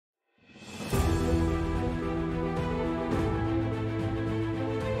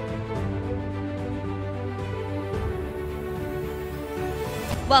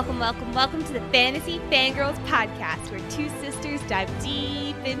Welcome to the Fantasy Fangirls Podcast, where two sisters dive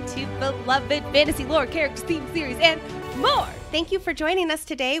deep into beloved fantasy lore, characters, theme series, and more. Thank you for joining us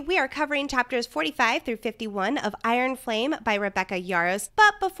today. We are covering chapters 45 through 51 of Iron Flame by Rebecca Yarros.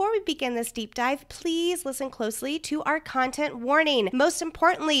 But before we begin this deep dive, please listen closely to our content warning. Most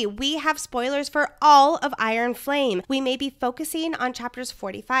importantly, we have spoilers for all of Iron Flame. We may be focusing on chapters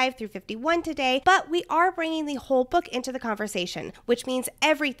 45 through 51 today, but we are bringing the whole book into the conversation, which means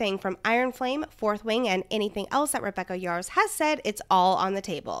everything from Iron Flame, Fourth Wing, and anything else that Rebecca Yarros has said, it's all on the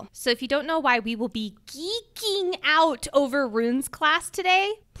table. So if you don't know why we will be geeking out over Runes class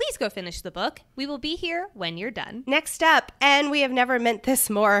today, please go finish the book. We will be here when you're done. Next up, and we have never meant this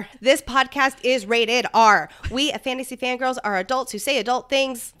more, this podcast is rated R. We at Fantasy Fangirls are adults who say adult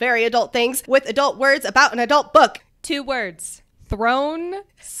things, very adult things, with adult words about an adult book. 2 words. Throne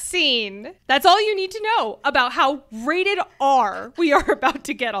scene. That's all you need to know about how rated R we are about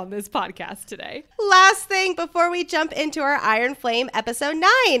to get on this podcast today. Last thing before we jump into our Iron Flame episode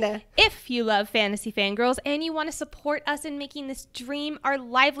 9. If you love Fantasy Fangirls and you want to support us in making this dream our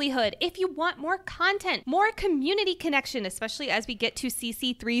livelihood, if you want more content, more community connection, especially as we get to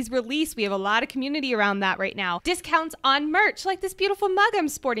CC3's release, we have a lot of community around that right now. Discounts on merch like this beautiful mug I'm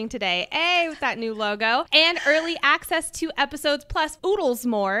sporting today, with that new logo, and early access to episodes plus oodles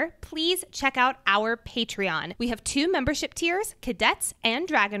more, please check out our Patreon. We have 2 membership tiers, Cadets and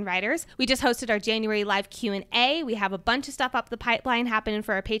Dragon Riders. We just hosted our January live Q&A. We have a bunch of stuff up the pipeline happening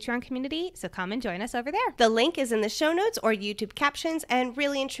for our Patreon community, so come and join us over there. The link is in the show notes or YouTube captions, and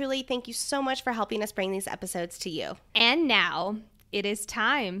really and truly, thank you so much for helping us bring these episodes to you. And now, it is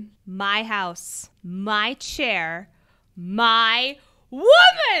time. My house, my chair, my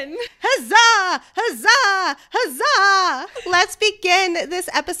woman! Huzzah! Huzzah! Huzzah! Let's begin this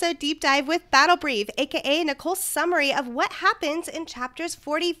episode deep dive with Battle Brief, aka Nicole's summary of what happens in chapters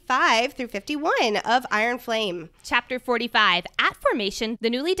 45 through 51 of Iron Flame. Chapter 45. At formation, the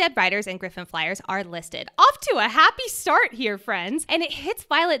newly dead riders and Griffin Flyers are listed. Off to a happy start here, friends. And it hits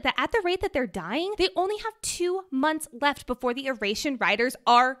Violet that at the rate that they're dying, they only have 2 months left before the Erration riders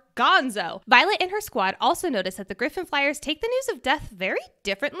are gonzo. Violet and her squad also notice that the Griffin Flyers take the news of death very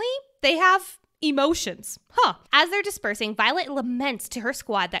differently. They have emotions. As they're dispersing, Violet laments to her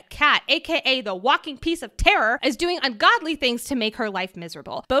squad that Kat, aka the walking piece of terror, is doing ungodly things to make her life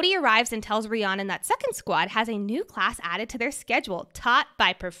miserable. Bodhi arrives and tells Rhiannon that second squad has a new class added to their schedule, taught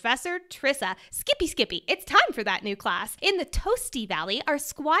by Professor Trissa. Skippy, it's time for that new class. In the Toasty Valley, our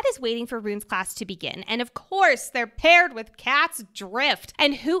squad is waiting for Rune's class to begin, and of course, they're paired with Kat's Drift.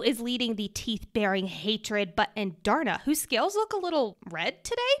 And who is leading the teeth-bearing hatred but Darna, whose scales look a little red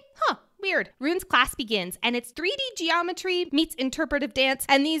today? Weird. Rune's class begins, and it's 3D geometry meets interpretive dance,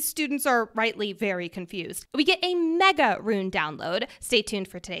 and these students are rightly very confused. We get a mega Rune download. Stay tuned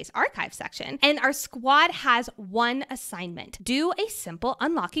for today's archive section. And our squad has one assignment. Do a simple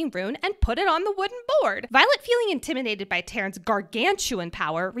unlocking rune and put it on the wooden board. Violet, feeling intimidated by Terran's gargantuan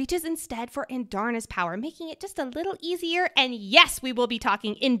power, reaches instead for Darna's power, making it just a little easier. And yes, we will be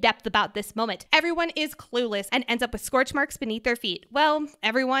talking in depth about this moment. Everyone is clueless and ends up with scorch marks beneath their feet. Well,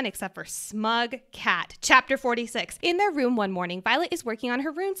 everyone except for Smug Cat. Chapter 46. In their room one morning, Violet is working on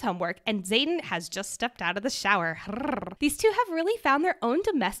her runes homework, and Xaden has just stepped out of the shower. These two have really found their own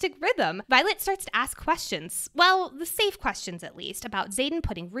domestic rhythm. Violet starts to ask questions. Well, the safe questions at least, about Xaden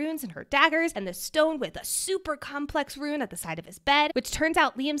putting runes in her daggers, and the stone with a super complex rune at the side of his bed, which turns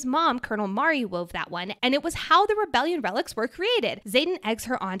out Liam's mom, Colonel Mari, wove that one, and it was how the rebellion relics were created. Xaden eggs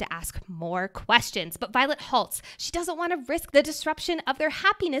her on to ask more questions, but Violet halts. She doesn't want to risk the disruption of their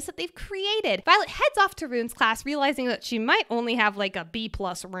happiness that they've created. Violet heads off to Rune's class, realizing that she might only have like a B+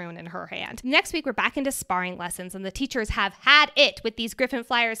 rune in her hand. Next week, we're back into sparring lessons, and the teachers have had it with these Griffin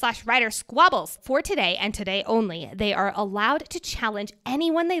Flyers/Rider squabbles. For today, and today only, they are allowed to challenge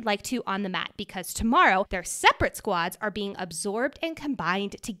anyone they'd like to on the mat, because tomorrow, their separate squads are being absorbed and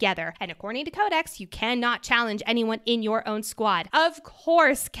combined together. And according to Codex, you cannot challenge anyone in your own squad. Of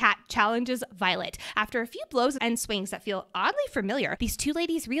course, Kat challenges Violet. After a few blows and swings that feel oddly familiar, these two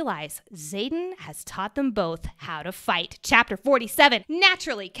ladies realize Xaden has taught them both how to fight. Chapter 47.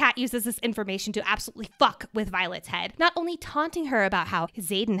 Naturally, Kat uses this information to absolutely fuck with Violet's head, not only taunting her about how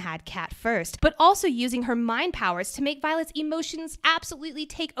Xaden had Kat first, but also using her mind powers to make Violet's emotions absolutely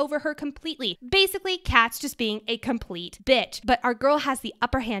take over her completely. Basically, Kat's just being a complete bitch. But our girl has the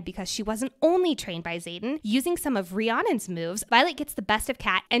upper hand because she wasn't only trained by Xaden. Using some of Rhiannon's moves, Violet gets the best of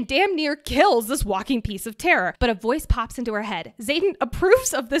Kat and damn near kills this walking piece of terror. But a voice pops into her head. Xaden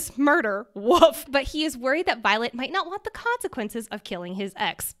approves of this murder. Woof. But he is worried that Violet might not want the consequences of killing his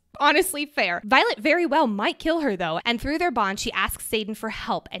ex. Honestly fair. Violet very well might kill her though, and through their bond, she asks Xaden for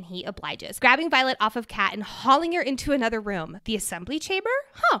help and he obliges, grabbing Violet off of Kat and hauling her into another room. The assembly chamber?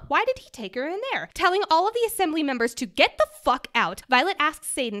 Why did he take her in there? Telling all of the assembly members to get the fuck out, Violet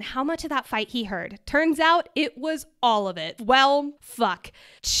asks Xaden how much of that fight he heard. Turns out it was all of it. Well, fuck.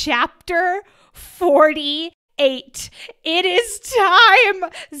 Chapter 48. It is time!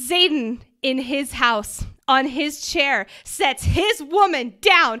 Xaden, in his house, on his chair, sets his woman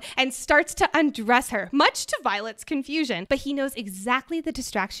down and starts to undress her, much to Violet's confusion. But he knows exactly the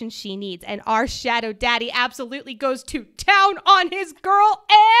distraction she needs, and our shadow daddy absolutely goes to town on his girl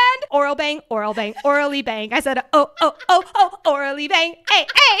and oral bang, orally bang. I said, orally bang, hey.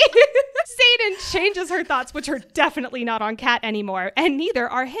 Xaden changes her thoughts, which are definitely not on Kat anymore, and neither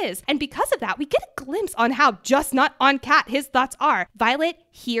are his. And because of that, we get a glimpse on how just not on Kat his thoughts are. Violet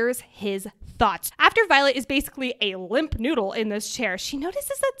hears his thoughts. After Violet is basically a limp noodle in this chair, she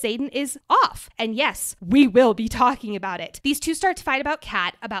notices that Xaden is off. And yes, we will be talking about it. These two start to fight about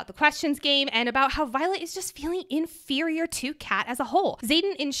Kat, about the questions game, and about how Violet is just feeling inferior to Kat as a whole.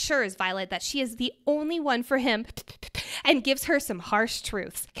 Xaden ensures Violet that she is the only one for him and gives her some harsh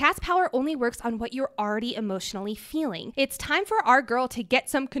truths. Kat's power only works on what you're already emotionally feeling. It's time for our girl to get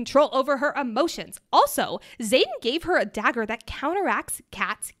some control over her emotions. Also, Xaden gave her a dagger that counteracts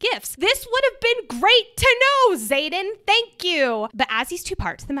Kat's gifts. This would have been great to know, Xaden. Thank you. But as these two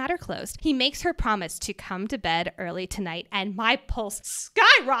parts the matter closed, he makes her promise to come to bed early tonight, and my pulse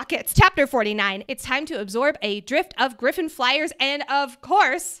skyrockets. Chapter 49. It's time to absorb a drift of Griffin flyers, and of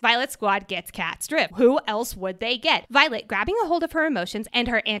course, Violet Squad gets Kat's drift. Who else would they get? Violet, grabbing a hold of her emotions and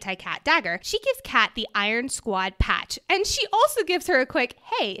her anti-Kat dagger, she gives Kat the Iron Squad patch, and she also gives her a quick,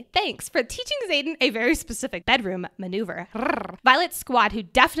 hey, thanks for teaching Xaden a very specific bedroom maneuver. Violet Squad, who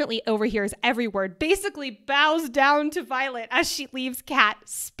definitely overhears every word, basically bows down to Violet as she leaves Kat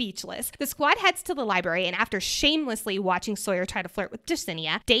speechless. The squad heads to the library, and after shamelessly watching Sawyer try to flirt with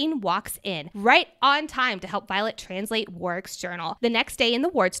Jacinia, Dane walks in, right on time to help Violet translate Warwick's journal. The next day in the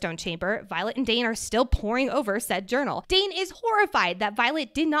Wardstone chamber, Violet and Dane are still poring over said journal. Dane is horrified that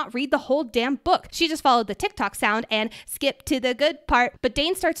Violet did not read the whole damn book. She just followed the TikTok sound and skipped to the good part. But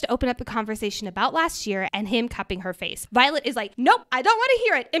Dane starts to open up the conversation about last year and him cupping her face. Violet is like, nope, I don't want to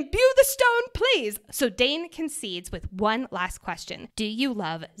hear it. Imbue the stone, please. So Dane concedes with one last question. Do you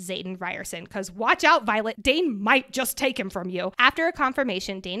love Xaden Ryerson? Because watch out, Violet. Dane might just take him from you. After a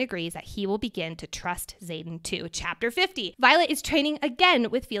confirmation, Dane agrees that he will begin to trust Xaden too. Chapter 50. Violet is training again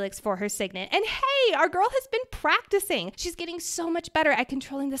with Felix for her signet. And hey, our girl has been practicing. She's getting so much better at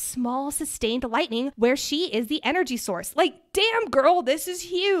controlling the small, sustained lightning where she is the energy source. Like, damn girl, this is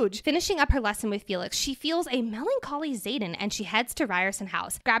huge. Finishing up her lesson with Felix, she feels a melancholy Xaden and she heads to Ryerson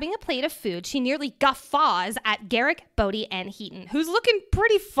House. Grabbing a plate of food, she nearly guffaws at Garrick, Bodhi, and Heaton, who's looking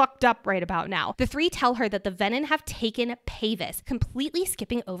pretty fucked up right about now. The three tell her that the Venin have taken Pavis, completely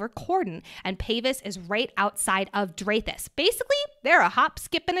skipping over Corden, and Pavis is right outside of Drathis. Basically, they're a hop,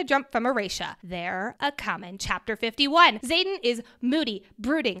 skip, and a jump from Eratia. They're a common. Chapter 51. Xaden is moody,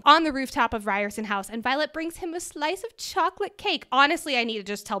 brooding on the rooftop of Ryerson House, and Violet brings him a slice of chocolate cake. Honestly, I need to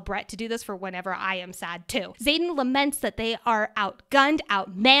just tell Brett to do this for whenever I am sad too. Xaden laments that they are outgunned,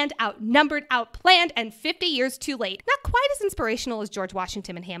 outmanned, outnumbered, outplanned, and 50 years too late. Not quite as inspirational as George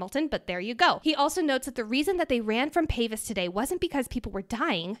Washington and Hamilton, but there you go. He also notes that the reason that they ran from Pavis today wasn't because people were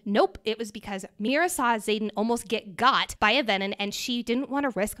dying. Nope, it was because Mira saw Xaden almost get got by a Venin and she didn't want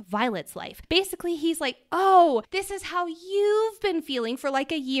to risk Violet's life. Basically, he's like, oh, this is how you've been feeling for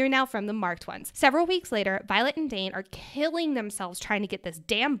like a year now from the marked ones. Several weeks later, Violet and Dane are killing themselves trying to get this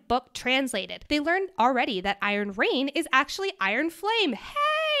damn book translated. They learned already that Iron Rain is actually Iron Flame.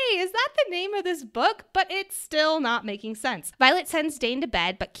 Hey, is that the name of this book? But it's still not making sense. Violet sends Dane to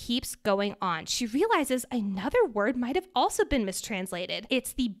bed, but keeps going on. She realizes another word might have also been mistranslated.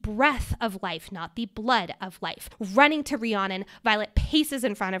 It's the breath of life, not the blood of life. Running to Rhiannon, Violet paces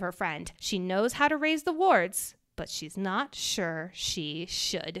in front of her friend. She knows how to raise the wards, but she's not sure she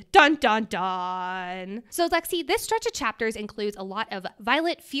should. Dun, dun, dun. So Lexi, this stretch of chapters includes a lot of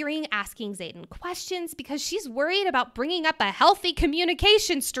Violet fearing asking Xaden questions because she's worried about bringing up a healthy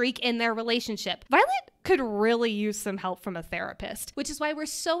communication streak in their relationship. Violet could really use some help from a therapist, which is why we're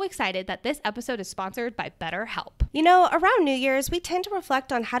so excited that this episode is sponsored by BetterHelp. You know, around New Year's, we tend to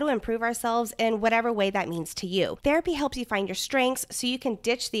reflect on how to improve ourselves in whatever way that means to you. Therapy helps you find your strengths so you can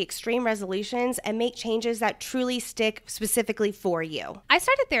ditch the extreme resolutions and make changes that truly stick specifically for you. I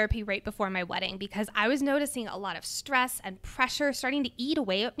started therapy right before my wedding because I was noticing a lot of stress and pressure starting to eat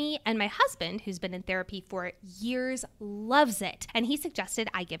away at me, and my husband, who's been in therapy for years, loves it, and he suggested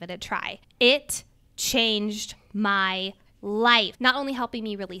I give it a try. It changed my life. Not only helping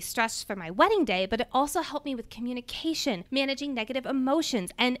me release stress for my wedding day, but it also helped me with communication, managing negative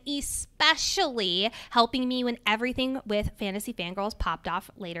emotions, and especially helping me when everything with Fantasy Fangirls popped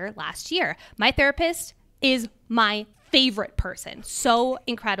off later last year. My therapist is my favorite person. So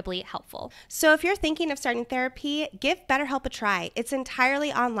incredibly helpful. So if you're thinking of starting therapy, give BetterHelp a try. It's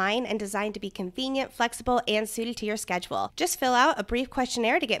entirely online and designed to be convenient, flexible, and suited to your schedule. Just fill out a brief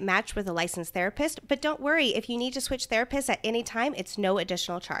questionnaire to get matched with a licensed therapist, but don't worry, if you need to switch therapists at any time, it's no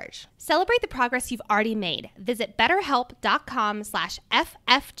additional charge. Celebrate the progress you've already made. Visit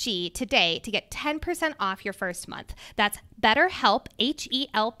betterhelp.com/FFG today to get 10% off your first month. That's BetterHelp,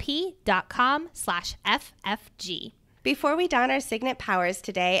 HELP.com/FFG. Before we don our Signet Powers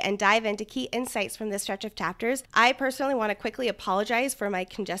today and dive into key insights from this stretch of chapters, I personally want to quickly apologize for my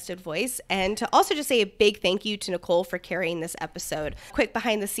congested voice and to also just say a big thank you to Nicole for carrying this episode. Quick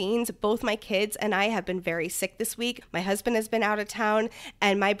behind the scenes, both my kids and I have been very sick this week. My husband has been out of town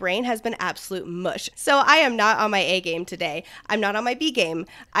and my brain has been absolute mush. So I am not on my A game today. I'm not on my B game.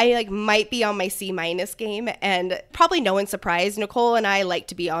 I might be on my C- game, and probably no one's surprised. Nicole and I like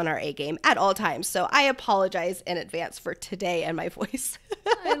to be on our A game at all times. So I apologize in advance for today and my voice.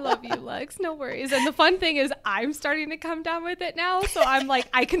 I love you, Lex. No worries. And the fun thing is I'm starting to come down with it now. So I'm like,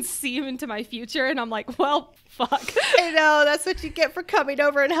 I can see into my future and I'm like, well, fuck. I know. That's what you get for coming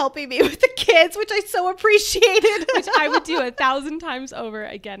over and helping me with the kids, which I so appreciated. Which I would do 1,000 times over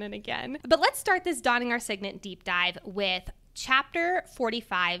again and again. But let's start this Donning Our Signet deep dive with Chapter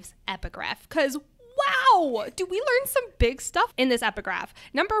 45's epigraph. Because wow, do we learn some big stuff in this epigraph?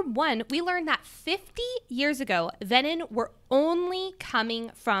 Number one, we learned that 50 years ago, Venin were only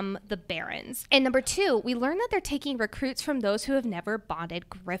coming from the Barrens. And number two, we learned that they're taking recruits from those who have never bonded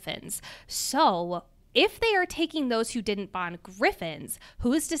griffins. So if they are taking those who didn't bond griffins,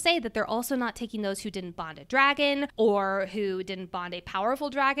 who is to say that they're also not taking those who didn't bond a dragon or who didn't bond a powerful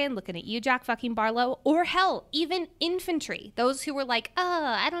dragon, looking at you, Jack fucking Barlow, or hell, even infantry, those who were like,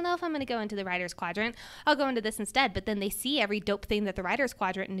 I don't know if I'm going to go into the Riders Quadrant, I'll go into this instead, but then they see every dope thing that the Riders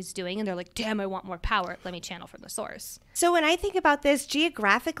Quadrant is doing and they're like, damn, I want more power, let me channel from the source. So when I think about this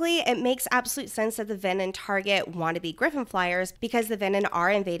geographically, it makes absolute sense that the Venin target wannabe griffin flyers because the Venin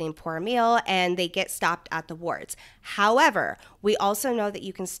are invading Port-Emil and they get stopped at the wards. However, we also know that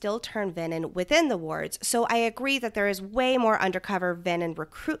you can still turn Venin within the wards, so I agree that there is way more undercover Venin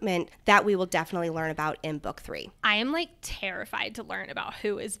recruitment that we will definitely learn about in Book 3. I am terrified to learn about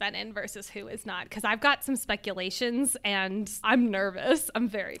who is Venin versus who is not, because I've got some speculations and I'm nervous. I'm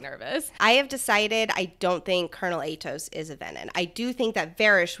very nervous. I have decided I don't think Colonel Atos is a Venin. I do think that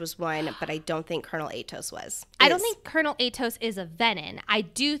Varish was one, but I don't think Colonel Atos was. I don't think Colonel Atos is a Venin. I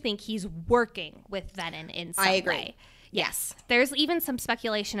do think he's working with Venin in some way. I agree. Yes. There's even some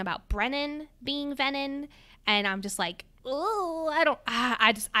speculation about Brennan being Venin, and I'm just like, oh, I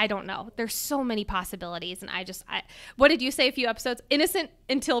don't know. There's so many possibilities, and what did you say a few episodes? Innocent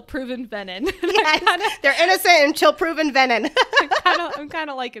until proven Venin. Yes, they're innocent until proven Venin. I'm kind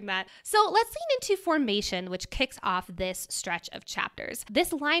of liking that. So let's lean into formation, which kicks off this stretch of chapters.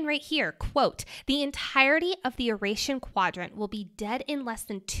 This line right here, quote, "The entirety of the Eurasian quadrant will be dead in less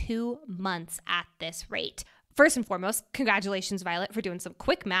than 2 months at this rate." First and foremost, congratulations, Violet, for doing some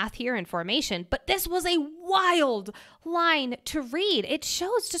quick math here in formation, but this was a wild line to read. It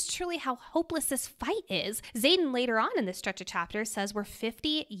shows just truly how hopeless this fight is. Xaden later on in this stretch of chapters says we're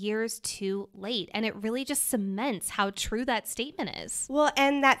 50 years too late, and it really just cements how true that statement is. Well,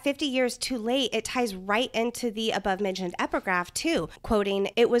 and that 50 years too late, it ties right into the above-mentioned epigraph, too,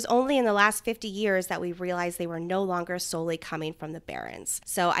 quoting, "It was only in the last 50 years that we realized they were no longer solely coming from the Barrens."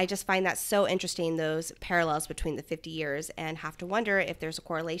 So I just find that so interesting, those parallels between the 50 years, and have to wonder if there's a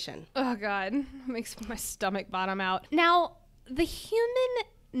correlation. Oh God, makes my stomach bottom out. Now, the human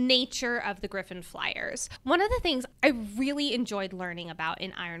nature of the Griffin Flyers. One of the things I really enjoyed learning about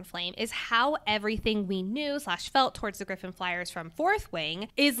in Iron Flame is how everything we knew / felt towards the Griffin Flyers from Fourth Wing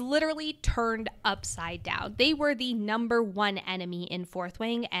is literally turned upside down. They were the #1 enemy in Fourth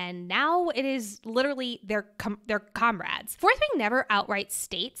Wing, and now it is literally their comrades. Fourth Wing never outright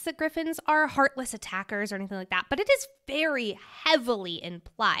states that Griffins are heartless attackers or anything like that, but it is very heavily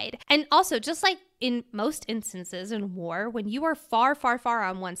implied. And also, just like in most instances in war, when you are far, far, far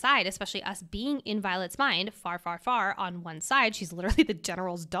on one side, especially us being in Violet's mind, far, far, far on one side, she's literally the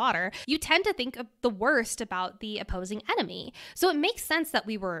general's daughter, you tend to think of the worst about the opposing enemy. So it makes sense that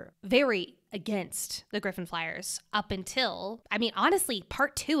we were very against the Griffin Flyers up until, I mean, honestly,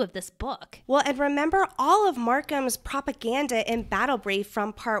 part 2 of this book. Well, and remember all of Markham's propaganda in Battle Brief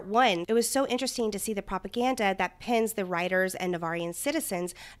from part 1. It was so interesting to see the propaganda that pins the writers and Navarian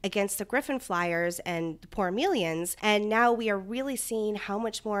citizens against the Griffin Flyers and the poor Amelians. And now we are really seeing how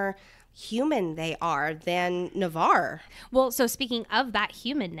much more human they are than Navarre. Well, so speaking of that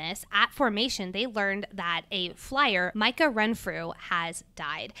humanness, at formation, they learned that a flyer, Micah Renfrew, has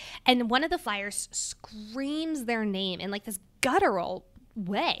died. And one of the flyers screams their name in like this guttural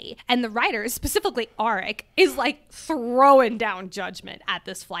way. And the writer, specifically Auric, is like throwing down judgment at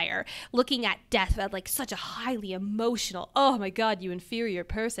this flyer, looking at death at like such a highly emotional, oh my God, you inferior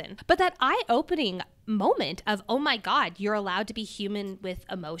person. But that eye-opening moment of, oh my God, you're allowed to be human with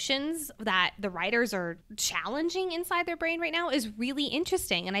emotions that the writers are challenging inside their brain right now is really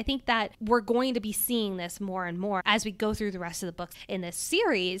interesting. And I think that we're going to be seeing this more and more as we go through the rest of the books in this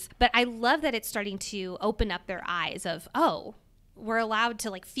series. But I love that it's starting to open up their eyes of, oh, we're allowed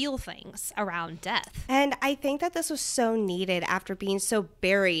to like feel things around death. And I think that this was so needed after being so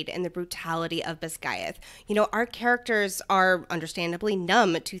buried in the brutality of Basgiath. You know, our characters are understandably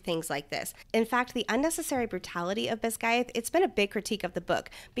numb to things like this. In fact, the unnecessary brutality of Basgiath, it's been a big critique of the book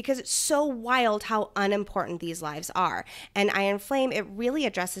because it's so wild how unimportant these lives are. And Iron Flame, it really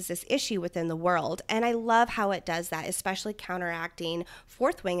addresses this issue within the world. And I love how it does that, especially counteracting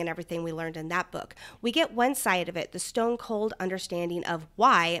Fourth Wing and everything we learned in that book. We get one side of it, the stone cold understanding of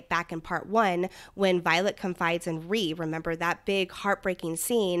why back in part 1 when Violet confides in Ree, remember that big heartbreaking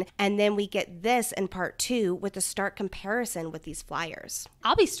scene, and then we get this in part 2 with a stark comparison with these flyers.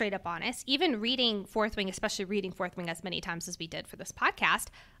 I'll be straight up honest, even reading Fourth Wing, especially reading Fourth Wing as many times as we did for this podcast,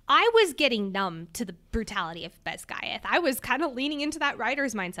 I was getting numb to the brutality of Basgiath. I was kind of leaning into that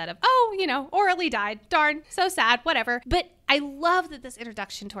writer's mindset of, oh, you know, Aurelie died. Darn, so sad, whatever. But I love that this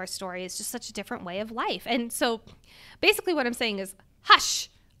introduction to our story is just such a different way of life. And so basically what I'm saying is, hush,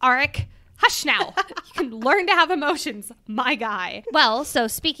 Auric, hush now. You can learn to have emotions, my guy. Well, so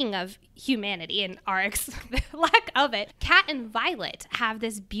speaking of humanity and Auric's lack of it, Cat and Violet have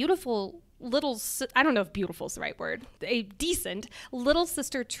this beautiful little, I don't know if beautiful is the right word, a decent little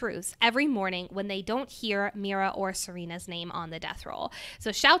sister truce every morning when they don't hear Mira or Serena's name on the death roll.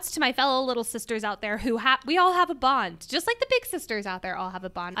 So shouts to my fellow little sisters out there who we all have a bond, just like the big sisters out there all have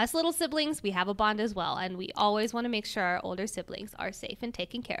a bond. Us little siblings, we have a bond as well, and we always want to make sure our older siblings are safe and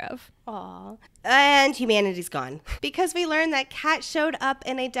taken care of. Aww. And humanity's gone because we learned that Cat showed up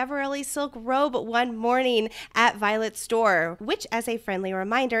in a Deverelli silk robe one morning at Violet's store, which, as a friendly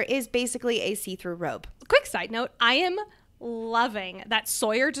reminder, is basically a see-through robe. Quick side note, I am loving that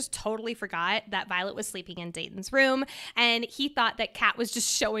Sawyer just totally forgot that Violet was sleeping in Dayton's room, and he thought that Cat was just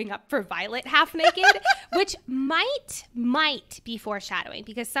showing up for Violet half naked, which might be foreshadowing,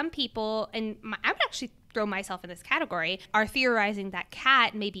 because some people, and I would actually throw myself in this category, are theorizing that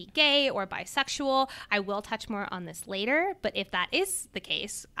Cat may be gay or bisexual. I will touch more on this later, but if that is the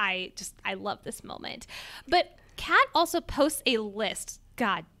case, I love this moment. But Cat also posts a list,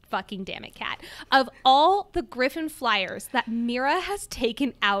 God fucking damn it, Cat, of all the Griffin Flyers that Mira has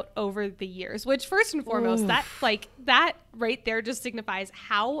taken out over the years, which first and foremost, that right there just signifies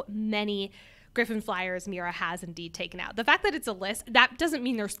how many Griffin Flyers Mira has indeed taken out. The fact that it's a list, that doesn't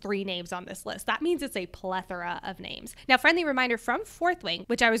mean there's 3 names on this list. That means it's a plethora of names. Now, friendly reminder from Fourth Wing,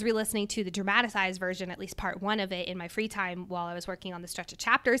 which I was re-listening to the dramatized version, at least part 1 of it, in my free time while I was working on the stretch of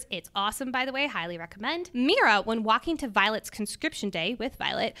chapters. It's awesome, by the way. Highly recommend. Mira, when walking to Violet's conscription day with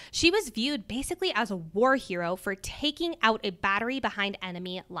Violet, she was viewed basically as a war hero for taking out a battery behind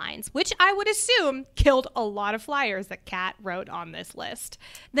enemy lines, which I would assume killed a lot of flyers that Cat wrote on this list.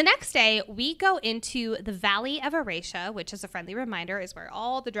 The next day, we go into the Valley of Erasia, which, as a friendly reminder, is where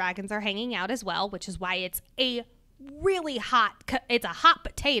all the dragons are hanging out as well, which is why it's a hot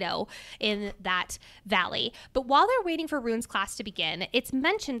potato in that valley. But while they're waiting for Rune's class to begin, it's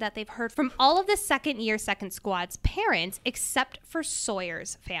mentioned that they've heard from all of the second squad's parents except for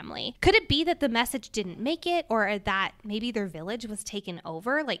Sawyer's family. Could it be that the message didn't make it, or that maybe their village was taken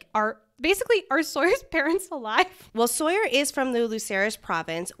over? Like, are Sawyer's parents alive? Well, Sawyer is from the Lucerys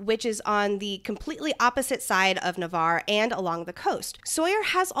province, which is on the completely opposite side of Navarre and along the coast. Sawyer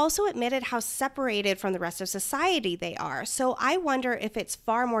has also admitted how separated from the rest of society they are, so I wonder if it's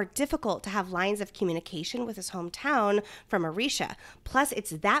far more difficult to have lines of communication with his hometown from Erasia. Plus,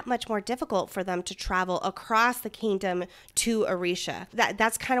 it's that much more difficult for them to travel across the kingdom to Erasia.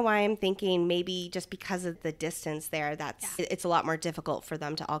 That's kind of why I'm thinking maybe just because of the distance there, it's a lot more difficult for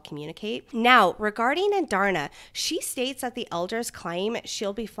them to all communicate. right? Now, regarding Indarna, she states that the elders claim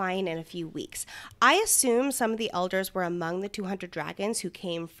she'll be fine in a few weeks. I assume some of the elders were among the 200 dragons who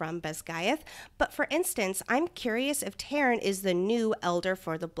came from Basgiath, but for instance, I'm curious if Taryn is the new elder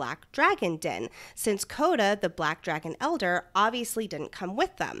for the Black Dragon Den, since Coda, the Black Dragon elder, obviously didn't come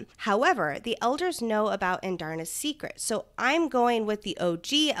with them. However, the elders know about Indarna's secret, so I'm going with the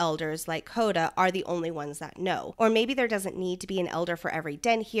OG elders like Coda are the only ones that know. Or maybe there doesn't need to be an elder for every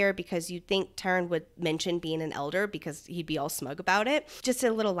den here because you'd think Taryn would mention being an elder because he'd be all smug about it. Just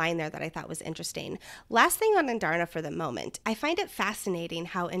a little line there that I thought was interesting. Last thing on Indarna for the moment. I find it fascinating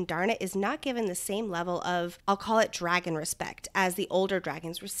how Indarna is not given the same level of, I'll call it dragon respect, as the older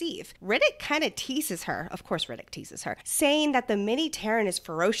dragons receive. Riddick kind of teases her, of course Riddick teases her, saying that the mini Taryn is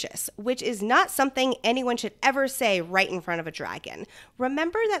ferocious, which is not something anyone should ever say right in front of a dragon.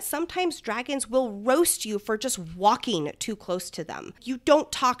 Remember that sometimes dragons will roast you for just walking too close to them. You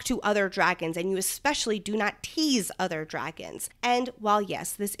don't talk to other dragons, and you especially do not tease other dragons. And while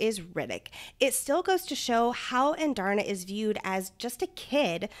yes, this is Riddick, it still goes to show how Indarna is viewed as just a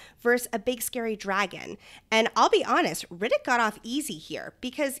kid versus a big scary dragon. And I'll be honest, Riddick got off easy here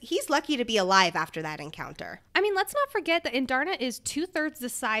because he's lucky to be alive after that encounter. I mean, let's not forget that Indarna is 2/3 the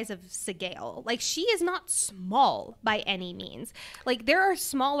size of Sigale. Like, she is not small by any means. Like, there are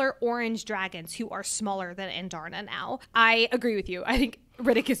smaller orange dragons who are smaller than Indarna now. I agree with you. I think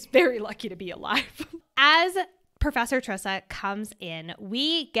Riddick is very lucky to be alive. As Professor Trissa comes in,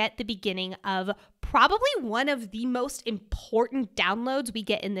 we get the beginning of probably one of the most important downloads we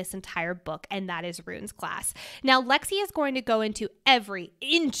get in this entire book, and that is runes class. Now, Lexi is going to go into every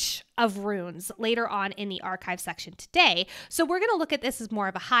inch of runes later on in the archive section today. So we're going to look at this as more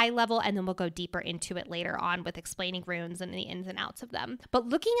of a high level, and then we'll go deeper into it later on with explaining runes and the ins and outs of them. But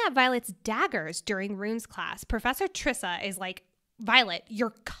looking at Violet's daggers during runes class, Professor Trissa is like, Violet,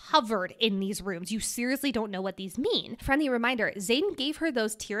 you're covered in these runes. You seriously don't know what these mean. Friendly reminder, Xaden gave her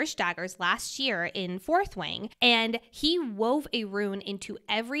those Tirish daggers last year in Fourth Wing, and he wove a rune into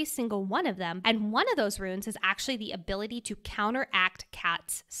every single one of them. And one of those runes is actually the ability to counteract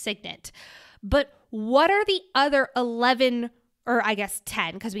Kat's signet. But what are the other 11, or I guess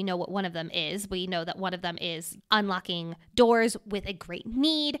 10, because we know what one of them is. We know that one of them is unlocking doors with a great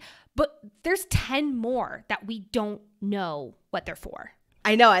need, but there's 10 more that we don't know what they're for.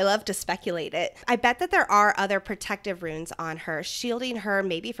 I know, I love to speculate it. I bet that there are other protective runes on her, shielding her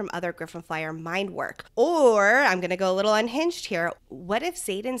maybe from other Griffinflyer mind work. Or, I'm going to go a little unhinged here, what if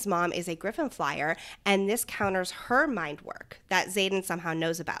Xaden's mom is a Griffinflyer and this counters her mind work that Xaden somehow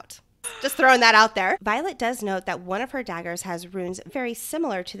knows about? Just throwing that out there. Violet does note that one of her daggers has runes very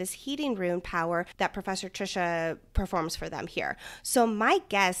similar to this heating rune power that Professor Trisha performs for them here. So my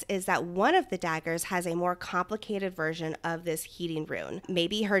guess is that one of the daggers has a more complicated version of this heating rune.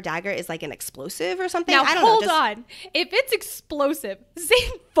 Maybe her dagger is like an explosive or something. Now, I don't know. Hold on. If it's explosive,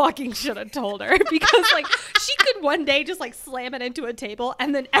 Zane fucking should have told her, because like she could one day just like slam it into a table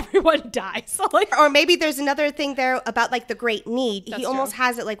and then everyone dies. So, like, or maybe there's another thing there about like the great need. That's he almost true.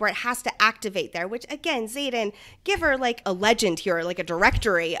 has it like where it has to activate there, which again, Xaden, give her like a legend here, like a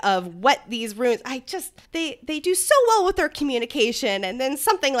directory of what these runes, they do so well with their communication, and then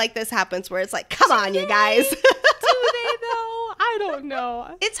something like this happens where it's like, come on, you guys. Do they though? I don't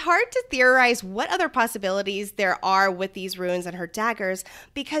know. It's hard to theorize what other possibilities there are with these runes and her daggers,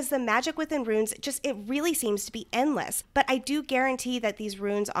 because the magic within runes, it really seems to be endless. But I do guarantee that these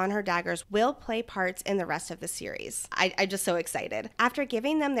runes on her daggers will play parts in the rest of the series. I'm just so excited. After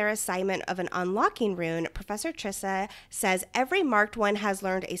giving them their assignment of an unlocking rune, Professor Trissa says every marked one has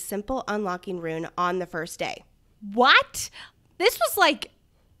learned a simple unlocking rune on the first day. What? This was like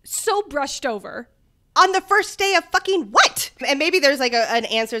so brushed over. On the first day of fucking what? And maybe there's like an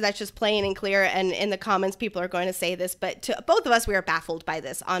answer that's just plain and clear, and in the comments people are going to say this, but to both of us, we are baffled by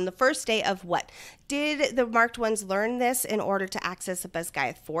this. On the first day of what? Did the marked ones learn this in order to access the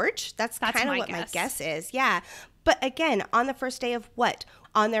Basgiath Forge? That's kind of what my guess is. Yeah. But again, on the first day of what?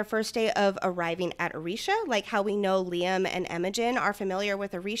 On their first day of arriving at Orisha, like how we know Liam and Imogen are familiar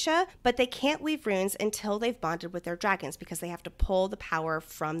with Orisha, but they can't weave runes until they've bonded with their dragons because they have to pull the power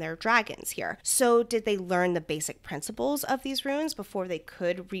from their dragons here. So did they learn the basic principles of these runes before they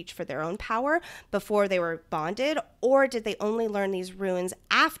could reach for their own power, before they were bonded, or did they only learn these runes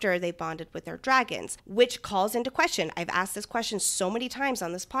after they bonded with their dragons? Which calls into question, I've asked this question so many times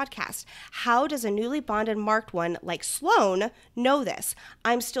on this podcast, how does a newly bonded marked one like Sloane know this?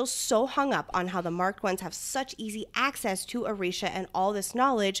 I'm still so hung up on how the marked ones have such easy access to Orisha and all this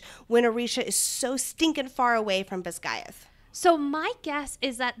knowledge when Orisha is so stinking far away from Basgiath. So my guess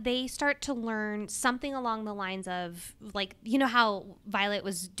is that they start to learn something along the lines of, like, you know how Violet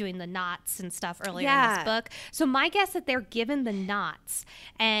was doing the knots and stuff earlier in this book? So my guess that they're given the knots,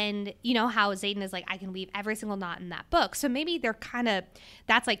 and you know how Xaden is like, I can weave every single knot in that book. So maybe they're kind of,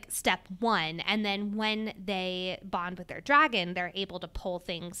 that's like step one. And then when they bond with their dragon, they're able to pull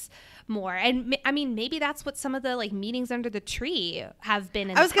things more. And I mean, maybe that's what some of the like meetings under the tree have been in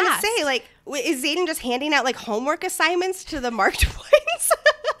the past. I was going to say, like, is Xaden just handing out like homework assignments to the marked points?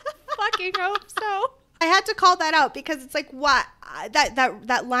 Fucking hope so. I had to call that out because it's like, what?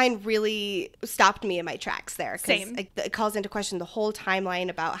 That line really stopped me in my tracks there. Same. It calls into question the whole timeline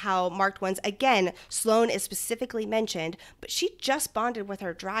about how marked ones, again, Sloane is specifically mentioned, but she just bonded with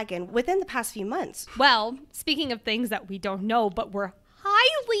her dragon within the past few months. Well, speaking of things that we don't know, but were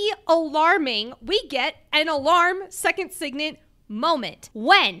highly alarming, we get an alarm second signet moment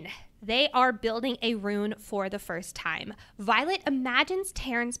when they are building a rune for the first time. Violet imagines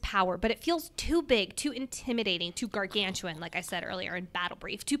Terran's power, but it feels too big, too intimidating, too gargantuan, like I said earlier in Battle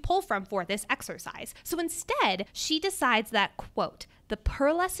Brief, to pull from for this exercise. So instead, she decides that, quote, the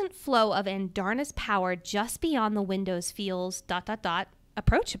pearlescent flow of Andarna's power just beyond the windows feels ...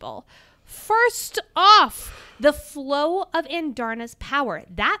 approachable. First off, the flow of Andarna's power.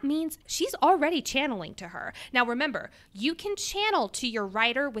 That means she's already channeling to her. Now remember, you can channel to your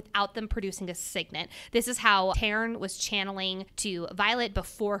writer without them producing a signet. This is how Terran was channeling to Violet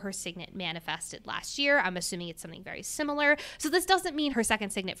before her signet manifested last year. I'm assuming it's something very similar. So this doesn't mean her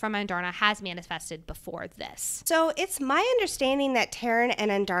second signet from Andarna has manifested before this. So it's my understanding that Terran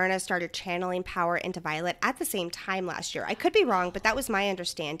and Andarna started channeling power into Violet at the same time last year. I could be wrong, but that was my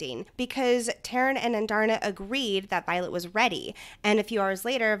understanding because Terran and Andarna agreed that Violet was ready, and a few hours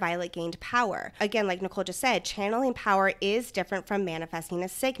later, Violet gained power. Again, like Nicole just said, channeling power is different from manifesting a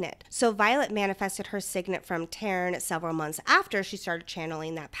signet. So Violet manifested her signet from Terran several months after she started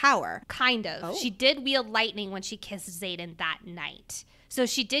channeling that power. Kind of. Oh. She did wield lightning when she kissed Xaden that night. So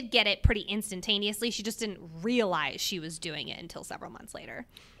she did get it pretty instantaneously. She just didn't realize she was doing it until several months later.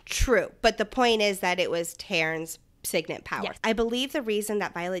 True, but the point is that it was Terran's signet power. Yes. I believe the reason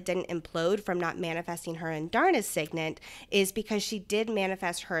that Violet didn't implode from not manifesting her Andarna's signet is because she did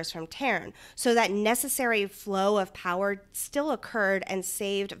manifest hers from Terran. So that necessary flow of power still occurred and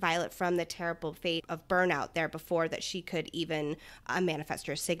saved Violet from the terrible fate of burnout there before that she could even manifest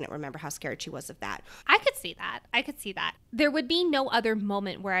her signet. Remember how scared she was of that. I could see that. There would be no other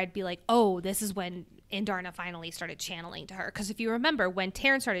moment where I'd be like, oh, this is when Andarna finally started channeling to her. Because if you remember, when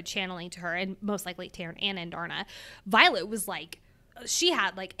Terran started channeling to her, and most likely Terran and Andarna, Violet was like, she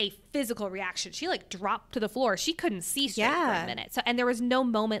had like a physical reaction. She like dropped to the floor. She couldn't see straight for a minute. So, and there was no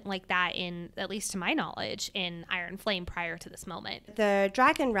moment like that in, at least to my knowledge, in Iron Flame prior to this moment. The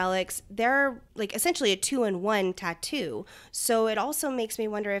dragon relics, they're like essentially a 2-in-1 tattoo. So it also makes me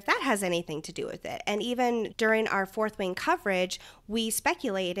wonder if that has anything to do with it. And even during our Fourth Wing coverage, we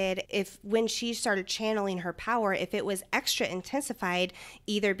speculated if when she started channeling her power, if it was extra intensified,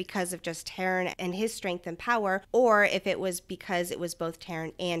 either because of just Terran and his strength and power, or if it was because it was both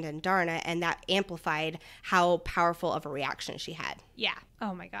Terran and Andarna, and that amplified how powerful of a reaction she had. Yeah.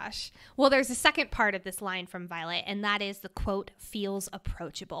 Oh my gosh. Well, there's a second part of this line from Violet, and that is the quote, feels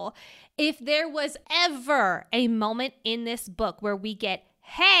approachable. If there was ever a moment in this book where we get,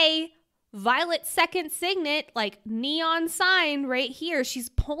 hey, Violet's second signet, like neon sign right here, she's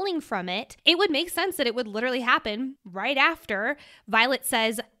pulling from it, it would make sense that it would literally happen right after Violet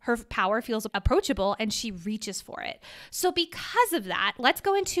says her power feels approachable and she reaches for it. So because of that, let's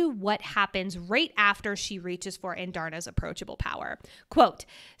go into what happens right after she reaches for Andarna's approachable power. Quote,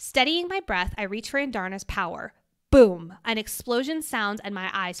 steadying my breath, I reach for Andarna's power. Boom! An explosion sounds and my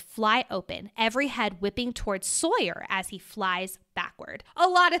eyes fly open, every head whipping towards Sawyer as he flies backward. A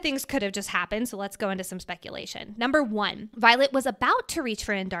lot of things could have just happened, so let's go into some speculation. Number one, Violet was about to reach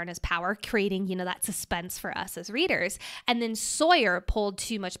for Andarna's power, creating, that suspense for us as readers, and then Sawyer pulled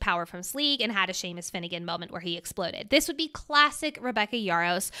too much power from Sleeg and had a Seamus Finnegan moment where he exploded. This would be classic Rebecca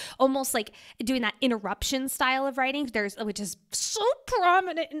Yarros, almost like doing that interruption style of writing, which is so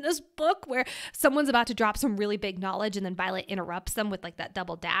prominent in this book, where someone's about to drop some really big knowledge and then Violet interrupts them with like that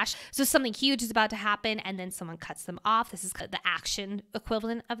double dash. So something huge is about to happen and then someone cuts them off. This is the action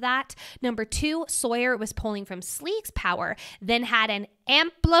equivalent of that. Number two, Sawyer was pulling from Sleeg's power, then had an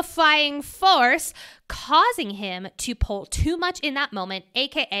amplifying force, causing him to pull too much in that moment,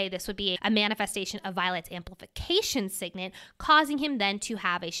 aka this would be a manifestation of Violet's amplification signet, causing him then to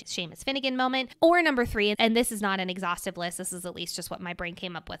have a Seamus Finnegan moment. Or number 3, and this is not an exhaustive list, this is at least just what my brain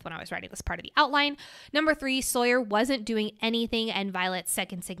came up with when I was writing this part of the outline. Number 3, Sawyer wasn't doing anything and Violet's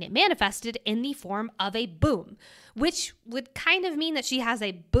second signet manifested in the form of a boom, which would kind of mean that she has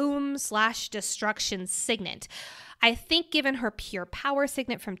a boom/destruction signet. I think given her pure power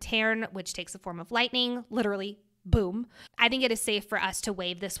signet from Tarn, which takes the form of lightning, literally boom, I think it is safe for us to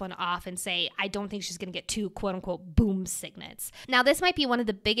wave this one off and say, I don't think she's going to get 2 quote unquote boom signets. Now, this might be one of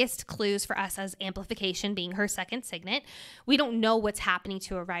the biggest clues for us as amplification being her second signet. We don't know what's happening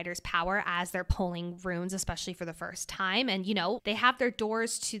to a writer's power as they're pulling runes, especially for the first time. And, you know, they have their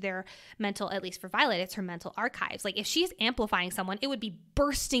doors to their mental, at least for Violet, it's her mental archives. Like if she's amplifying someone, it would be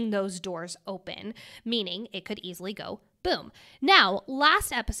bursting those doors open, meaning it could easily go boom. Now,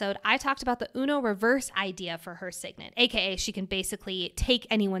 last episode, I talked about the Uno reverse idea for her signet, aka she can basically take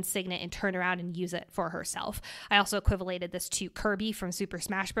anyone's signet and turn around and use it for herself. I also equivalated this to Kirby from Super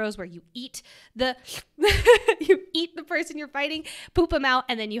Smash Bros, where you eat the person you're fighting, poop them out,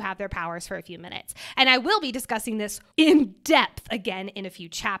 and then you have their powers for a few minutes. And I will be discussing this in depth again in a few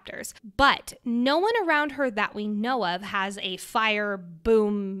chapters. But no one around her that we know of has a fire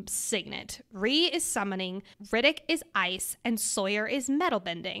boom signet. Rhee is summoning, Riddick is ice, and Sawyer is metal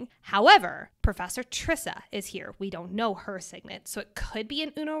bending. However, Professor Trissa is here. We don't know her signet, so it could be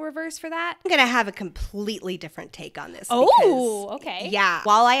an Uno reverse for that. I'm going to have a completely different take on this. Oh, okay. Yeah.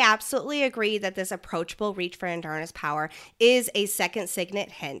 While I absolutely agree that this approachable reach for Andarna's power is a second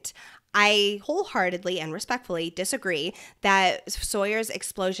signet hint, I wholeheartedly and respectfully disagree that Sawyer's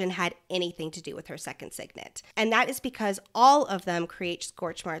explosion had anything to do with her second signet. And that is because all of them create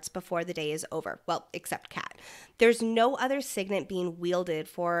scorch marks before the day is over. Well, except Kat. There's no other signet being wielded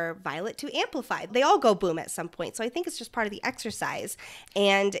for Violet to amplify. They all go boom at some point. So I think it's just part of the exercise.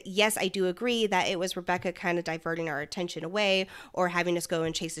 And yes, I do agree that it was Rebecca kind of diverting our attention away or having us go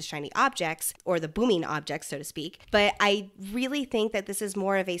and chase the shiny objects or the booming objects, so to speak. But I really think that this is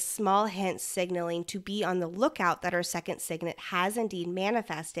more of a small hint signaling to be on the lookout that our second signet has indeed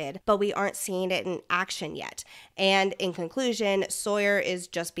manifested, but we aren't seeing it in action yet. And in conclusion, Sawyer is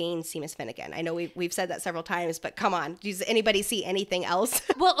just being Seamus Finnegan. I know we've said that several times, but come on, does anybody see anything else?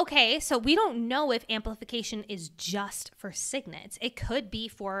 Well, okay, so we don't know if amplification is just for signets. It could be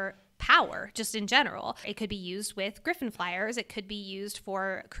for power, just in general. It could be used with Griffin Flyers. It could be used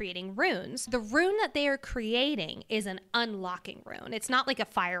for creating runes. The rune that they are creating is an unlocking rune. It's not like a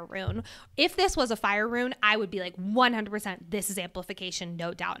fire rune. If this was a fire rune, I would be like 100% this is amplification,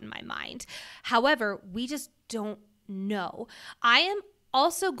 no doubt in my mind. However, we just don't know. I am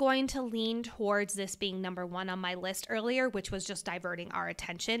also going to lean towards this being number 1 on my list earlier, which was just diverting our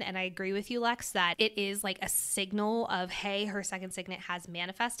attention. And I agree with you, Lex, that it is like a signal of, hey, her second signet has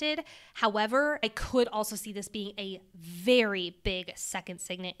manifested. However, I could also see this being a very big second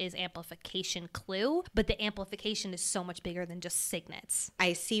signet is amplification clue, but the amplification is so much bigger than just signets.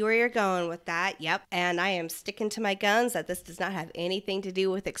 I see where you're going with that. Yep. And I am sticking to my guns that this does not have anything to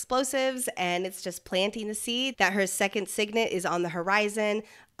do with explosives, and it's just planting the seed that her second signet is on the horizon,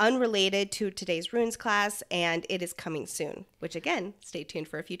 unrelated to today's runes class, and it is coming soon, which again, stay tuned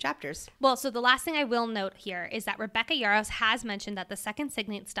for a few chapters. Well, so the last thing I will note here is that Rebecca Yarros has mentioned that the second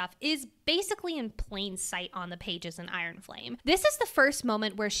signet stuff is basically in plain sight on the pages in Iron Flame. This is the first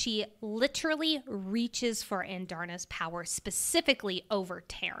moment where she literally reaches for Andarna's power specifically over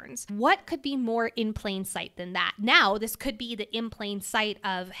Tarn's. What could be more in plain sight than that? Now, this could be the in plain sight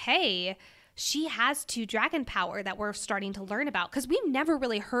of, hey, she has 2 dragon power that we're starting to learn about, because we've never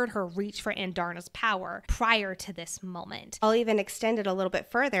really heard her reach for Andarna's power prior to this moment. I'll even extend it a little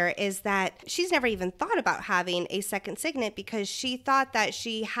bit further, is that she's never even thought about having a second signet because she thought that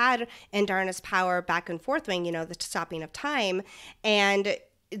she had Andarna's power back and forth wing, the stopping of time, and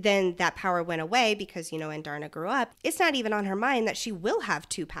then that power went away because, Andarna grew up. It's not even on her mind that she will have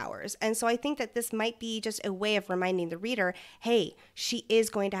 2 powers. And so I think that this might be just a way of reminding the reader, hey, she is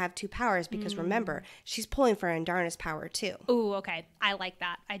going to have 2 powers because remember, she's pulling for Andarna's power too. Ooh, okay. I like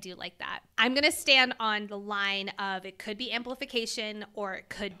that. I do like that. I'm going to stand on the line of it could be amplification or it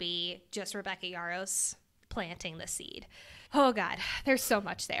could be just Rebecca Yarros planting the seed. Oh, God. There's so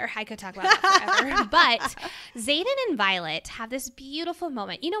much there. I could talk about that forever. But Xaden and Violet have this beautiful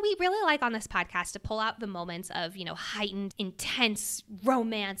moment. You know, we really like on this podcast to pull out the moments of, you know, heightened, intense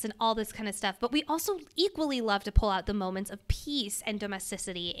romance and all this kind of stuff. But we also equally love to pull out the moments of peace and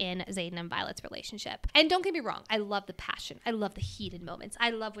domesticity in Xaden and Violet's relationship. And don't get me wrong. I love the passion. I love the heated moments. I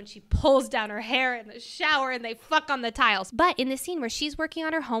love when she pulls down her hair in the shower and they fuck on the tiles. But in the scene where she's working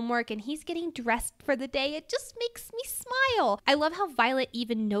on her homework and he's getting dressed for the day, it just makes me smile. I love how Violet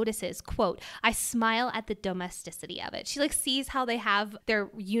even notices, quote, I smile at the domesticity of it. She like sees how they have their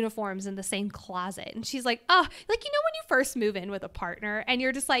uniforms in the same closet. And she's like, oh, like, you know, when you first move in with a partner and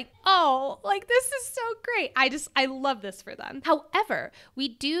you're just like, oh, like this is so great. I love this for them. However, we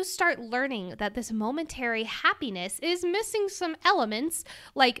do start learning that this momentary happiness is missing some elements,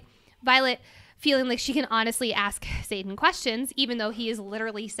 like Violet feeling like she can honestly ask Xaden questions, even though he is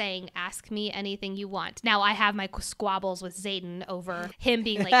literally saying, ask me anything you want. Now, I have my squabbles with Xaden over him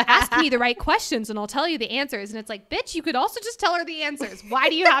being like, ask me the right questions and I'll tell you the answers. And it's like, bitch, you could also just tell her the answers. Why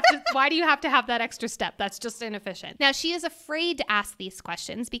do you have to have that extra step? That's just inefficient. Now, she is afraid to ask these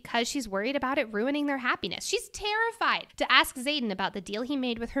questions because she's worried about it ruining their happiness. She's terrified to ask Xaden about the deal he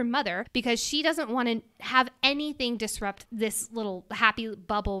made with her mother because she doesn't want to have anything disrupt this little happy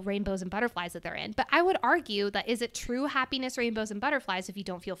bubble, rainbows and butterflies that they're in. But I would argue that is it true happiness, rainbows, and butterflies if you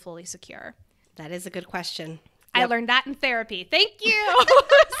don't feel fully secure? That is a good question. I learned that in therapy. Thank you.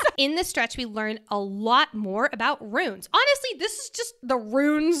 In this stretch, we learn a lot more about runes. Honestly, this is just the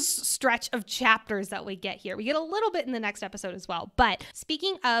runes stretch of chapters that we get here. We get a little bit in the next episode as well. But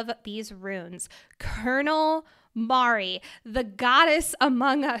speaking of these runes, Colonel Mari, the goddess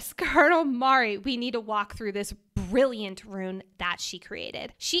among us, Colonel Mari, we need to walk through this brilliant rune that she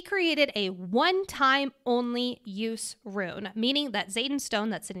created. She created a one-time only use rune, meaning that Xaden's stone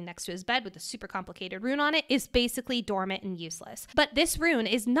that's sitting next to his bed with a super complicated rune on it is basically dormant and useless. But this rune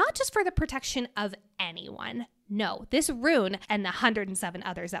is not just for the protection of anyone. No, this rune and the 107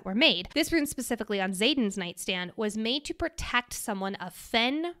 others that were made, this rune specifically on Xaden's nightstand was made to protect someone of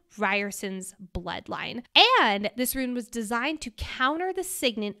Fen Ryerson's bloodline. And this rune was designed to counter the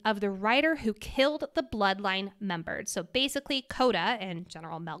signet of the rider who killed the bloodline members. So basically Coda and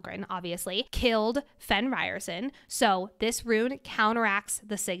General Melgren obviously killed Fen Ryerson. So this rune counteracts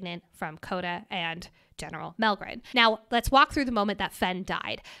the signet from Coda and General Melgren. Now, let's walk through the moment that Fen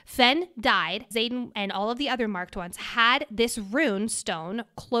died. Fen died. Xaden and all of the other marked ones had this rune stone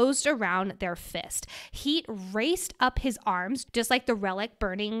closed around their fist. Heat raced up his arms, just like the relic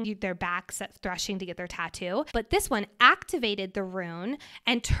burning their backs at threshing to get their tattoo. But this one activated the rune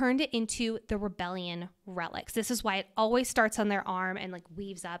and turned it into the rebellion relics. This is why it always starts on their arm and like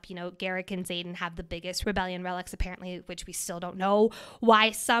weaves up. You know, Garrick and Xaden have the biggest rebellion relics apparently, which we still don't know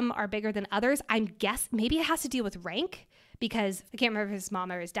why some are bigger than others. I'm guessing maybe it has to do with rank, because I can't remember if his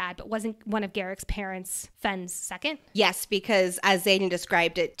mom or his dad, but wasn't one of Garrick's parents Fen's second? Yes, because as Xaden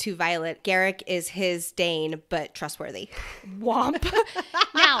described it to Violet, Garrick is his Dane, but trustworthy. Womp.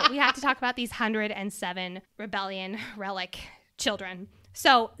 Now, we have to talk about these 107 rebellion relic children.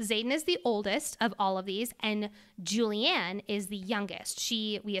 So Xaden is the oldest of all of these, and Julianne is the youngest.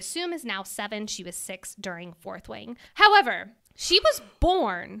 She, we assume, is now 7. She was 6 during Fourth Wing. However, she was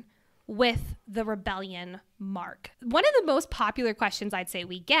born with the rebellion mark. One of the most popular questions I'd say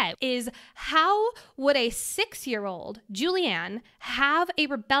we get is, how would a 6-year-old Julianne have a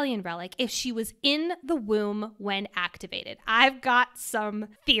rebellion relic if she was in the womb when activated? I've got some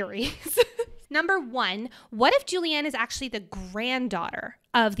theories. Number 1, what if Julianne is actually the granddaughter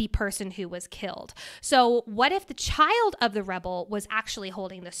of the person who was killed? So what if the child of the rebel was actually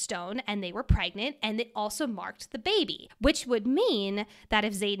holding the stone and they were pregnant and it also marked the baby? Which would mean that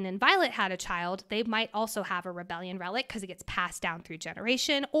if Xaden and Violet had a child, they might also have a rebellion relic because it gets passed down through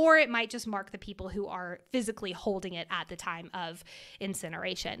generation, or it might just mark the people who are physically holding it at the time of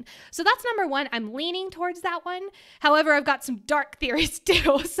incineration. So that's number 1. I'm leaning towards that one. However, I've got some dark theories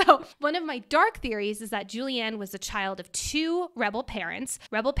too. So one of my dark theories is that Julianne was the child of 2 rebel parents.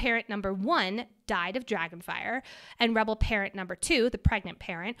 Rebel parent number 1 died of dragonfire, and rebel parent number 2, the pregnant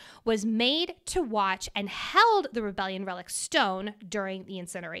parent, was made to watch and held the rebellion relic stone during the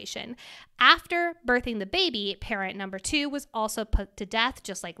incineration. After birthing the baby, parent number 2 was also put to death,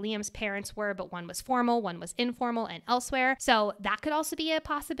 just like Liam's parents were, but one was formal, one was informal and elsewhere. So that could also be a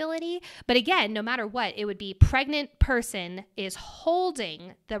possibility. But again, no matter what, it would be pregnant person is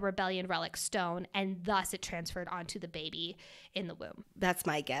holding the rebellion relic stone, and thus it transferred onto the baby in the womb. That's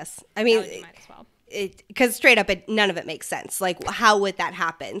my guess. I mean, might as well. because straight up, none of it makes sense. Like, how would that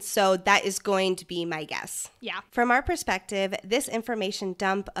happen? So that is going to be my guess. Yeah. From our perspective, this information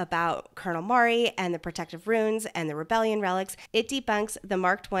dump about Colonel Mari and the protective runes and the rebellion relics, it debunks the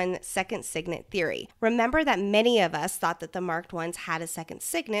Marked One second signet theory. Remember that many of us thought that the Marked Ones had a second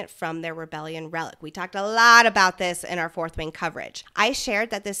signet from their rebellion relic. We talked a lot about this in our Fourth Wing coverage. I shared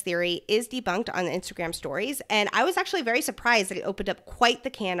that this theory is debunked on the Instagram stories, and I was actually very surprised that it opened up quite the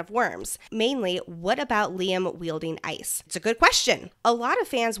can of worms. Mainly, what about Liam wielding ice? It's a good question. A lot of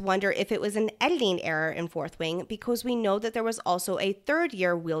fans wonder if it was an editing error in Fourth Wing because we know that there was also a third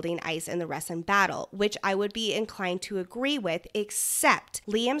year wielding ice in the Resin battle, which I would be inclined to agree with, except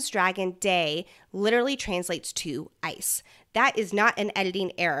Liam's dragon Day literally translates to ice. That is not an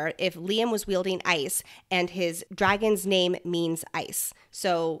editing error if Liam was wielding ice and his dragon's name means ice.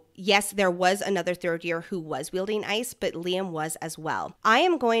 So yes, there was another third year who was wielding ice, but Liam was as well. I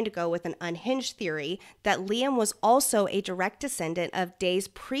am going to go with an unhinged theory that Liam was also a direct descendant of Day's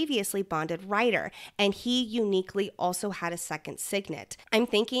previously bonded rider, and he uniquely also had a second signet. I'm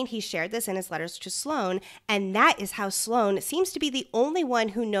thinking he shared this in his letters to Sloane, and that is how Sloane seems to be the only one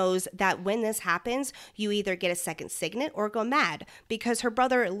who knows that when this happens, you either get a second signet or go mad, because her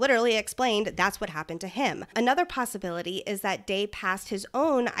brother literally explained that's what happened to him. Another possibility is that Day passed his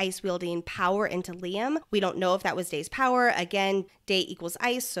own ice wielding power into Liam. We don't know if that was Day's power. Again, Day equals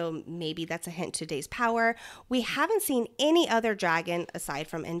ice, so maybe that's a hint to Day's power. We haven't seen any other dragon aside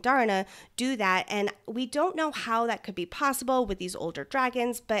from Indarna do that, and we don't know how that could be possible with these older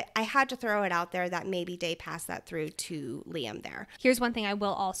dragons, but I had to throw it out there that maybe Day passed that through to Liam there. Here's one thing I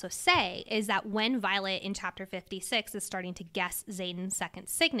will also say is that when Violet in chapter 56 is starting to guess Xaden's second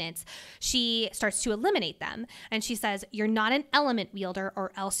signets, she starts to eliminate them. And she says, "You're not an element wielder,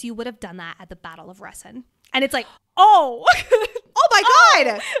 or else you would have done that at the Battle of Resin." And it's like, oh, oh my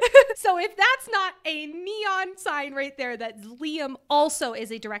God. So if that's not a neon sign right there that Liam also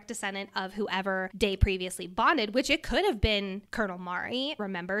is a direct descendant of whoever Day previously bonded, which it could have been Colonel Mari.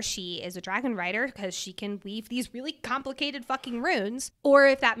 Remember, she is a dragon rider because she can weave these really complicated fucking runes. Or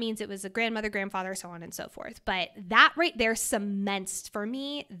if that means it was a grandmother, grandfather, so on and so forth. But that right there cements for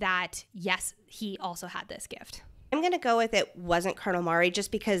me that, yes, he also had this gift. I'm going to go with it wasn't Colonel Mari,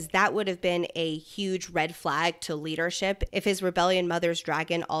 just because that would have been a huge red flag to leadership if his rebellion mother's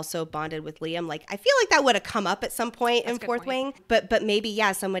dragon also bonded with Liam. Like, I feel like that would have come up at some point in Fourth Wing, but maybe,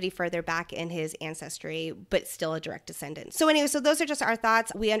 yeah, somebody further back in his ancestry, but still a direct descendant. So anyway, so those are just our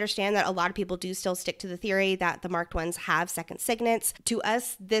thoughts. We understand that a lot of people do still stick to the theory that the Marked Ones have second signets. To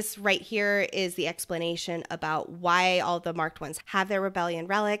us, this right here is the explanation about why all the Marked Ones have their rebellion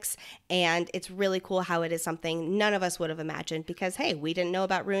relics, and it's really cool how it is something none of us would have imagined because, hey, we didn't know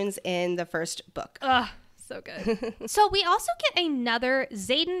about runes in the first book. Ugh, so good. So we also get another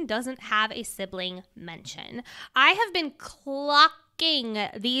Xaden doesn't have a sibling mention. I have been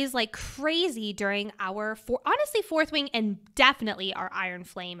clocking these like crazy during our honestly Fourth Wing and definitely our Iron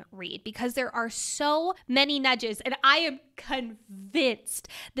Flame read, because there are so many nudges and I am convinced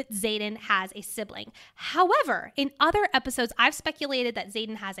that Xaden has a sibling. However, in other episodes, I've speculated that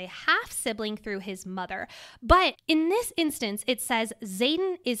Xaden has a half sibling through his mother. But in this instance, it says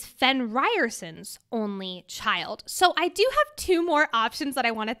Xaden is Fen Ryerson's only child. So I do have two more options that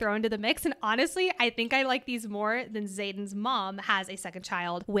I want to throw into the mix. And honestly, I think I like these more than Xaden's mom has a second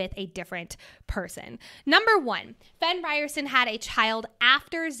child with a different person. Number one, Fen Ryerson had a child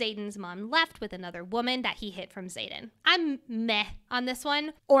after Xaden's mom left with another woman that he hid from Xaden. I'm meh on this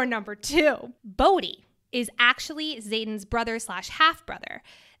one. Or number two, Bodhi is actually Xaden's brother / half brother.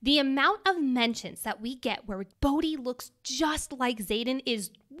 The amount of mentions that we get where Bodhi looks just like Xaden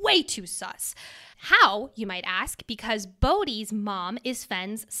is way too sus. How, you might ask, because Bodhi's mom is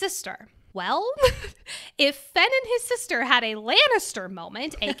Fen's sister. Well, if Fen and his sister had a Lannister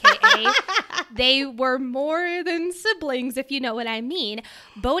moment, aka they were more than siblings, if you know what I mean,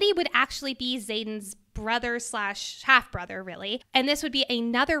 Bodhi would actually be Xaden's brother / half brother, really. And this would be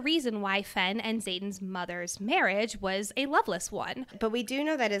another reason why Fen and Xaden's mother's marriage was a loveless one. But we do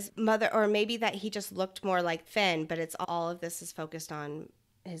know that his mother, or maybe that he just looked more like Fen, but it's all of this is focused on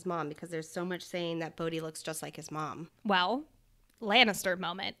his mom because there's so much saying that Bodhi looks just like his mom. Well, Lannister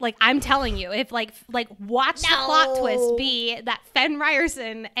moment. Like, I'm telling you, if like watch the plot twist be that Fen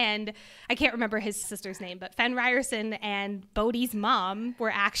Ryerson and I can't remember his sister's name, but Fen Ryerson and Bodhi's mom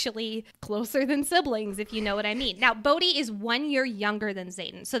were actually closer than siblings, if you know what I mean. Now, Bodhi is 1 year younger than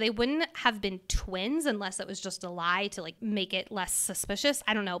Xaden, so they wouldn't have been twins unless it was just a lie to like make it less suspicious.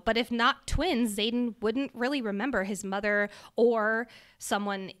 I don't know. But if not twins, Xaden wouldn't really remember his mother or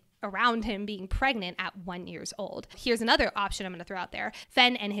someone around him being pregnant at 1 year old. Here's another option I'm going to throw out there.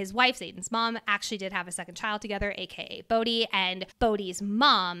 Fen and his wife, Xaden's mom, actually did have a second child together, aka Bodhi, and Bodhi's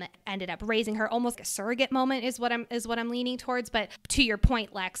mom ended up raising her. Almost a surrogate moment is what I'm leaning towards. But to your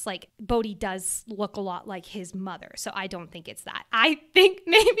point, Lex, like Bodhi does look a lot like his mother, so I don't think it's that. I think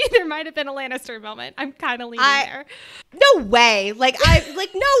maybe there might have been a Lannister moment. I'm kind of leaning there. No way.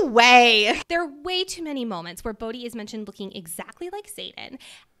 No way. There are way too many moments where Bodhi is mentioned looking exactly like Xaden.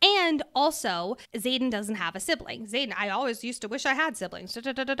 And also, Xaden doesn't have a sibling. Xaden, I always used to wish I had siblings.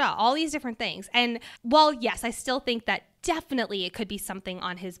 All these different things. And while, yes, I still think that definitely it could be something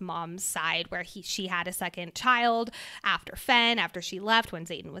on his mom's side where she had a second child after Fen, after she left when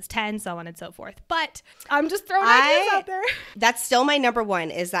Xaden was 10, so on and so forth. But I'm just throwing ideas out there. That's still my number one,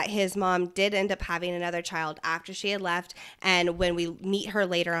 is that his mom did end up having another child after she had left. And when we meet her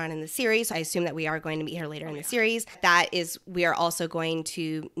later on in the series, I assume that we are going to meet her later in the series, we are also going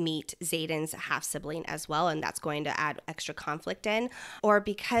to meet Xaden's half-sibling as well, and that's going to add extra conflict in. Or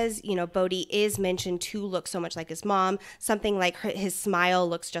because, Bodhi is mentioned to look so much like his mom, something like his smile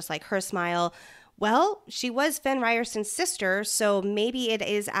looks just like her smile. Well, she was Fen Ryerson's sister, so maybe it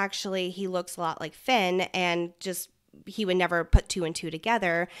is actually he looks a lot like Fen, and just he would never put two and two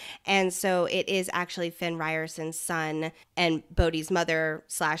together. And so it is actually Fen Ryerson's son, and Bodhi's mother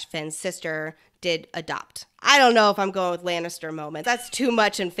 / Fen's sister did adopt. I don't know if I'm going with Lannister moment. That's too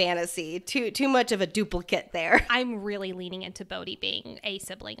much in fantasy. Too much of a duplicate there. I'm really leaning into Bodhi being a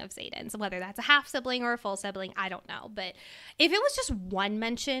sibling of Xaden's. Whether that's a half sibling or a full sibling, I don't know. But if it was just one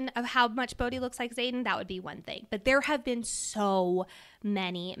mention of how much Bodhi looks like Xaden, that would be one thing. But there have been so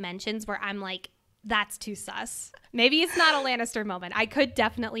many mentions where I'm like, that's too sus. Maybe it's not a Lannister moment. I could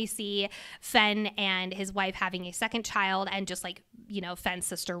definitely see Fen and his wife having a second child and just Fen's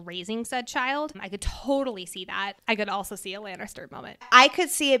sister raising said child. I could totally see that. I could also see a Lannister moment. I could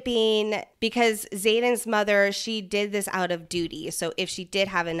see it being because Xaden's mother, she did this out of duty. So if she did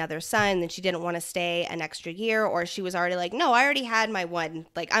have another son, then she didn't want to stay an extra year, or she was already like, no, I already had my one.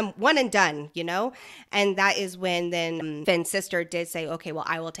 Like, I'm one and done, And that is when then Fen's sister did say, okay, well,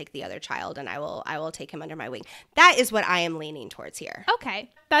 I will take the other child and I will take him under my wing. That is what I am leaning towards here. Okay.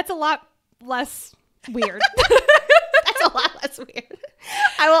 That's a lot less weird. That's a lot less weird.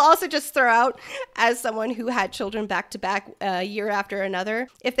 I will also just throw out, as someone who had children back to back year after another,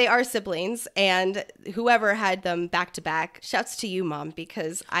 if they are siblings and whoever had them back to back, shouts to you, Mom,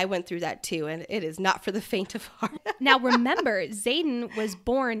 because I went through that too, and it is not for the faint of heart. Now remember, Xaden was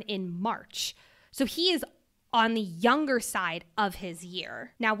born in March, so he is on the younger side of his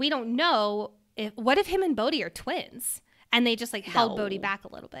year. Now we don't know what if him and Bodhi are twins? And they just held Bodhi back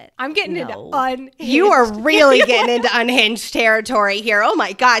a little bit. I'm getting into unhinged. You are really getting into unhinged territory here. Oh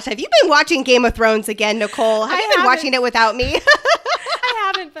my gosh. Have you been watching Game of Thrones again, Nicole? Have you been watching it without me?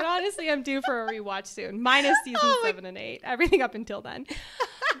 I haven't, but honestly, I'm due for a rewatch soon. Minus season 7 and 8. Everything up until then.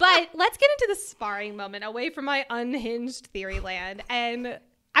 But let's get into the sparring moment away from my unhinged theory land. And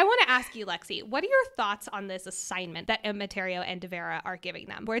I want to ask you, Lexi, what are your thoughts on this assignment that Immaterio and Devera are giving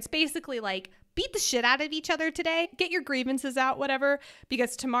them? Where it's basically beat the shit out of each other today, get your grievances out, whatever,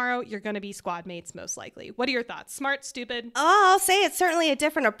 because tomorrow you're going to be squad mates most likely. What are your thoughts? Smart, stupid? Oh, I'll say it's certainly a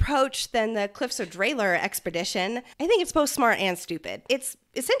different approach than the Cliffs of Drayler expedition. I think it's both smart and stupid. It's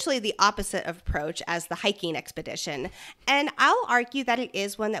essentially the opposite of approach as the hiking expedition. And I'll argue that it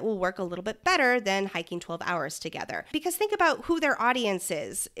is one that will work a little bit better than hiking 12 hours together. Because think about who their audience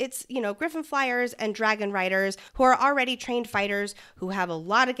is. It's, Griffin Flyers and Dragon Riders who are already trained fighters who have a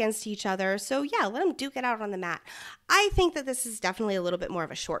lot against each other. So yeah, let them duke it out on the mat. I think that this is definitely a little bit more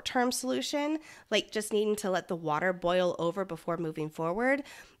of a short-term solution, just needing to let the water boil over before moving forward.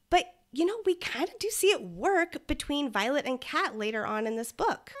 But we kind of do see it work between Violet and Kat later on in this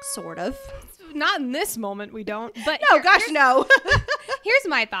book, sort of. Not in this moment, we don't. But no. Here's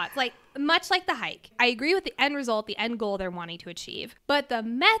my thoughts. Much like the hike, I agree with the end result, the end goal they're wanting to achieve. But the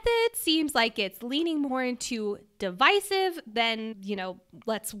method seems like it's leaning more into divisive than,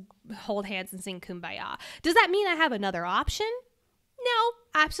 let's hold hands and sing Kumbaya. Does that mean I have another option?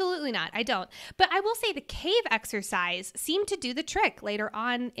 No, absolutely not. I don't. But I will say the cave exercise seemed to do the trick later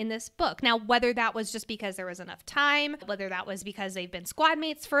on in this book. Now, whether that was just because there was enough time, whether that was because they've been squad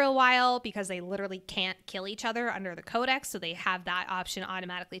mates for a while, because they literally can't kill each other under the codex, so they have that option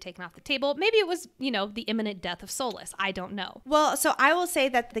automatically taken off the table. Maybe it was, the imminent death of Solus. I don't know. Well, so I will say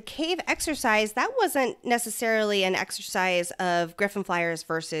that the cave exercise, that wasn't necessarily an exercise of Griffin Flyers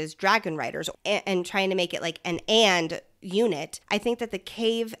versus Dragon Riders and trying to make it an and unit. I think that the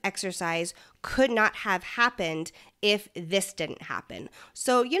cave exercise could not have happened if this didn't happen.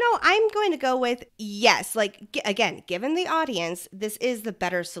 So, I'm going to go with yes. Like, again, given the audience, this is the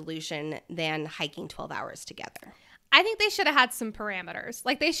better solution than hiking 12 hours together. I think they should have had some parameters.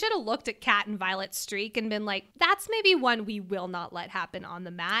 Like, they should have looked at Kat and Violet's streak and been like, that's maybe one we will not let happen on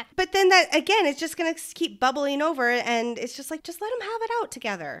the mat. But then that, again, it's just going to keep bubbling over, and it's just like, just let them have it out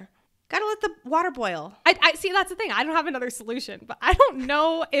together. Gotta let the water boil. I see, that's the thing. I don't have another solution, but I don't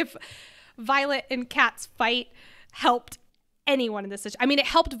know if Violet and Kat's fight helped anyone in this situation. I mean, it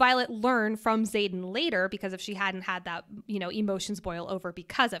helped Violet learn from Xaden later, because if she hadn't had that, emotions boil over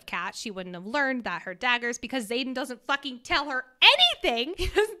because of Kat, she wouldn't have learned that her daggers, because Xaden doesn't fucking tell her anything. He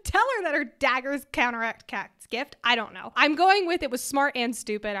doesn't tell her that her daggers counteract Kat's gift. I don't know. I'm going with it was smart and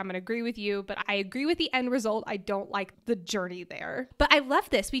stupid. I'm going to agree with you, but I agree with the end result. I don't like the journey there. But I love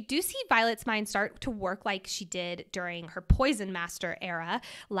this. We do see Violet's mind start to work like she did during her Poison Master era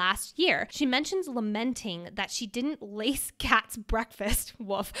last year. She mentions lamenting that she didn't lace Kat's breakfast,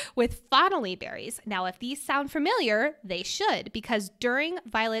 woof, with Fantasy berries. Now, if these sound familiar, they should, because during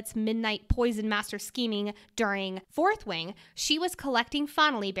Violet's midnight Poison Master scheming during Fourth Wing, she was collecting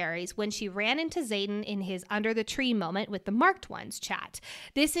Fantasy berries when she ran into Xaden in his under the tree moment with the Marked Ones chat.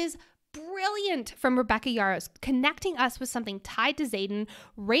 This is brilliant from Rebecca Yarros, connecting us with something tied to Xaden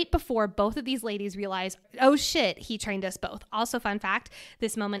right before both of these ladies realize, oh shit, he trained us both. Also, fun fact,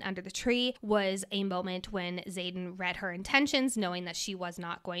 this moment under the tree was a moment when Xaden read her intentions, knowing that she was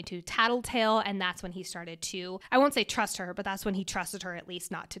not going to tattletale, and that's when he started to, I won't say trust her, but that's when he trusted her at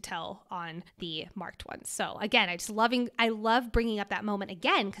least not to tell on the Marked Ones. So again, I love bringing up that moment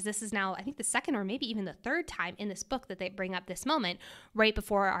again, because this is now, I think, the second or maybe even the third time in this book that they bring up this moment right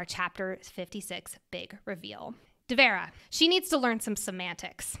before our chapter 56 big reveal. Devera, she needs to learn some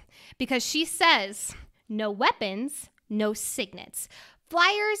semantics, because she says no weapons, no signets.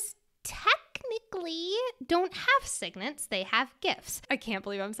 Flyers technically don't have signets, they have gifts. I can't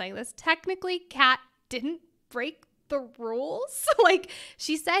believe I'm saying this. Technically, Kat didn't break the rules. Like,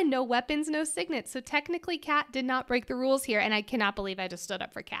 she said no weapons, no signets. So technically Kat did not break the rules here, and I cannot believe I just stood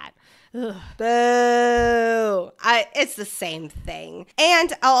up for Kat. Boo. It's the same thing.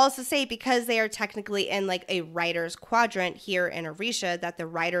 And I'll also say, because they are technically in like a writer's quadrant here in Orisha, that the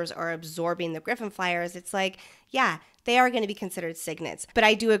writers are absorbing the Griffin Flyers, it's like, yeah, they are going to be considered signets. But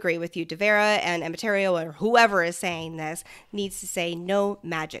I do agree with you. Devera and Emiterio, or whoever is saying this, needs to say no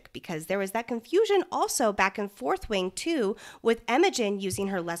magic, because there was that confusion also back in Fourth Wing too, with Imogen using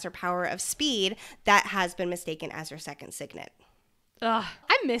her lesser power of speed that has been mistaken as her second signet. Ugh,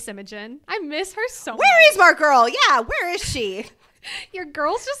 I miss Imogen. I miss her so much. Where is my girl? Yeah, where is she? Your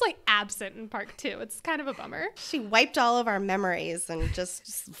girl's just like absent in part 2. It's kind of a bummer. She wiped all of our memories and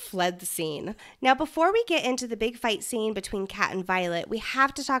just fled the scene. Now, before we get into the big fight scene between Kat and Violet, we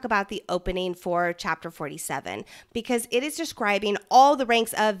have to talk about the opening for chapter 47, because it is describing all the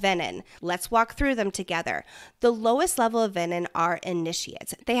ranks of Venin. Let's walk through them together. The lowest level of Venin are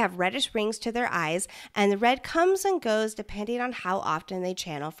initiates. They have reddish rings to their eyes, and the red comes and goes depending on how often they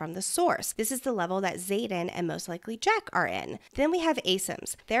channel from the source. This is the level that Xaden and most likely Jack are in. Then we have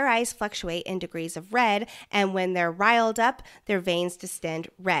Asims. Their eyes fluctuate in degrees of red, and when they're riled up, their veins distend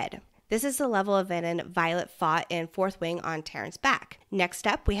red. This is the level of Venin Violet fought in Fourth Wing on Terran's back. Next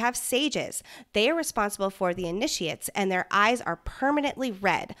up, we have Sages. They are responsible for the initiates, and their eyes are permanently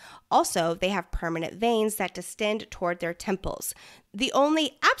red. Also, they have permanent veins that distend toward their temples. The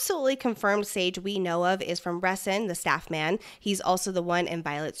only absolutely confirmed sage we know of is from Resin, the staff man. He's also the one in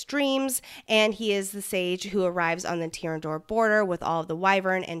Violet's dreams, and he is the sage who arrives on the Tyrandor border with all of the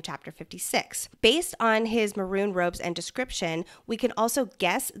Wyvern in chapter 56. Based on his maroon robes and description, we can also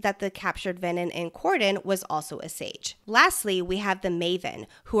guess that the captured Venin in Corden was also a sage. Lastly, we have the Maven,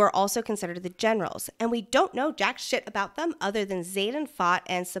 who are also considered the generals, and we don't know jack shit about them other than Xaden fought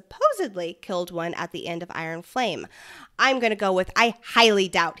and supposedly killed one at the end of Iron Flame. I'm going to go with I highly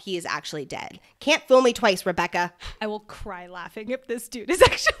doubt he is actually dead. Can't fool me twice, Rebecca. I will cry laughing if this dude is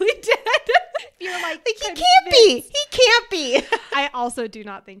actually dead. You're like he can't be. He can't be. I also do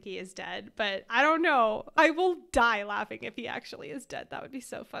not think he is dead, but I don't know. I will die laughing if he actually is dead. That would be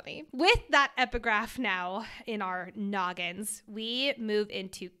so funny. With that epigraph now in our noggins, we move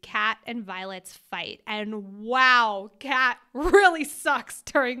into Kat and Violet's fight. And wow, Kat really sucks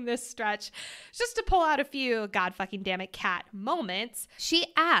during this stretch. Just to pull out a few god fucking damn it Kat moments, she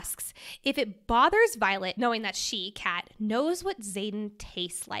asks if it bothers Violet knowing that she, Kat, knows what Xaden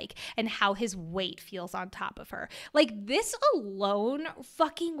tastes like and how his weight feels on top of her. Like, this alone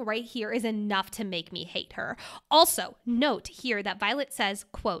fucking right here is enough to make me hate her. Also, note here that Violet says,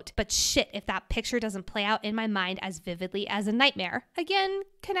 quote, "But shit, if that picture doesn't play out in my mind as vividly as a nightmare." Again,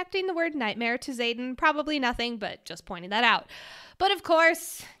 connecting the word nightmare to Xaden, probably nothing, but just pointing that out. But of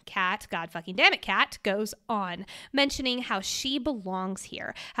course, Kat, god fucking damn it, Kat, goes on, mentioning how she belongs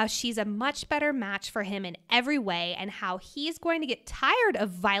here, how she's a much better match for him in every way, and how he's going to get tired of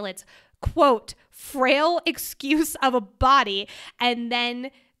Violet's, quote, "frail excuse of a body," and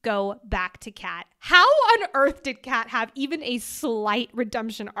then go back to Kat. How on earth did Kat have even a slight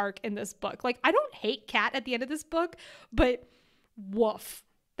redemption arc in this book? Like, I don't hate Kat at the end of this book, but woof.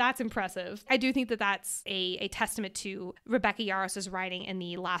 That's impressive. I do think that that's a testament to Rebecca Yarros' writing in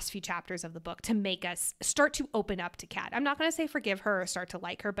the last few chapters of the book to make us start to open up to Kat. I'm not going to say forgive her or start to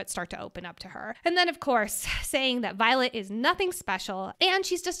like her, but start to open up to her. And then, of course, saying that Violet is nothing special and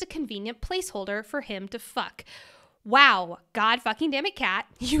she's just a convenient placeholder for him to fuck. Wow, god fucking damn it, Kat,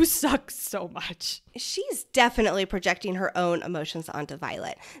 you suck so much. She's definitely projecting her own emotions onto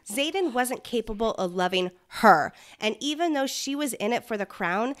Violet. Xaden wasn't capable of loving her, and even though she was in it for the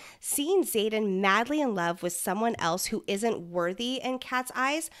crown, seeing Xaden madly in love with someone else who isn't worthy in Kat's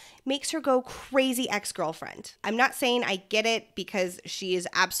eyes makes her go crazy ex-girlfriend. I'm not saying I get it because she is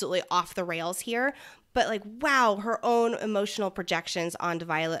absolutely off the rails here, but like, wow, her own emotional projections onto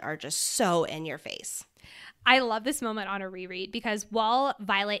Violet are just so in your face. I love this moment on a reread because while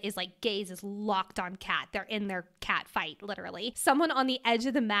Violet is like gaze is locked on Kat, they're in their cat fight, literally. Someone on the edge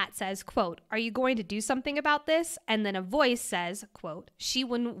of the mat says, quote, "Are you going to do something about this?" And then a voice says, quote, "She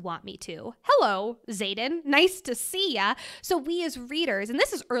wouldn't want me to." Hello, Xaden. Nice to see ya. So we as readers, and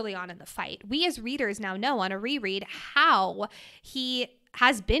this is early on in the fight, we as readers now know on a reread how he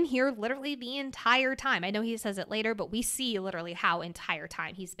has been here literally the entire time. I know he says it later, but we see literally how entire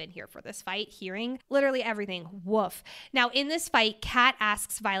time he's been here for this fight, hearing literally everything. Woof. Now, in this fight, Kat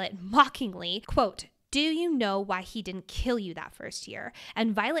asks Violet mockingly, quote, "Do you know why he didn't kill you that first year?"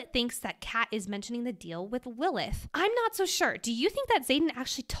 And Violet thinks that Kat is mentioning the deal with Lilith. I'm not so sure. Do you think that Xaden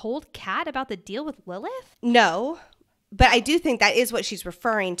actually told Kat about the deal with Lilith? No. But I do think that is what she's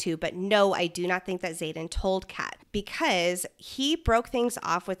referring to. But no, I do not think that Xaden told Kat because he broke things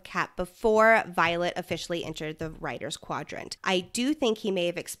off with Kat before Violet officially entered the writer's quadrant. I do think he may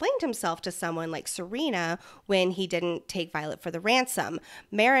have explained himself to someone like Serena when he didn't take Violet for the ransom.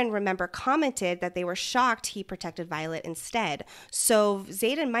 Marin, remember, commented that they were shocked he protected Violet instead. So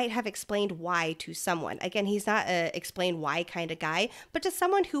Xaden might have explained why to someone. Again, he's not a explain why kind of guy, but to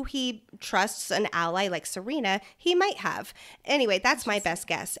someone who he trusts, an ally like Serena, he might have. Anyway, that's my best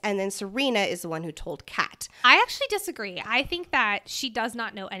guess. And then Serena is the one who told Kat. I actually disagree. I think that she does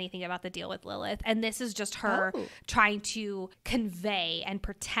not know anything about the deal with Lilith. And this is just her trying to convey and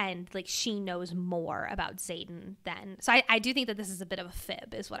pretend like she knows more about Xaden than. So I do think that this is a bit of a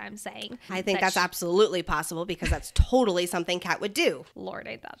fib is what I'm saying. I think that's absolutely possible because that's totally something Kat would do. Lord,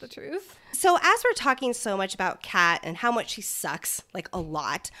 ain't that the truth? So as we're talking so much about Kat and how much she sucks, like a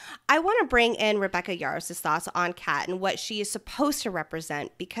lot, I want to bring in Rebecca Yarros' thoughts on Kat and what she is supposed to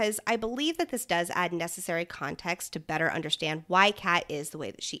represent because I believe that this does add necessary context to better understand why Kat is the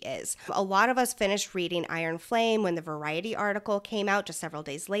way that she is. A lot of us finished reading Iron Flame when the Variety article came out just several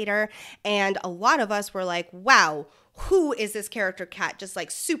days later, and a lot of us were like, wow, who is this character Kat? Just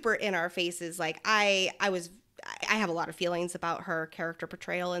like super in our faces. Like I have a lot of feelings about her character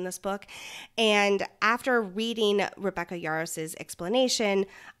portrayal in this book. And after reading Rebecca Yarros' explanation,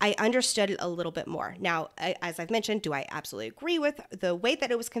 I understood it a little bit more. Now, as I've mentioned, do I absolutely agree with the way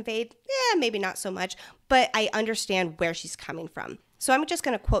that it was conveyed? Maybe not so much, but I understand where she's coming from. So I'm just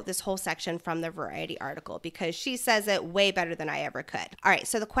going to quote this whole section from the Variety article because she says it way better than I ever could. All right,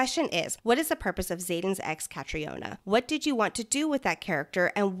 so the question is, what is the purpose of Xaden's ex, Catriona? What did you want to do with that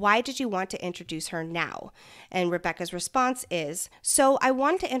character, and why did you want to introduce her now? And Rebecca's response is, so I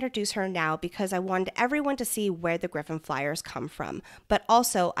wanted to introduce her now because I wanted everyone to see where the Griffin Flyers come from, but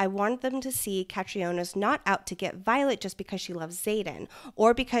also I wanted them to see Catriona's not out to get Violet just because she loves Xaden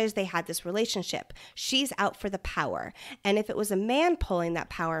or because they had this relationship. She's out for the power, and if it was a man pulling that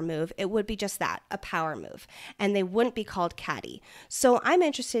power move, it would be just that, a power move, and they wouldn't be called catty. So I'm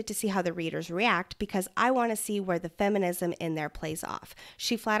interested to see how the readers react because I want to see where the feminism in there plays off.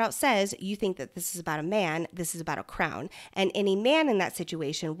 She flat out says, you think that this is about a man, this is about a crown, and any man in that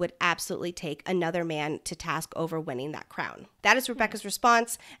situation would absolutely take another man to task over winning that crown. That is Rebecca's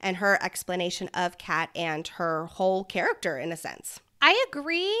response and her explanation of Kat and her whole character in a sense. I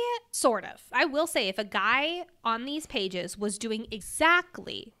agree, sort of. I will say if a guy on these pages was doing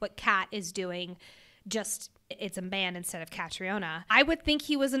exactly what Kat is doing, just it's a man instead of Catriona, I would think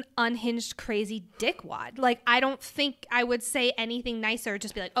he was an unhinged, crazy dickwad. Like, I don't think I would say anything nicer,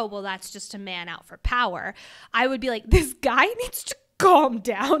 just be like, oh, well, that's just a man out for power. I would be like, this guy needs to calm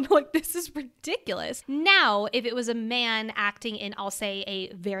down. Like, this is ridiculous. Now, if it was a man acting in, I'll say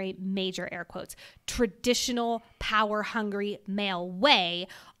a very major air quotes, traditional power hungry male way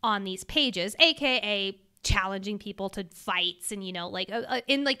on these pages, aka challenging people to fights and, you know, like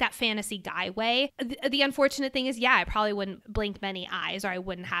in like that fantasy guy way. The unfortunate thing is, yeah, I probably wouldn't blink many eyes, or I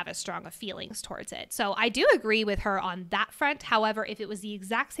wouldn't have as strong of feelings towards it. So I do agree with her on that front. However, if it was the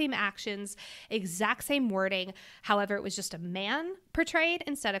exact same actions, exact same wording, however, it was just a man portrayed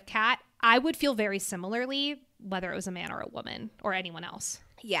instead of Cat, I would feel very similarly, whether it was a man or a woman or anyone else.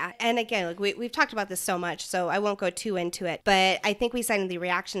 Yeah. And again, like we've talked about this so much, so I won't go too into it. But I think we said in the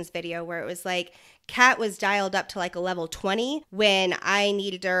reactions video where it was like Kat was dialed up to like a level 20 when I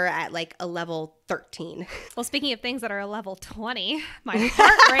needed her at like a level 13. Well, speaking of things that are a level 20, my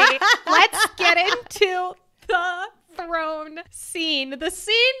heart rate, let's get into the throne scene. The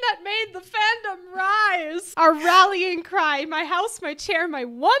scene that made the fandom rise. Our rallying cry. My house, my chair, my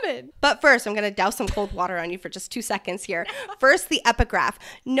woman. But first, I'm going to douse some cold water on you for just 2 seconds here. First, the epigraph.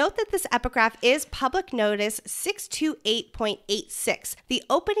 Note that this epigraph is Public Notice 628.86. The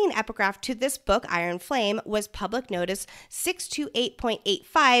opening epigraph to this book, Iron Flame, was Public Notice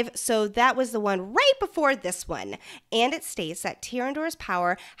 628.85, so that was the one right before this one. And it states that Tyrandor's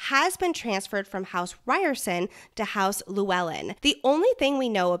power has been transferred from House Ryerson to House Llewellyn. The only thing we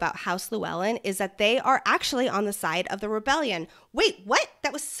know about House Llewellyn is that they are actually on the side of the rebellion. Wait, what?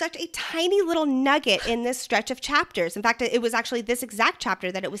 That was such a tiny little nugget in this stretch of chapters. In fact, it was actually this exact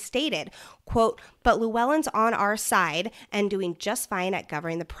chapter that it was stated, quote, but Llewellyn's on our side and doing just fine at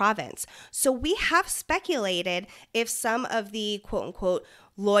governing the province. So we have speculated if some of the quote unquote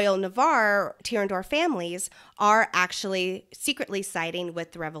loyal Navarre Tyrandor families are actually secretly siding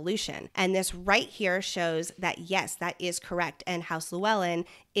with the revolution. And this right here shows that, yes, that is correct. And House Llewellyn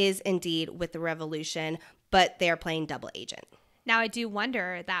is indeed with the revolution, but they're playing double agent. Now, I do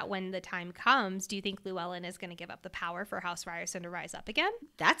wonder that when the time comes, do you think Llewellyn is going to give up the power for House Ryerson to rise up again?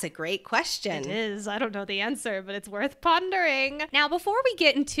 That's a great question. It is. I don't know the answer, but it's worth pondering. Now, before we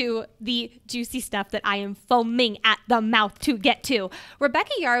get into the juicy stuff that I am foaming at the mouth to get to,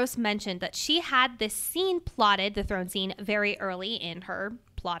 Rebecca Yarros mentioned that she had this scene plotted, the throne scene, very early in her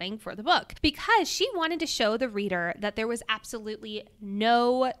plotting for the book because she wanted to show the reader that there was absolutely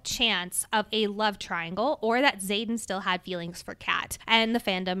no chance of a love triangle or that Xaden still had feelings for Kat, and the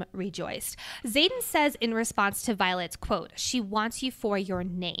fandom rejoiced. Xaden says in response to Violet's quote, she wants you for your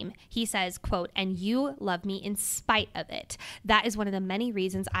name. He says, quote, and you love me in spite of it. That is one of the many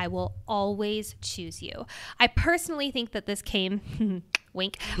reasons I will always choose you. I personally think that this came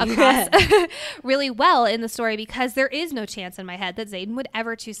wink across really well in the story because there is no chance in my head that Xaden would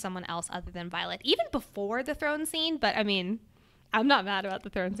ever choose someone else other than Violet, even before the throne scene. But I mean, I'm not mad about the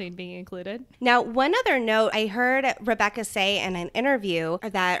throne scene being included. Now, one other note, I heard Rebecca say in an interview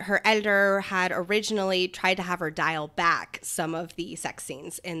that her editor had originally tried to have her dial back some of the sex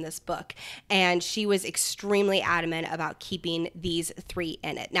scenes in this book, and she was extremely adamant about keeping these 3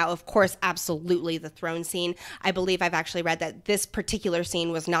 in it. Now, of course, absolutely the throne scene. I believe I've actually read that this particular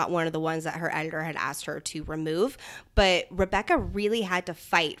scene was not one of the ones that her editor had asked her to remove, but Rebecca really had to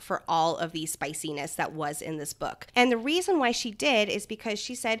fight for all of the spiciness that was in this book. And the reason why she did is because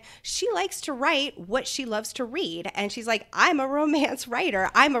she said she likes to write what she loves to read. And she's like, I'm a romance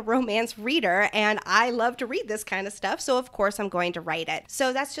writer. I'm a romance reader, and I love to read this kind of stuff. So of course I'm going to write it.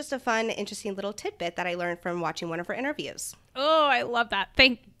 So that's just a fun, interesting little tidbit that I learned from watching one of her interviews. Oh, I love that.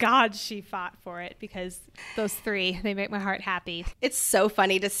 Thank God she fought for it because those 3, they make my heart happy. It's so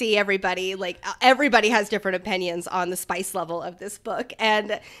funny to see everybody, like everybody has different opinions on the spice level of this book.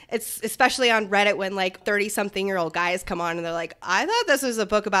 And it's especially on Reddit when like 30-something-year-old guys come on and they're like, I thought this was a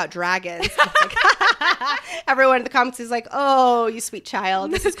book about dragons. Like, everyone in the comments is like, oh, you sweet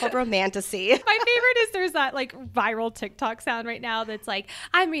child. This is called romantasy. My favorite is there's that like viral TikTok sound right now that's like,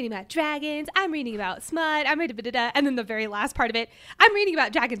 I'm reading about dragons, I'm reading about smut, I'm reading da-da-da, and then the very last part of it, I'm reading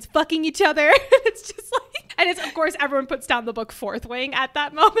about dragons fucking each other. It's just like, and it's of course everyone puts down the book Fourth Wing at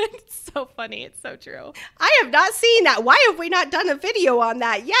that moment. It's so funny. It's so true. I have not seen that. Why have we not done a video on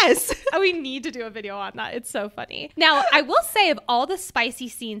that? Yes. We need to do a video on that. It's so funny. Now, I will say of all the spicy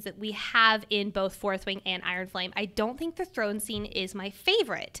scenes that we have in both Fourth Wing and Iron Flame, I don't think the throne scene is my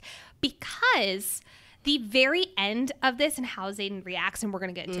favorite because the very end of this and how Xaden reacts, and we're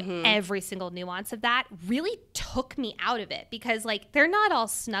going to get into every single nuance of that, really took me out of it because, like, they're not all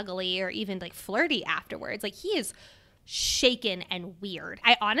snuggly or even, like, flirty afterwards. Like, he is shaken and weird.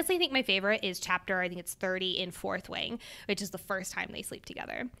 I honestly think my favorite is chapter, I think it's 30 in Fourth Wing, which is the first time they sleep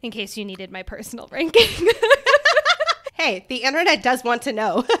together, in case you needed my personal ranking. Hey, the internet does want to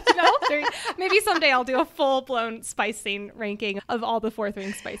know. Maybe someday I'll do a full-blown spice scene ranking of all the Fourth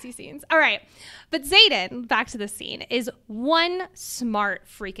Wing spicy scenes. All right. But Xaden, back to the scene, is one smart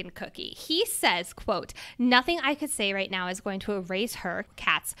freaking cookie. He says, quote, "Nothing I could say right now is going to erase her,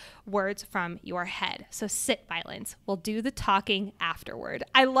 Kat's, words from your head. So sit, Violence. We'll do the talking afterward."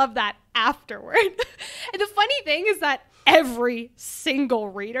 I love that, afterward. And the funny thing is that every single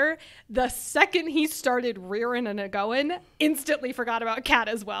reader, the second he started rearing and a-going, instantly forgot about Kat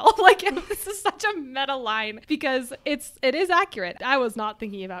as well. Like, this is such a meta line because it is accurate. I was not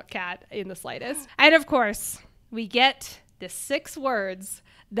thinking about Kat in the slightest. And of course, we get the 6 words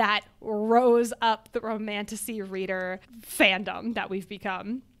that rose up the romantasy reader fandom that we've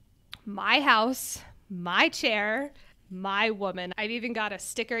become. My house, my chair, my woman. I've even got a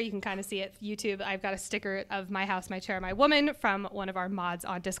sticker. You can kind of see it YouTube. I've got a sticker of my house, my chair, my woman from one of our mods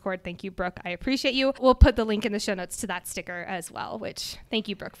on Discord. Thank you, Brooke. I appreciate you. We'll put the link in the show notes to that sticker as well, which thank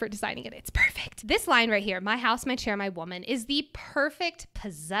you, Brooke, for designing it. It's perfect. This line right here, my house, my chair, my woman, is the perfect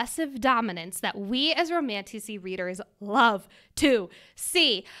possessive dominance that we as romantasy readers love to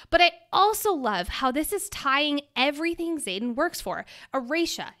see. But I also love how this is tying everything Xaden works for.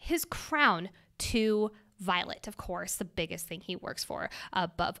 Erasure, his crown, to Violet, of course, the biggest thing he works for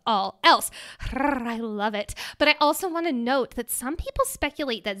above all else. I love it. But I also want to note that some people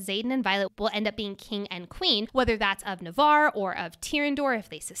speculate that Xaden and Violet will end up being king and queen, whether that's of Navarre or of Tyrrendor if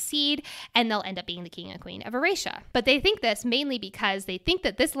they secede, and they'll end up being the king and queen of Erasure. But they think this mainly because they think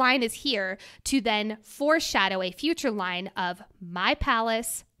that this line is here to then foreshadow a future line of my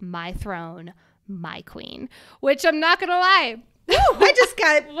palace, my throne, my queen, which I'm not going to lie, I just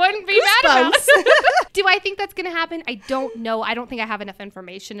got wouldn't be mad about. Do I think that's going to happen? I don't know. I don't think I have enough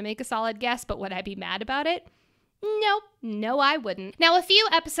information to make a solid guess, but would I be mad about it? Nope. No, I wouldn't. Now, a few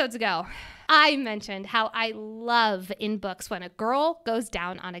episodes ago, I mentioned how I love in books when a girl goes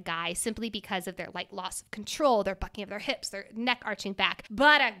down on a guy simply because of their loss of control, their bucking of their hips, their neck arching back.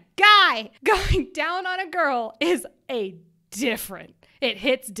 But a guy going down on a girl is it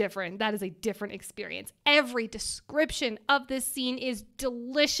hits different. That is a different experience. Every description of this scene is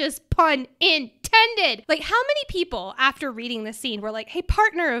delicious, pun intended. Like, how many people after reading this scene were like, hey,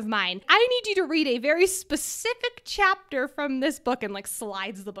 partner of mine, I need you to read a very specific chapter from this book, and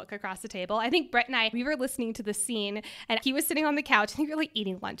slides the book across the table. I think Brett and I, we were listening to the scene and he was sitting on the couch. I think we were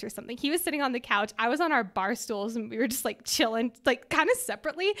eating lunch or something. He was sitting on the couch. I was on our bar stools and we were just chilling, kind of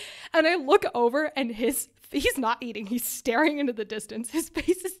separately. And I look over and he's not eating. He's staring into the distance. His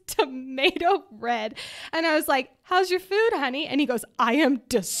face is tomato red. And I was like, how's your food, honey? And he goes, I am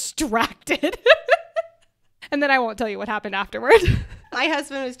distracted. And then I won't tell you what happened afterward. My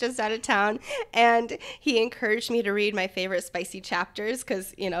husband was just out of town and he encouraged me to read my favorite spicy chapters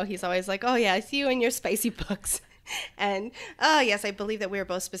because, he's always like, oh yeah, I see you in your spicy books. And yes, I believe that we were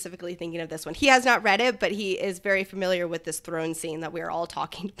both specifically thinking of this one. He has not read it, but he is very familiar with this throne scene that we are all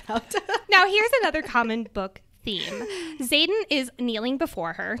talking about. Now, here's another common book theme. Xaden is kneeling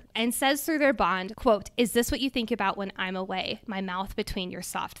before her and says through their bond, quote, "Is this what you think about when I'm away? My mouth between your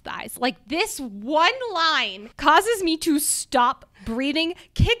soft thighs." This one line causes me to stop breathing,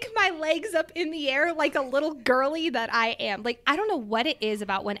 kick my legs up in the air like a little girly that I am. I don't know what it is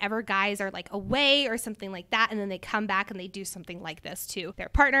about whenever guys are away or something like that, and then they come back and they do something like this to their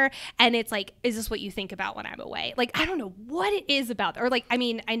partner, and it's is this what you think about when I'm away? I don't know what it is about, or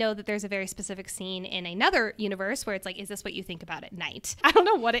I know that there's a very specific scene in another universe where it's is this what you think about at night? I don't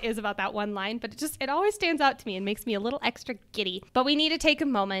know what it is about that one line, but it always stands out to me and makes me a little extra giddy. But we need to take a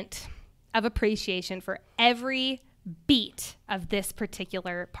moment of appreciation for every beat of this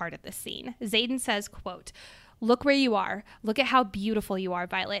particular part of the scene. Xaden says, quote, "Look where you are. Look at how beautiful you are,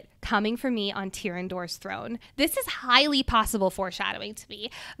 Violet, coming for me on Tyrrendor's throne." This is highly possible foreshadowing to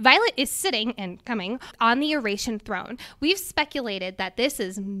me. Violet is sitting and coming on the Eurasian throne. We've speculated that this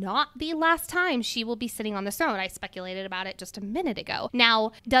is not the last time she will be sitting on the throne. I speculated about it just a minute ago.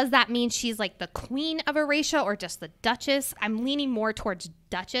 Now, does that mean she's the queen of Eurasia or just the Duchess? I'm leaning more towards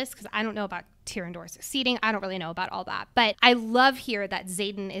Duchess because I don't know about Tyrrendor's succeeding. I don't really know about all that. But I love here that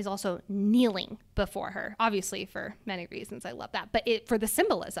Xaden is also kneeling before her. Obviously, for many reasons, I love that. But for the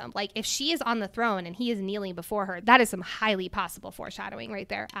symbolism, if she is on the throne and he is kneeling before her, that is some highly possible foreshadowing right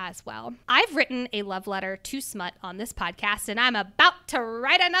there as well. I've written a love letter to smut on this podcast, and I'm about to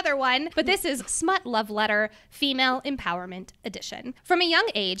write another one. But this is Smut Love Letter Female Empowerment Edition. From a young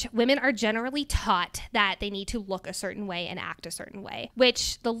age, women are generally taught that they need to look a certain way and act a certain way, which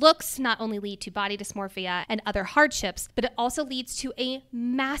which the looks not only lead to body dysmorphia and other hardships, but it also leads to a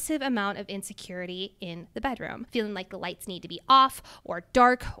massive amount of insecurity in the bedroom, feeling like the lights need to be off or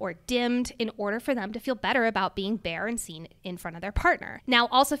dark or dimmed in order for them to feel better about being bare and seen in front of their partner. Now,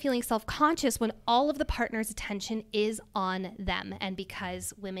 also feeling self-conscious when all of the partner's attention is on them. And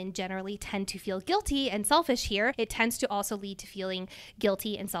because women generally tend to feel guilty and selfish here, it tends to also lead to feeling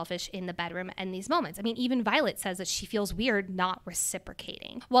guilty and selfish in the bedroom in these moments. I mean, even Violet says that she feels weird not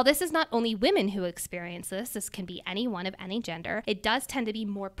reciprocating. While this is not only women who experience this can be anyone of any gender, it does tend to be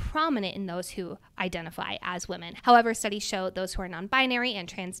more prominent in those who identify as women. However, studies show those who are non-binary and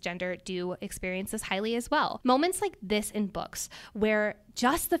transgender do experience this highly as well. Moments like this in books where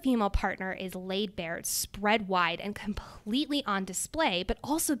just the female partner is laid bare, spread wide, and completely on display, but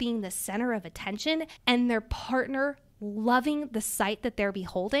also being the center of attention and their partner loving the sight that they're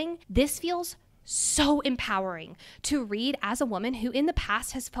beholding, this feels so empowering to read as a woman who in the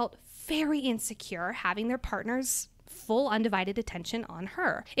past has felt very insecure having their partner's full undivided attention on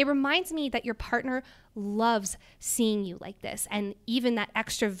her. It reminds me that your partner loves seeing you like this, and even that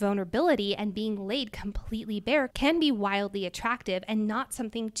extra vulnerability and being laid completely bare can be wildly attractive and not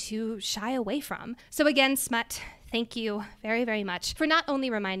something to shy away from. So again, Smut, thank you very, very much for not only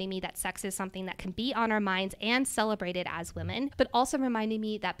reminding me that sex is something that can be on our minds and celebrated as women, but also reminding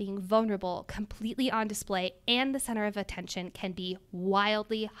me that being vulnerable, completely on display, and the center of attention can be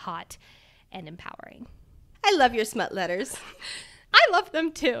wildly hot and empowering. I love your smut letters. I love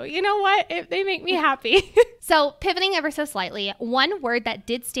them too. You know what? They make me happy. So pivoting ever so slightly, one word that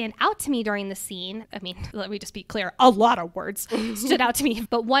did stand out to me during the scene, I mean, let me just be clear, a lot of words stood out to me,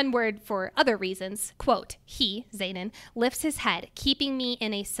 but one word for other reasons, quote, he, Xaden, lifts his head, keeping me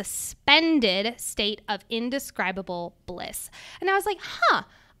in a suspended state of indescribable bliss. And I was like, I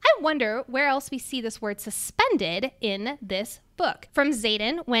wonder where else we see this word suspended in this book. From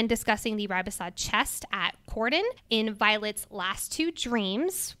Xaden when discussing the ribosad chest at Corden, in Violet's last two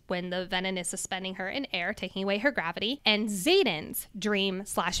dreams when the venom is suspending her in air, taking away her gravity, and Xaden's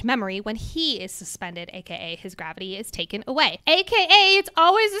dream/memory when he is suspended, aka his gravity is taken away, aka it's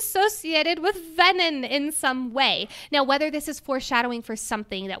always associated with venom in some way. Now, whether this is foreshadowing for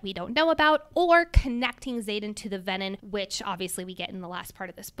something that we don't know about or connecting Xaden to the venom, which obviously we get in the last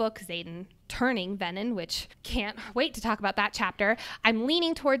part of this book, Xaden turning venom, which can't wait to talk about that chapter. I'm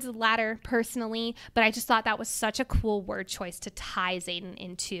leaning towards the latter personally, but I just thought that was such a cool word choice to tie Xaden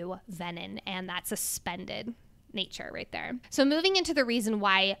into venom and that suspended nature right there. So moving into the reason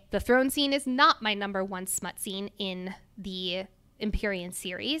why the throne scene is not my number one smut scene in the Empyrean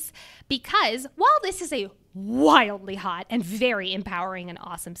series, because while this is a wildly hot and very empowering and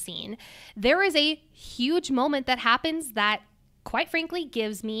awesome scene, there is a huge moment that happens that quite frankly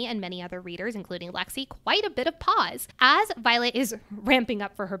gives me and many other readers, including Lexi, quite a bit of pause. As Violet is ramping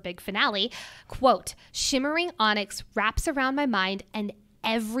up for her big finale, quote, shimmering onyx wraps around my mind and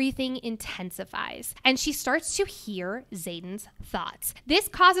everything intensifies. And she starts to hear Xaden's thoughts. This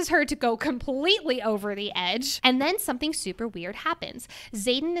causes her to go completely over the edge. And then something super weird happens.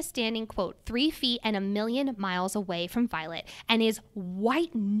 Xaden is standing, quote, 3 feet and 1,000,000 miles away from Violet and is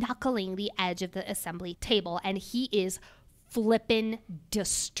white knuckling the edge of the assembly table. And he is flippin'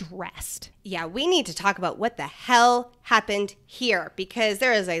 distressed. Yeah, we need to talk about what the hell happened here because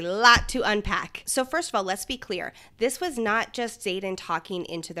there is a lot to unpack. So first of all, let's be clear. This was not just Xaden talking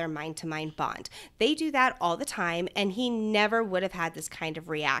into their mind-to-mind bond. They do that all the time, and he never would have had this kind of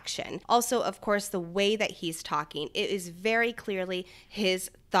reaction. Also, of course, the way that he's talking, it is very clearly his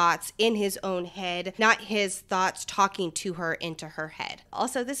thoughts in his own head, not his thoughts talking to her into her head.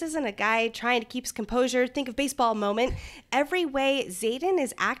 Also, this isn't a guy trying to keep his composure. Think of baseball moment. Every way Xaden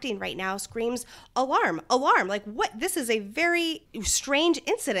is acting right now screams alarm, alarm. Like what? This is a very strange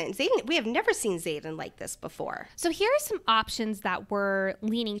incident. Xaden, we have never seen Xaden like this before. So here are some options that we're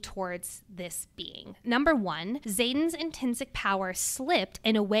leaning towards this being. Number one, Xaden's intrinsic power slipped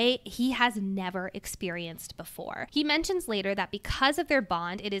in a way he has never experienced before. He mentions later that because of their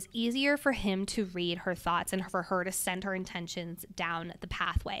bond, it is easier for him to read her thoughts and for her to send her intentions down the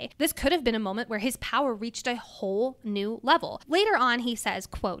pathway. This could have been a moment where his power reached a whole new level. Later on, he says,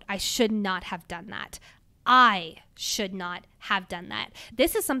 quote, I should not have done that. I should not have done that.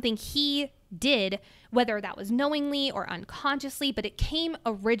 This is something he did, whether that was knowingly or unconsciously, but it came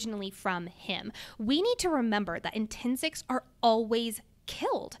originally from him. We need to remember that intrinsics are always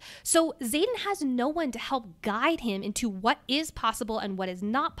killed. So Xaden has no one to help guide him into what is possible and what is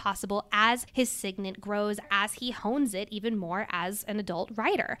not possible as his signet grows, as he hones it even more as an adult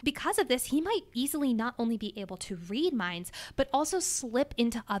writer. Because of this, he might easily not only be able to read minds, but also slip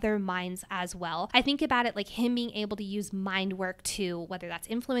into other minds as well. I think about it like him being able to use mind work to, whether that's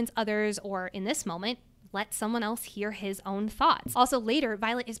influence others or in this moment, let someone else hear his own thoughts. Also later,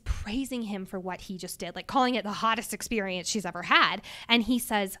 Violet is praising him for what he just did, like calling it the hottest experience she's ever had. And he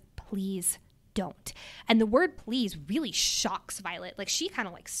says, please don't. And the word please really shocks Violet. Like she kind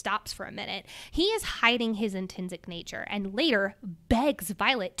of like stops for a minute. He is hiding his intrinsic nature and later begs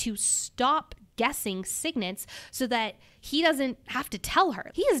Violet to stop guessing signets so that he doesn't have to tell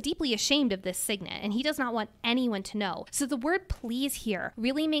her. He is deeply ashamed of this signet and he does not want anyone to know. So the word please here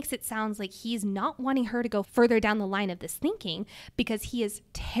really makes it sound like he's not wanting her to go further down the line of this thinking because he is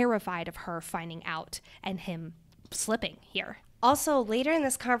terrified of her finding out and him slipping here. Also, later in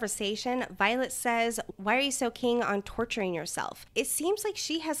this conversation, Violet says, why are you so keen on torturing yourself? It seems like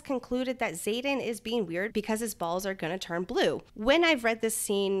she has concluded that Xaden is being weird because his balls are going to turn blue. When I've read this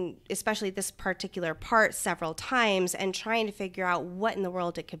scene, especially this particular part several times and trying to figure out what in the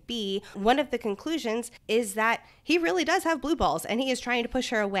world it could be, one of the conclusions is that he really does have blue balls and he is trying to push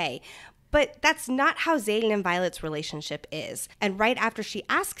her away. But that's not how Xaden and Violet's relationship is. And right after she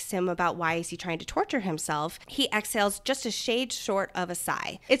asks him about why is he trying to torture himself, he exhales just a shade short of a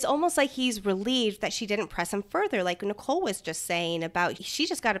sigh. It's almost like he's relieved that she didn't press him further, like Nicole was just saying about she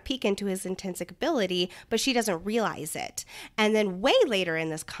just got a peek into his intrinsic ability, but she doesn't realize it. And then way later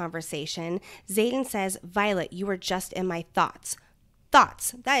in this conversation, Xaden says, Violet, you were just in my thoughts.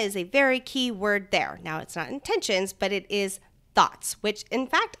 Thoughts. That is a very key word there. Now, it's not intentions, but it is thoughts, which in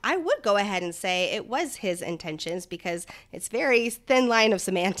fact I would go ahead and say it was his intentions because it's very thin line of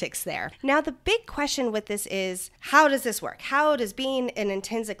semantics there. Now the big question with this is, how does this work? How does being an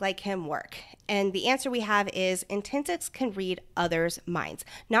intrinsic like him work? And the answer we have is intrinsics can read others' minds,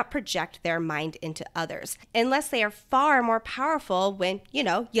 not project their mind into others, unless they are far more powerful when,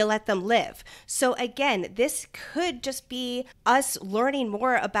 you let them live. So again, this could just be us learning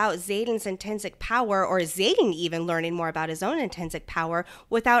more about Xaden's intrinsic power, or Xaden even learning more about his own intrinsic power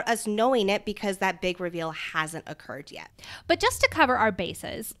without us knowing it because that big reveal hasn't occurred yet. But just to cover our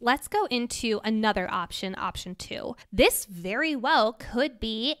bases, let's go into another option, option 2. This very well could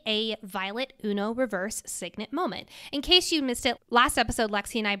be a Violet Uno reverse signet moment. In case you missed it, last episode,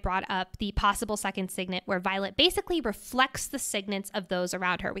 Lexi and I brought up the possible second signet where Violet basically reflects the signets of those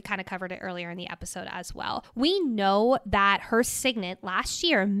around her. We kind of covered it earlier in the episode as well. We know that her signet last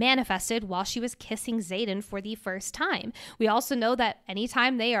year manifested while she was kissing Xaden for the first time. We also know that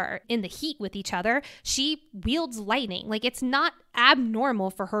anytime they are in the heat with each other, she wields lightning. Like, it's not abnormal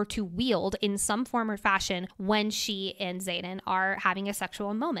for her to wield in some form or fashion when she and Xaden are having a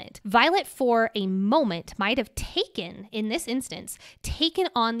sexual moment. Violet, for a moment, might have taken, in this instance, taken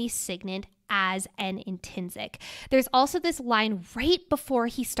on the signet as an intrinsic. There's also this line right before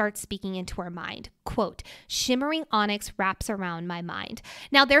he starts speaking into her mind, quote, shimmering onyx wraps around my mind.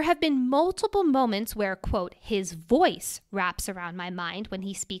 Now, there have been multiple moments where, quote, his voice wraps around my mind when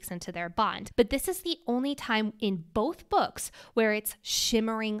he speaks into their bond. But this is the only time in both books where it's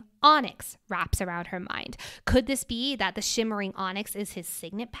shimmering onyx wraps around her mind. Could this be that the shimmering onyx is his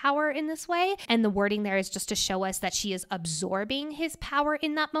signet power in this way? And the wording there is just to show us that she is absorbing his power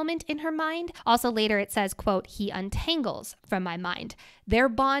in that moment in her mind. Also later it says, quote, he untangles from my mind. Their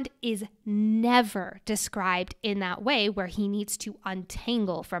bond is never described in that way where he needs to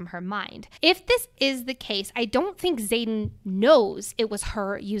untangle from her mind. If this is the case, I don't think Xaden knows it was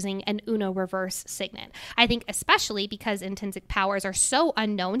her using an Uno reverse signet. I think especially because intrinsic powers are so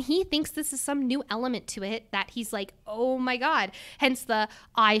unknown, he thinks this is some new element to it that he's like, oh my God. Hence the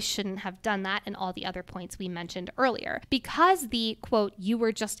I shouldn't have done that and all the other points we mentioned earlier. Because the quote, you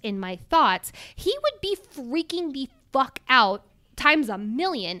were just in my thoughts, he would be freaking the fuck out times a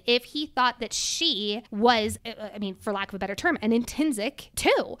million if he thought that she was, for lack of a better term, an intrinsic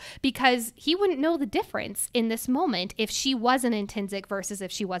too, because he wouldn't know the difference in this moment if she was an intrinsic versus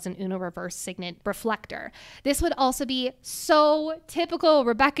if she was an Uno reverse signet reflector. This would also be so typical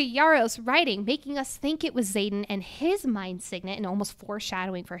Rebecca Yarros writing, making us think it was Xaden and his mind signet and almost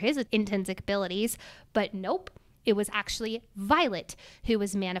foreshadowing for his intrinsic abilities, but nope. It was actually Violet who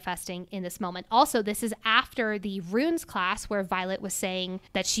was manifesting in this moment. Also, this is after the runes class where Violet was saying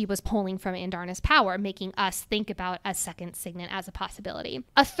that she was pulling from Andarna's power, making us think about a second signet as a possibility.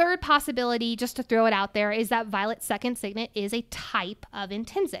 A third possibility, just to throw it out there, is that Violet's second signet is a type of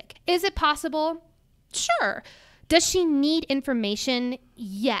intrinsic. Is it possible? Sure. Does she need information?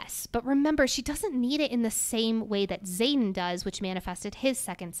 Yes, but remember, she doesn't need it in the same way that Xaden does, which manifested his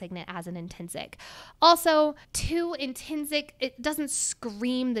second signet as an intrinsic. Also, too intrinsic, it doesn't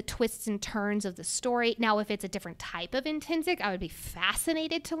scream the twists and turns of the story. Now, if it's a different type of intrinsic, I would be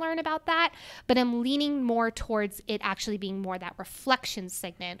fascinated to learn about that, but I'm leaning more towards it actually being more that reflection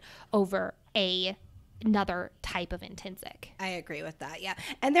signet over another type of intrinsic. I agree with that, yeah.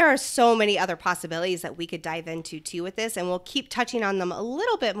 And there are so many other possibilities that we could dive into too with this, and we'll keep touching on them a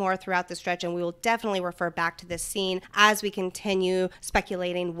little bit more throughout the stretch, and we will definitely refer back to this scene as we continue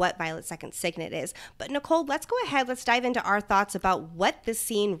speculating what Violet's second signet is. But Nicole, let's go ahead, let's dive into our thoughts about what this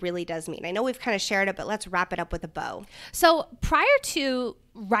scene really does mean. I know we've kind of shared it, but let's wrap it up with a bow. So prior to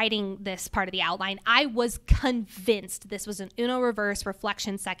writing this part of the outline, I was convinced this was an Uno reverse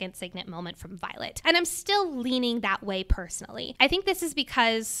reflection second signet moment from Violet. And I'm still leaning that way personally. I think this is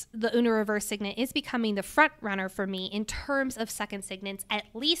because the Uno reverse signet is becoming the front runner for me in terms of second signets, at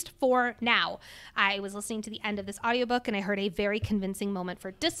least for now. I was listening to the end of this audiobook and I heard a very convincing moment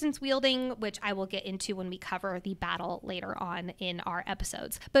for distance wielding, which I will get into when we cover the battle later on in our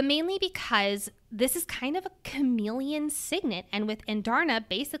episodes. But mainly because this is kind of a chameleon signet, and with Andarna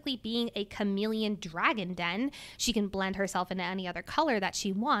basically being a chameleon dragon den, she can blend herself into any other color that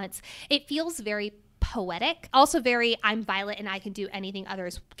she wants. It feels very poetic, also very I'm Violet and I can do anything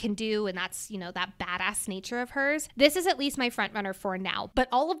others can do, and that's, you know, that badass nature of hers. This is at least my front runner for now. But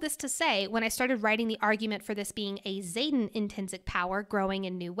all of this to say, when I started writing the argument for this being a Xaden intrinsic power growing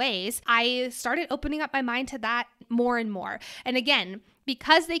in new ways, I started opening up my mind to that more and more. And again,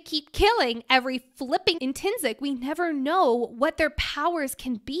 because they keep killing every flipping intrinsic, we never know what their powers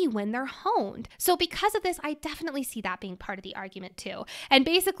can be when they're honed. So because of this, I definitely see that being part of the argument too. And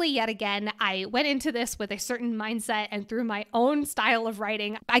basically, yet again, I went into this with a certain mindset, and through my own style of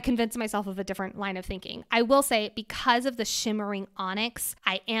writing, I convinced myself of a different line of thinking. I will say, because of the shimmering onyx,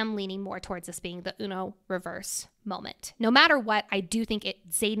 I am leaning more towards this being the Uno reverse moment. No matter what, I do think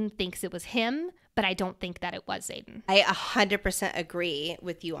Xaden thinks it was him, but I don't think that it was Xaden. I 100% agree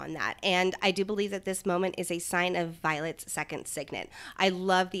with you on that. And I do believe that this moment is a sign of Violet's second signet. I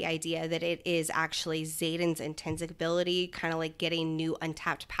love the idea that it is actually Xaden's intrinsic ability, kind of like getting new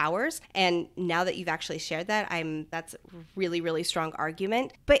untapped powers. And now that you've actually shared that, that's a really, really strong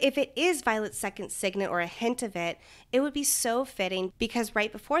argument. But if it is Violet's second signet or a hint of it, it would be so fitting, because right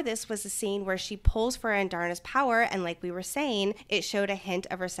before this was a scene where she pulls for Andarna's power, and like we were saying, it showed a hint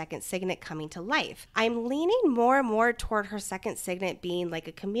of her second signet coming to life. I'm leaning more and more toward her second signet being like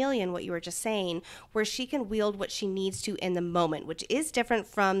a chameleon, what you were just saying, where she can wield what she needs to in the moment, which is different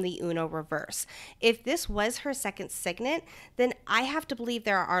from the Uno reverse. If this was her second signet, then I have to believe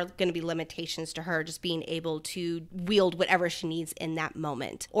there are going to be limitations to her just being able to wield whatever she needs in that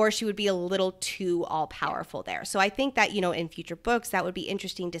moment, or she would be a little too all-powerful there. So I think that, you know, in future books, that would be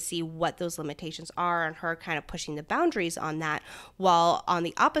interesting to see what those limitations are and her kind of pushing the boundaries on that, while on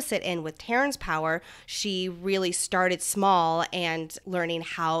the opposite end with Taryn's power, she really started small and learning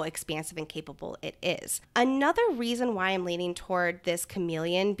how expansive and capable it is. Another reason why I'm leaning toward this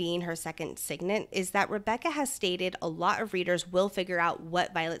chameleon being her second signet is that Rebecca has stated a lot of readers will figure out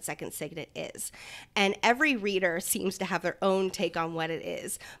what Violet's second signet is. And every reader seems to have their own take on what it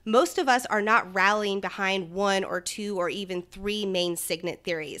is. Most of us are not rallying behind one or two or even three main signet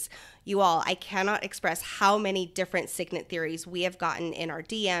theories. You all, I cannot express how many different signet theories we have gotten in our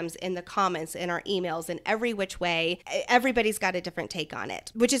DMs, in the comments, in our emails, in every which way. Everybody's got a different take on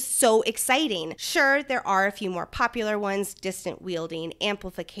it, which is so exciting. Sure, there are a few more popular ones: distant wielding,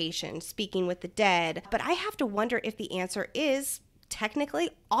 amplification, speaking with the dead, but I have to wonder if the answer is technically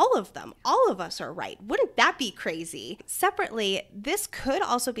all of them. All of us are right. Wouldn't that be crazy? Separately, this could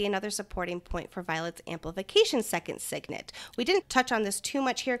also be another supporting point for Violet's amplification second signet. We didn't touch on this too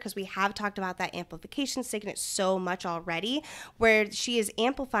much here because we have talked about that amplification signet so much already, where she is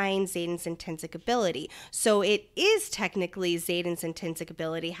amplifying Xaden's intrinsic ability. So it is technically Xaden's intrinsic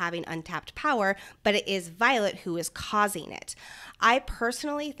ability having untapped power, but it is Violet who is causing it. I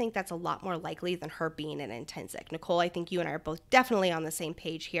personally think that's a lot more likely than her being an intrinsic. Nicole, I think you and I are both definitely on the same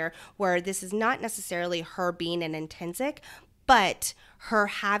page here, where this is not necessarily her being an intrinsic, but her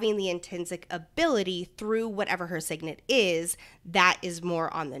having the intrinsic ability through whatever her signet is. That is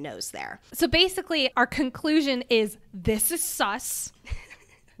more on the nose there. So basically, our conclusion is this is sus.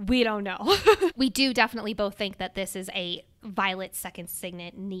 We don't know. We do definitely both think that this is a Violet second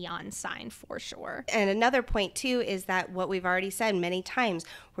signet neon sign for sure. And another point too is that what we've already said many times,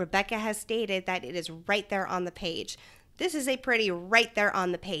 Rebecca has stated that it is right there on the page. This is a pretty right there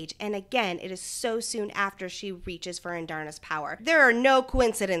on the page. And again, it is so soon after she reaches for Indarna's power. There are no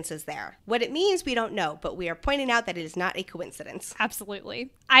coincidences there. What it means, we don't know, but we are pointing out that it is not a coincidence.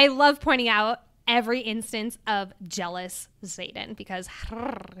 Absolutely. I love pointing out every instance of jealous Xaden because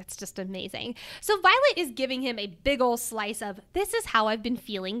it's just amazing. So Violet is giving him a big old slice of, this is how I've been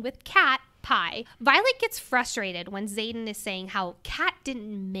feeling with Cat pie. Violet gets frustrated when Xaden is saying how Cat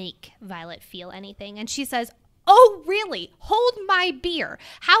didn't make Violet feel anything. And she says, oh, really? Hold my beer.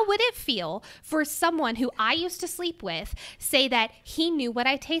 How would it feel for someone who I used to sleep with say that he knew what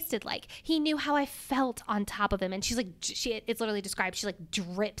I tasted like? He knew how I felt on top of him. And she's like, it's literally described, she like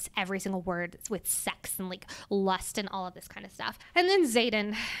drips every single word with sex and like lust and all of this kind of stuff. And then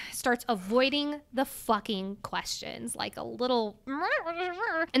Xaden starts avoiding the fucking questions like a little.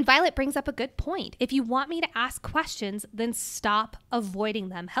 And Violet brings up a good point. If you want me to ask questions, then stop avoiding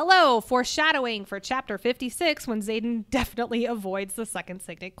them. Hello, foreshadowing for chapter 56. When Xaden definitely avoids the second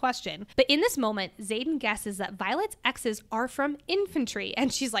Signet question. But in this moment, Xaden guesses that Violet's exes are from infantry.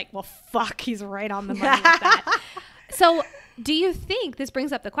 And she's like, well, fuck, he's right on the money with that. So do you think, this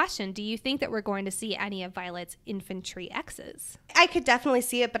brings up the question, do you think that we're going to see any of Violet's infantry exes? I could definitely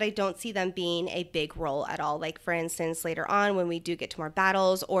see it, but I don't see them being a big role at all. Like, for instance, later on when we do get to more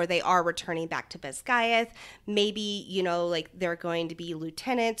battles or they are returning back to Biscayeth, maybe, you know, like they're going to be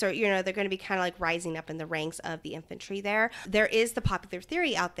lieutenants or, you know, they're going to be kind of like rising up in the ranks of the infantry there. There is the popular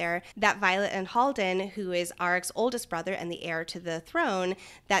theory out there that Violet and Halden, who is Aric's oldest brother and the heir to the throne,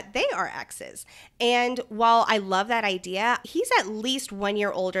 that they are exes. And while I love that idea, he's at least 1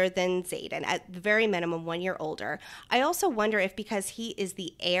 year older than Xaden, at the very minimum 1 year older. I also wonder if because he is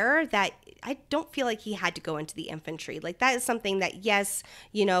the heir that I don't feel like he had to go into the infantry. Like that is something that, yes,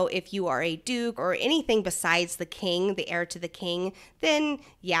 you know, if you are a duke or anything besides the king, the heir to the king, then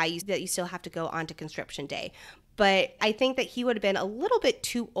yeah, you still have to go on to conscription day. But I think that he would have been a little bit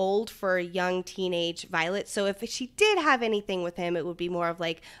too old for a young teenage Violet. So if she did have anything with him, it would be more of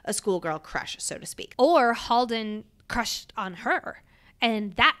like a schoolgirl crush, so to speak. Or Halden crushed on her.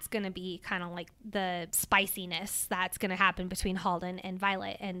 And that's going to be kind of like the spiciness that's going to happen between Halden and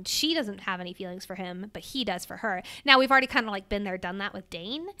Violet. And she doesn't have any feelings for him, but he does for her. Now, we've already kind of like been there, done that with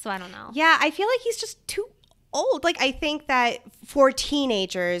Dane. So I don't know. Yeah, I feel like he's just too old. Like, I think that for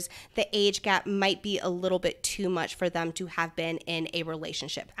teenagers, the age gap might be a little bit too much for them to have been in a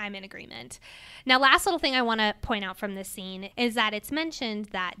relationship. I'm in agreement. Now, last little thing I want to point out from this scene is that it's mentioned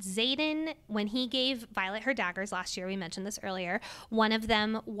that Xaden, when he gave Violet her daggers last year, we mentioned this earlier, one of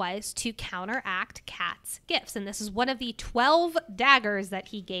them was to counteract Kat's gifts. And this is one of the 12 daggers that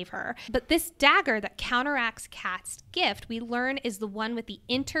he gave her. But this dagger that counteracts Kat's gift, we learn is the one with the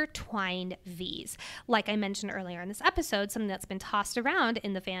intertwined V's. Like I mentioned earlier in this episode, something that's been tossed around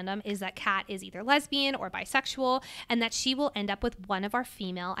in the fandom is that Kat is either lesbian or bisexual, and that she will end up with one of our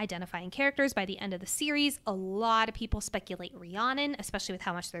female identifying characters by the end of the series. A lot of people speculate Rhiannon, especially with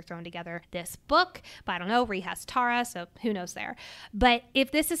how much they're throwing together this book. But I don't know, Rhi has Tara, so who knows there. But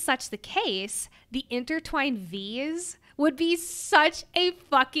if this is such the case, the intertwined V's would be such a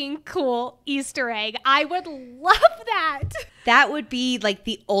fucking cool Easter egg. I would love that. That would be like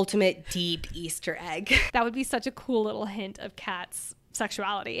the ultimate deep Easter egg. That would be such a cool little hint of Kat's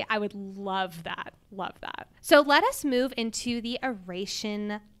sexuality. I would love that. Love that. So let us move into the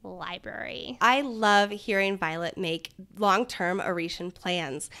Oration library. I love hearing Violet make long-term Oration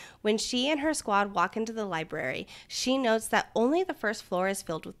plans. When she and her squad walk into the library, she notes that only the first floor is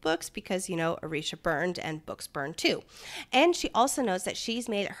filled with books because, you know, Oration burned and books burned too. And she also notes that she's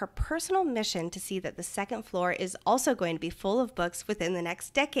made it her personal mission to see that the second floor is also going to be full of books within the next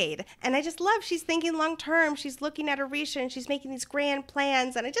decade. And I just love, she's thinking long-term. She's looking at Oration and she's making these grand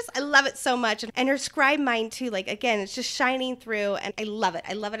plans. And I love it so much. And her scribe mind too, like, again, it's just shining through and I love it.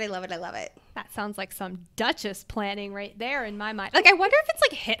 I love it. I love it. I love it. That sounds like some Duchess planning right there in my mind. Like, I wonder if it's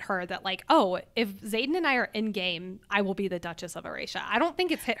like hit her that like, oh, if Xaden and I are in game, I will be the Duchess of Oration. I don't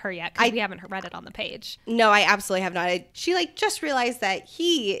think it's hit her yet because we haven't read it on the page. No, I absolutely have not. She like just realized that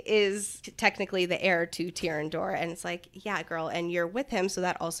he is technically the heir to Tyrandor. And it's like, yeah, girl, and you're with him. So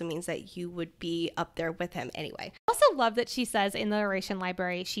that also means that you would be up there with him anyway. I also love that she says in the Oration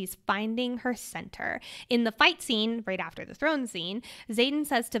library, she's finding her center. In the fight scene, right after the throne scene, Xaden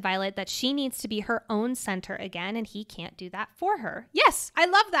says to Violet that she needs to be her own center again, and he can't do that for her. Yes, I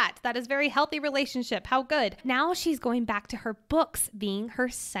love that. That is a very healthy relationship. How good. Now she's going back to her books being her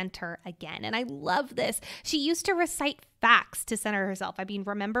center again, and I love this. She used to recite facts to center herself. I mean,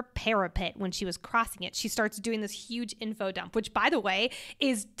 remember Parapet when she was crossing it? She starts doing this huge info dump, which, by the way,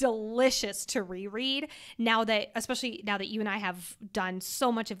 is delicious to reread especially now that you and I have done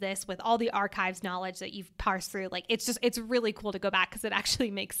so much of this with all the archives knowledge that you've parsed through. Like, it's really cool to go back because it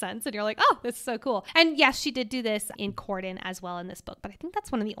actually makes sense. And you're like, oh, this is so cool. And yes, she did do this in Corden as well in this book, but I think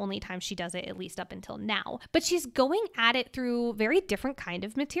that's one of the only times she does it, at least up until now. But she's going at it through very different kind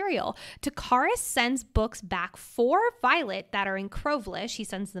of material. Takaris sends books back for Violet that are in Crovelish. He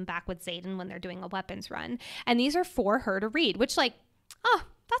sends them back with Xaden when they're doing a weapons run. And these are for her to read, which, like, oh,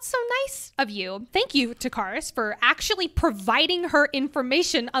 that's so nice of you. Thank you, Takaris, for actually providing her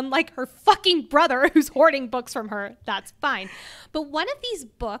information, unlike her fucking brother who's hoarding books from her. That's fine. But one of these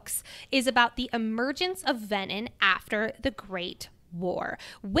books is about the emergence of Venin after the Great War,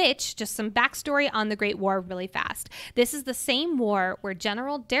 which, just some backstory on the Great War really fast. This is the same war where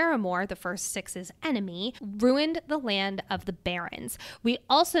General Daramore, the First Six's enemy, ruined the land of the Barons. We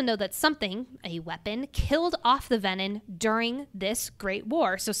also know that something, a weapon, killed off the Venin during this Great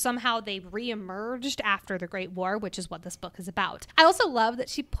War. So somehow they re-emerged after the Great War, which is what this book is about. I also love that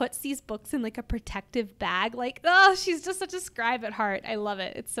she puts these books in like a protective bag. Like, oh, she's just such a scribe at heart. I love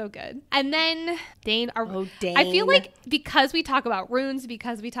it. It's so good. And then Dane. Dane. I feel like because we talk about runes,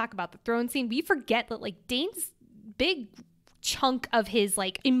 because we talk about the throne scene, we forget that like Dane's big chunk of his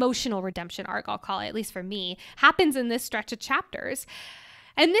like emotional redemption arc, I'll call it, at least for me, happens in this stretch of chapters.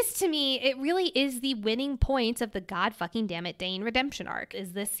 And this, to me, it really is the winning point of the God fucking damn it Dane redemption arc,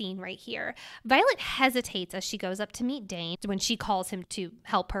 is this scene right here. Violet hesitates as she goes up to meet Dane when she calls him to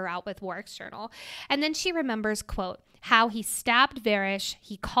help her out with Warwick's journal. And then she remembers, quote, how he stabbed Varish,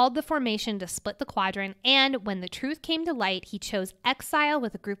 he called the formation to split the quadrant, and when the truth came to light, he chose exile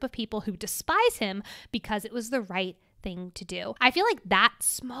with a group of people who despise him because it was the right thing to do. I feel like that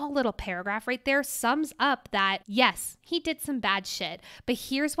small little paragraph right there sums up that, yes, he did some bad shit, but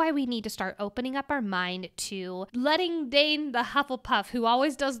here's why we need to start opening up our mind to letting Dane the Hufflepuff, who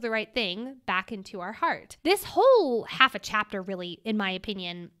always does the right thing, back into our heart. This whole half a chapter really, in my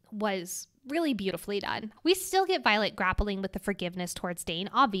opinion, was really beautifully done. We still get Violet grappling with the forgiveness towards Dane,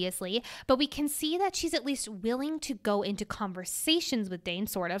 obviously, but we can see that she's at least willing to go into conversations with Dane,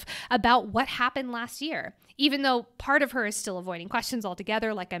 sort of, about what happened last year. Even though part of her is still avoiding questions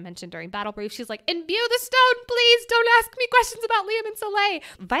altogether, like I mentioned during Battle Brief, she's like, imbue the stone, please, don't ask me questions about Liam and Soleil.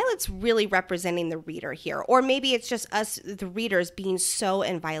 Violet's really representing the reader here, or maybe it's just us, the readers, being so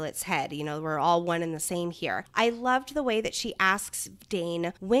in Violet's head. You know, we're all one and the same here. I loved the way that she asks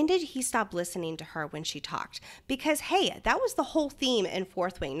Dane, when did he stop listening to her when she talked? Because, hey, that was the whole theme in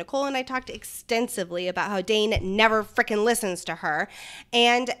Fourth Wing. Nicole and I talked extensively about how Dane never freaking listens to her,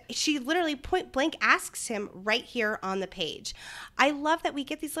 and she literally point blank asks him right here on the page. I love that we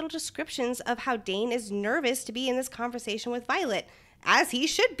get these little descriptions of how Dane is nervous to be in this conversation with Violet, as he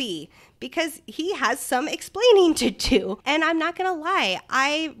should be, because he has some explaining to do. And I'm not gonna lie,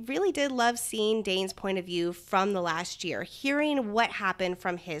 I really did love seeing Dane's point of view from the last year, hearing what happened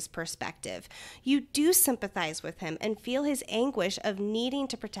from his perspective. You do sympathize with him and feel his anguish of needing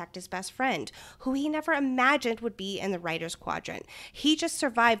to protect his best friend, who he never imagined would be in the writer's quadrant. He just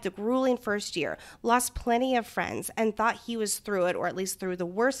survived the grueling first year, lost plenty of friends, and thought he was through it, or at least through the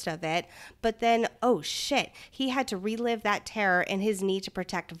worst of it. But then, oh shit, he had to relive that terror and his need to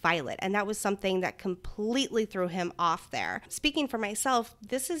protect Violet. And that was something that completely threw him off there. Speaking for myself,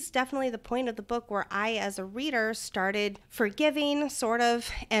 this is definitely the point of the book where I, as a reader, started forgiving, sort of,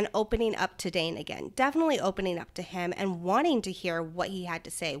 and opening up to Dane again. Definitely opening up to him and wanting to hear what he had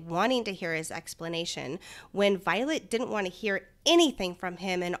to say, wanting to hear his explanation, when Violet didn't want to hear anything from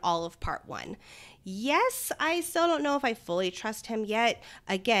him in all of part one. Yes, I still don't know if I fully trust him yet.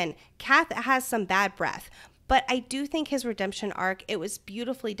 Again, Kath has some bad breath. But I do think his redemption arc, it was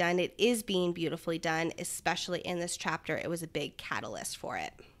beautifully done. It is being beautifully done, especially in this chapter. It was a big catalyst for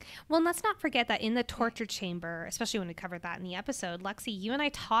it. Well, and let's not forget that in the torture chamber, especially when we covered that in the episode, Lexi, you and I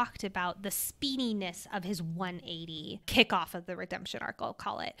talked about the speediness of his 180 kickoff of the redemption arc, I'll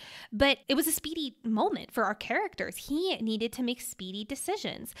call it. But it was a speedy moment for our characters. He needed to make speedy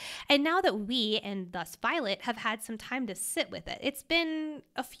decisions. And now that we, and thus Violet, have had some time to sit with it, it's been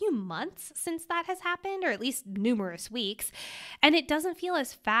a few months since that has happened, or at least numerous weeks, and it doesn't feel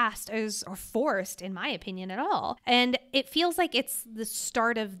as fast as, or forced, in my opinion, at all. And it feels like it's the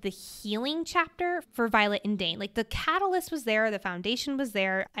start of the healing chapter for Violet and Dane. Like, the catalyst was there, the foundation was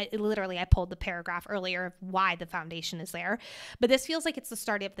there. I pulled the paragraph earlier of why the foundation is there, but this feels like it's the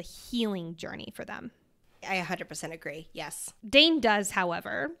start of the healing journey for them. I 100% agree. Yes. Dane does,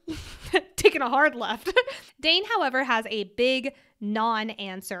 however, taking a hard left. Dane, however, has a big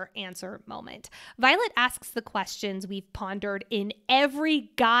non-answer answer moment. Violet asks the questions we've pondered in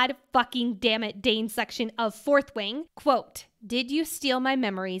every god fucking damn it Dane section of Fourth Wing. Quote, did you steal my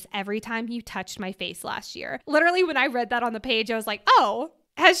memories every time you touched my face last year? Literally, when I read that on the page, I was like, oh,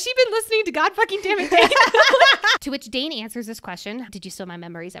 has she been listening to God fucking damn it Dane? To which Dane answers this question, did you steal my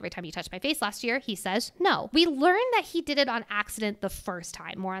memories every time you touched my face last year? He says, no. We learned that he did it on accident the first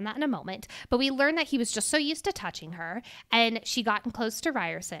time. More on that in a moment. But we learned that he was just so used to touching her, and she got close to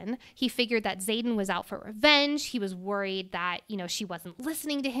Ryerson. He figured that Xaden was out for revenge. He was worried that, she wasn't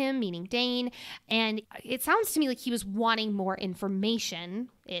listening to him, meaning Dane. And it sounds to me like he was wanting more information.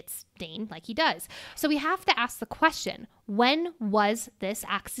 It's Dane, like he does. So we have to ask the question, when was this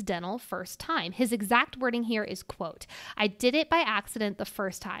accidental first time? His exact wording here is, quote, I did it by accident the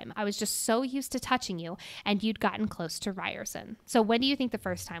first time. I was just so used to touching you, and you'd gotten close to Ryerson. So when do you think the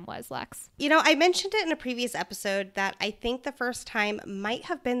first time was, Lex? I mentioned it in a previous episode that I think the first time might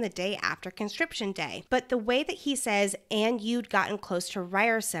have been the day after Conscription Day. But the way that he says, and you'd gotten close to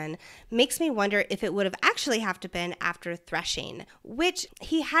Ryerson, makes me wonder if it would have actually have to been after threshing, which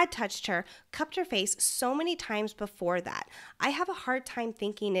he had touched her, cupped her face so many times before that. I have a hard time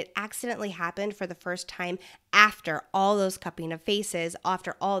thinking it accidentally happened for the first time after all those cupping of faces,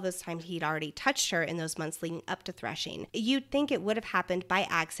 after all those times he'd already touched her in those months leading up to threshing. You'd think it would have happened by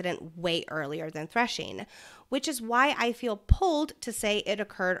accident way earlier than threshing, which is why I feel pulled to say it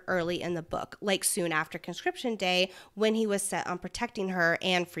occurred early in the book, like soon after Conscription Day, when he was set on protecting her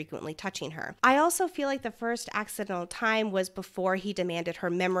and frequently touching her. I also feel like the first accidental time was before he demanded her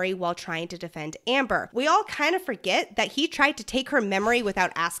memory while trying to defend Amber. We all kind of forget that he tried to take her memory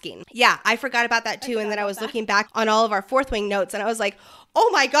without asking. Yeah, I forgot about that too, and then I was looking back on all of our Fourth Wing notes, and I was like, oh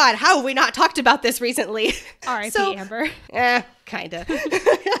my God, how have we not talked about this recently? R.I.P. Amber. Kinda.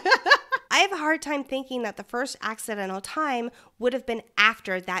 I have a hard time thinking that the first accidental time would have been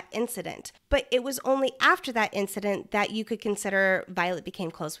after that incident. But it was only after that incident that you could consider Violet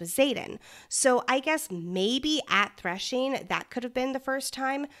became close with Xaden. So I guess maybe at threshing, that could have been the first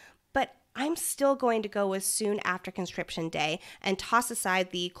time. But I'm still going to go with soon after Conscription Day and toss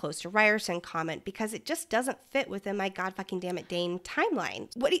aside the close to Ryerson comment because it just doesn't fit within my God fucking damn it Dane timeline.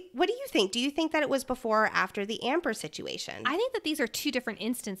 What do you think? Do you think that it was before or after the Amber situation? I think that these are two different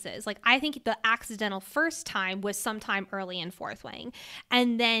instances. Like, I think the accidental first time was sometime early in Fourth Wing,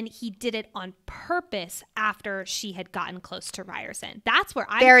 and then he did it on purpose after she had gotten close to Ryerson. That's where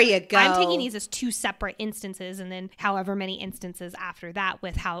there you go. I'm taking these as two separate instances, and then however many instances after that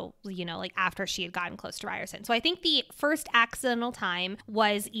with how, like after she had gotten close to Ryerson. So I think the first accidental time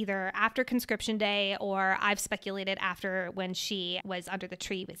was either after Conscription Day, or I've speculated after when she was under the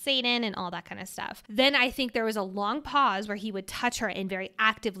tree with Xaden and all that kind of stuff. Then I think there was a long pause where he would touch her and very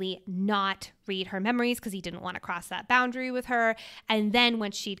actively not read her memories because he didn't want to cross that boundary with her. And then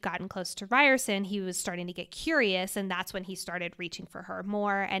when she'd gotten close to Ryerson, he was starting to get curious, and that's when he started reaching for her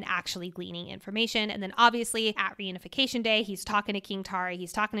more and actually gleaning information. And then obviously at Reunification Day, he's talking to King Tari,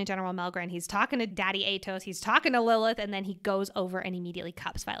 he's talking to General Melgren, he's talking to Daddy Atos, he's talking to Lilith, and then he goes over and immediately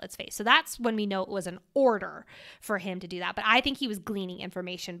cups Violet's face. So that's when we know it was an order for him to do that. But I think he was gleaning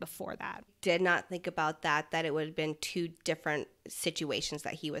information before that. Did not think about that it would have been two different situations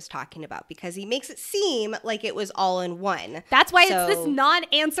that he was talking about, because he makes it seem like it was all in one. That's why it's this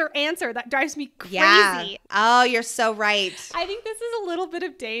non-answer answer that drives me crazy. Yeah. Oh, you're so right. I think this is a little bit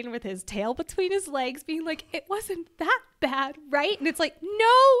of Dane with his tail between his legs being like, it wasn't that bad, right? And it's like,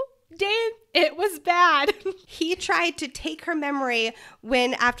 no, Dane, it was bad. He tried to take her memory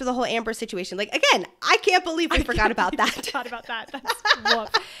when after the whole Amber situation. Like, again, I can't believe we forgot about that. Forgot about that. That's woof.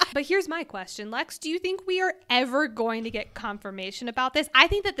 But here's my question, Lex. Do you think we are ever going to get confirmation about this? I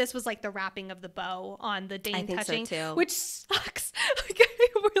think that this was like the wrapping of the bow on the Dane touching, so too. Which sucks. Like,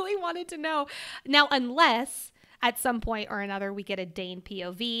 I really wanted to know. Now, unless at some point or another we get a Dane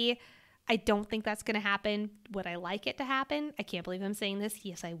POV, I don't think that's going to happen. Would I like it to happen? I can't believe I'm saying this.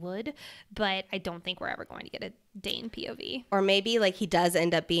 Yes, I would. But I don't think we're ever going to get a Dane POV. Or maybe like he does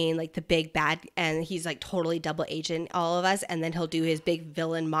end up being like the big bad and he's like totally double agent all of us. And then he'll do his big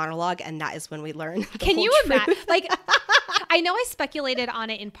villain monologue. And that is when we learn the Can whole you truth. imagine? Like, I know I speculated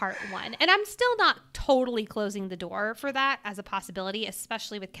on it in part 1. And I'm still not totally closing the door for that as a possibility,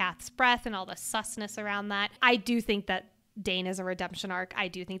 especially with Kath's breath and all the susness around that. I do think that Dane is a redemption arc. I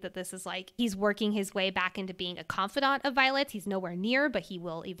do think that this is like he's working his way back into being a confidant of Violet. He's nowhere near, but he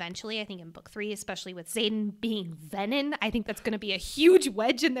will eventually, I think in book 3, especially with Xaden being Venom. I think that's going to be a huge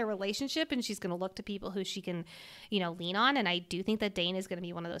wedge in their relationship, and she's going to look to people who she can, lean on. And I do think that Dane is going to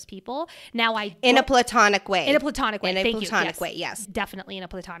be one of those people. Now, in a platonic way. In a platonic way. In a platonic way, yes. Definitely in a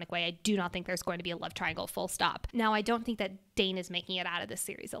platonic way. I do not think there's going to be a love triangle, full stop. Now, I don't think that Dane is making it out of this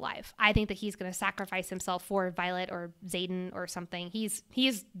series alive. I think that he's going to sacrifice himself for Violet or Xaden or something. He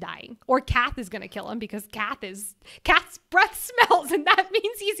is dying. Or Kath is going to kill him because Kath's breath smells, and that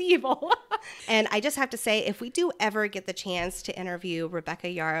means he's evil. And I just have to say, if we do ever get the chance to interview Rebecca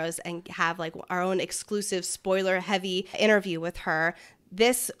Yarros and have like our own exclusive spoiler-heavy interview with her,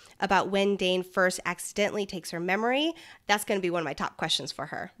 this about when Dane first accidentally takes her memory, that's going to be one of my top questions for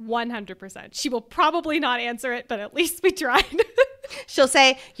her. 100%. She will probably not answer it, but at least we tried. She'll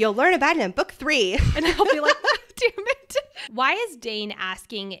say, you'll learn about it in book 3. And I'll be like, damn it. Why is Dane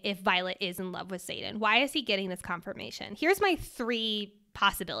asking if Violet is in love with Xaden? Why is he getting this confirmation? Here's my 3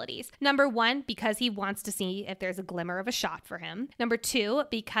 possibilities. Number 1, because he wants to see if there's a glimmer of a shot for him. Number 2,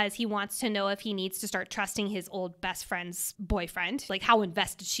 because he wants to know if he needs to start trusting his old best friend's boyfriend, like how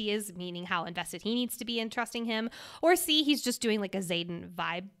invested she is, meaning how invested he needs to be in trusting him. Or C, he's just doing like a Xaden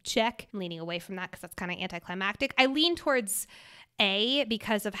vibe check, leaning away from that because that's kind of anticlimactic. I lean towards A,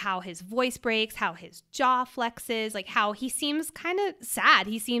 because of how his voice breaks, how his jaw flexes, like how he seems kind of sad.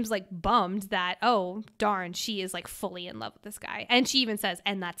 He seems like bummed that, oh, darn, she is like fully in love with this guy. And she even says,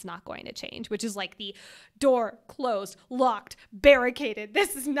 and that's not going to change, which is like the door closed, locked, barricaded.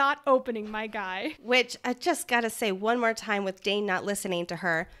 This is not opening, my guy. Which I just got to say one more time with Dane not listening to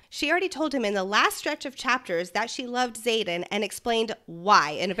her. She already told him in the last stretch of chapters that she loved Xaden and explained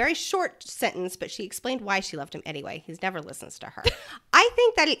why in a very short sentence, but she explained why she loved him anyway. He never listens to her. I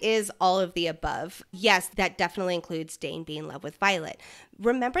think that it is all of the above. Yes, that definitely includes Dane being in love with Violet.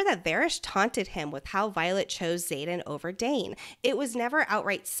 Remember that Varys taunted him with how Violet chose Xaden over Dane. It was never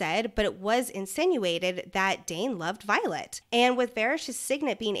outright said, but it was insinuated that Dane loved Violet. And with Varys'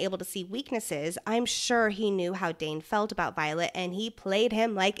 signet being able to see weaknesses, I'm sure he knew how Dane felt about Violet, and he played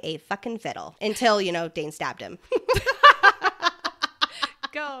him like a fucking fiddle until, Dane stabbed him.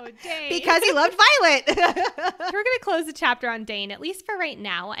 Go, Dane. Because he loved Violet. We're going to close the chapter on Dane, at least for right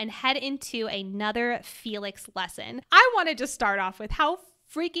now, and head into another Felix lesson. I want to just start off with how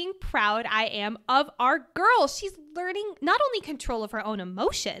freaking proud I am of our girl. She's learning not only control of her own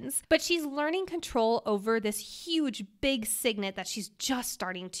emotions, but she's learning control over this huge, big signet that she's just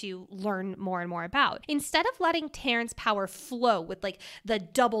starting to learn more and more about. Instead of letting Terrance's power flow with like the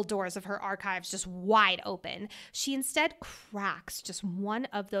double doors of her archives just wide open, she instead cracks just one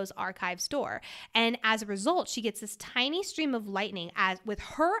of those archives door. And as a result, she gets this tiny stream of lightning with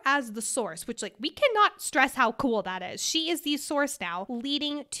her as the source, which like we cannot stress how cool that is. She is the source now,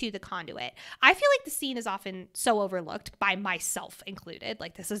 leading to the conduit. I feel like the scene is often so overlooked, by myself included.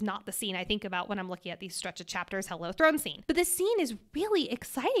 Like, this is not the scene I think about when I'm looking at these stretch of chapters, Hello Throne scene. But this scene is really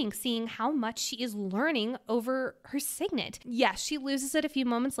exciting, seeing how much she is learning over her signet. Yes, she loses it a few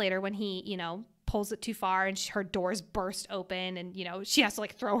moments later when he, pulls it too far and her doors burst open and, she has to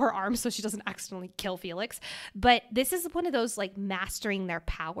like throw her arms so she doesn't accidentally kill Felix. But this is one of those like mastering their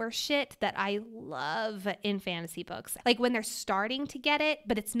power shit that I love in fantasy books. Like when they're starting to get it,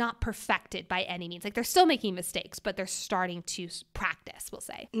 but it's not perfected by any means. Like they're still making mistakes, but they're starting to practice, we'll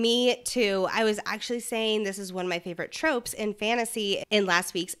say. Me too. I was actually saying this is one of my favorite tropes in fantasy in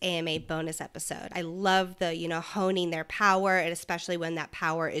last week's AMA bonus episode. I love the, honing their power, and especially when that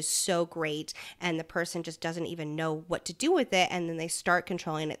power is so great and the person just doesn't even know what to do with it, and then they start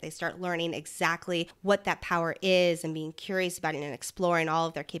controlling it. They start learning exactly what that power is and being curious about it and exploring all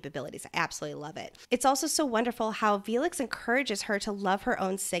of their capabilities. I absolutely love it. It's also so wonderful how Felix encourages her to love her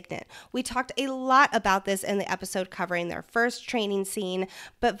own signet. We talked a lot about this in the episode covering their first training scene,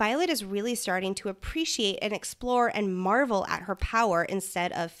 but Violet is really starting to appreciate and explore and marvel at her power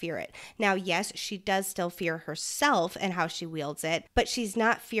instead of fear it. Now, yes, she does still fear herself and how she wields it, but she's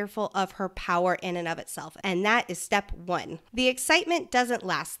not fearful of her power in and of itself, and that is step 1. The excitement doesn't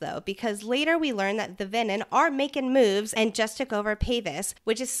last though, because later we learn that the Venom are making moves and just took over Pavis,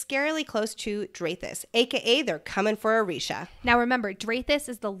 which is scarily close to Drathis, aka they're coming for Orisha. Now remember, Drathis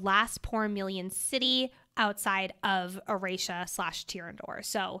is the last Pormelian city outside of Erasia/Tyrandor.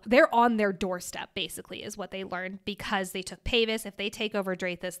 So they're on their doorstep, basically, is what they learned because they took Pavis. If they take over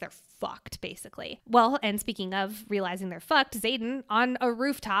Drathis, they're fucked, basically. Well, and speaking of realizing they're fucked, Xaden on a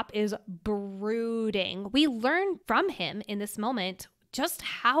rooftop is brooding. We learn from him in this moment just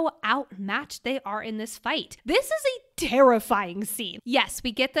how outmatched they are in this fight. This is a terrifying scene. Yes,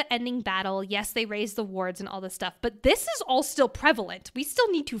 we get the ending battle. Yes, they raise the wards and all this stuff, but this is all still prevalent. We still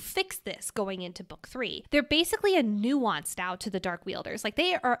need to fix this going into book 3. They're basically a nuance now to the Dark Wielders. Like,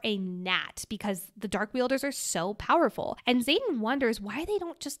 they are a gnat because the Dark Wielders are so powerful. And Xaden wonders why they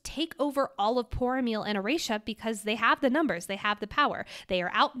don't just take over all of Poromil and Eratia, because they have the numbers, they have the power. They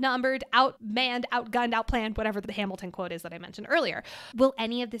are outnumbered, outmanned, outgunned, outplanned, whatever the Hamilton quote is that I mentioned earlier. Will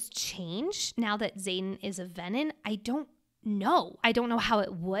any of this change now that Xaden is a Venin? I don't know. I don't know how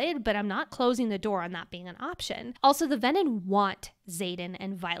it would, but I'm not closing the door on that being an option. Also, the Venin want Xaden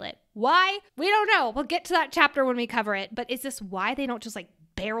and Violet. Why? We don't know. We'll get to that chapter when we cover it, but is this why they don't just like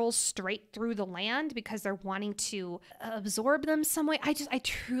barrel straight through the land because they're wanting to absorb them some way? I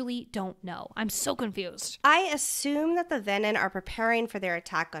truly don't know. I'm so confused. I assume that the Venin are preparing for their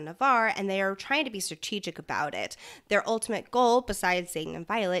attack on Navarre, and they are trying to be strategic about it. Their ultimate goal, besides Xaden and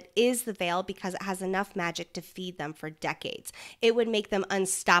Violet, is the Veil because it has enough magic to feed them for decades. It would make them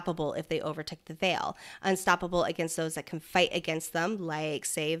unstoppable if they overtook the Veil. Unstoppable against those that can fight against them, like,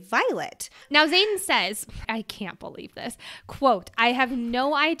 say, Violet. Now, Xaden says, I can't believe this, quote, I have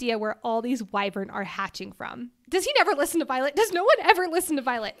no idea where all these wyvern are hatching from. Does he never listen to Violet? Does no one ever listen to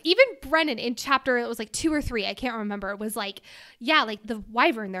Violet? Even Brennan in chapter, it was like 2 or 3, I can't remember, was like, yeah, like the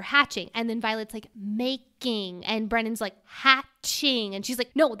wyvern, they're hatching. And then Violet's like, making. And Brennan's like, hatching. And she's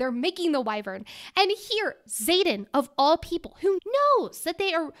like, no, they're making the wyvern. And here, Xaden, of all people, who knows that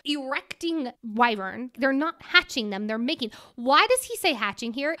they are erecting wyvern, they're not hatching them, they're making. Why does he say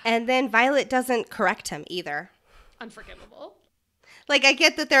hatching here? And then Violet doesn't correct him either. Unforgivable. Like, I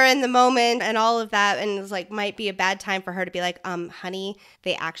get that they're in the moment and all of that, and it's like, might be a bad time for her to be like, honey,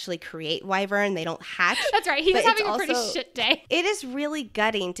 they actually create wyvern, they don't hatch. That's right. He was having a pretty shit day. It is really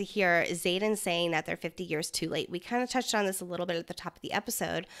gutting to hear Xaden saying that they're 50 years too late. We kind of touched on this a little bit at the top of the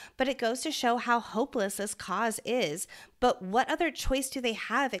episode, but it goes to show how hopeless this cause is. But what other choice do they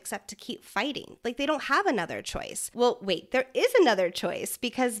have except to keep fighting? Like, they don't have another choice. Well, wait, there is another choice,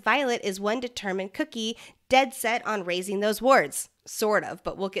 because Violet is one determined cookie, dead set on raising those wards. Sort of,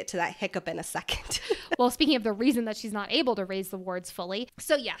 but we'll get to that hiccup in a second. Well, speaking of the reason that she's not able to raise the wards fully.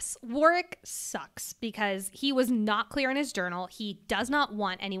 So yes, Warwick sucks because he was not clear in his journal. He does not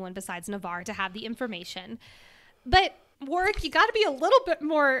want anyone besides Navarre to have the information. But Warwick, you got to be a little bit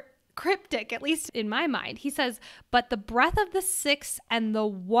more cryptic, at least in my mind. He says, but the breath of the 6 and the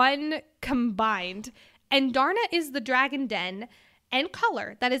 1 combined, and Darna is the dragon den and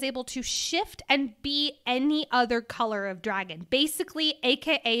color that is able to shift and be any other color of dragon, basically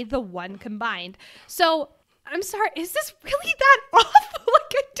aka the 1 combined. So I'm sorry, is this really that off?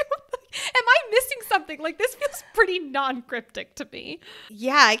 Like, I don't, am I missing something? Like, this feels pretty non-cryptic to me.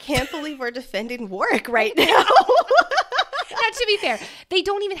 Yeah, I can't believe we're defending Warwick right now. Now, to be fair, they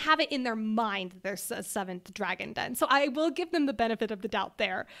don't even have it in their mind that there's a 7th dragon den. So I will give them the benefit of the doubt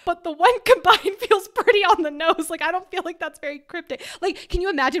there. But the 1 combined feels pretty on the nose. Like, I don't feel like that's very cryptic. Like, can you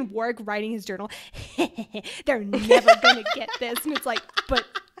imagine Warwick writing his journal? They're never going to get this. And it's like, but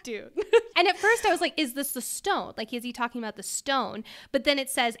dude. And at first I was like, is this the stone? Like, is he talking about the stone? But then it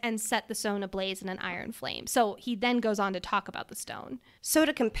says, and set the stone ablaze in an iron flame. So he then goes on to talk about the stone. So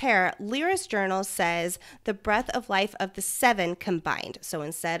to compare, Lyra's journal says the breath of life of the 7 combined. So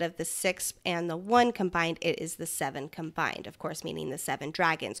instead of the 6 and the 1 combined, it is the 7 combined, of course, meaning the 7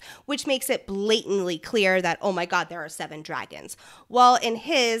 dragons, which makes it blatantly clear that, oh my God, there are 7 dragons. While in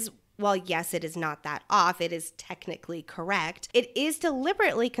his, well, yes, it is not that off. It is technically correct. It is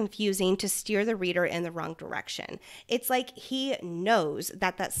deliberately confusing to steer the reader in the wrong direction. It's like he knows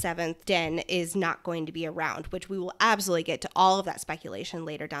that that 7th den is not going to be around, which we will absolutely get to all of that speculation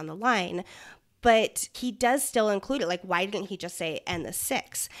later down the line. But he does still include it. Like, why didn't he just say, and the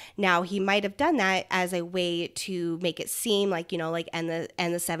 6? Now, he might have done that as a way to make it seem like, you know, like, and the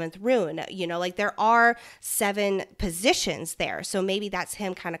 7th rune, you know, like there are 7 positions there. So maybe that's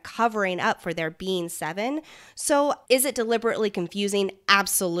him kind of covering up for there being 7. So is it deliberately confusing?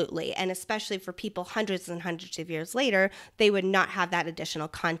 Absolutely. And especially for people hundreds and hundreds of years later, they would not have that additional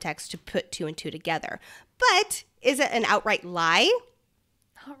context to put 2 and 2 together. But is it an outright lie?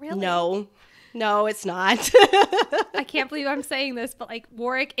 Not really. No, it's not. I can't believe I'm saying this, but like,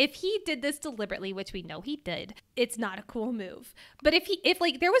 Warwick, if he did this deliberately, which we know he did, it's not a cool move. But if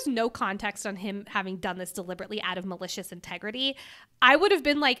like there was no context on him having done this deliberately out of malicious integrity, I would have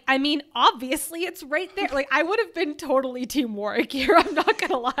been like, I mean, obviously it's right there. Like, I would have been totally team Warwick here. I'm not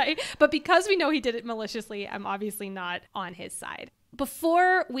going to lie. But because we know he did it maliciously, I'm obviously not on his side.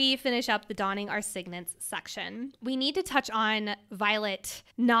 Before we finish up the Donning Our Signets section, we need to touch on Violet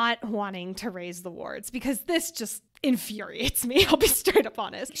not wanting to raise the wards, because this just infuriates me. I'll be straight up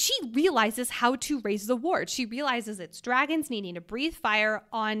honest. She realizes how to raise the ward. She realizes it's dragons needing to breathe fire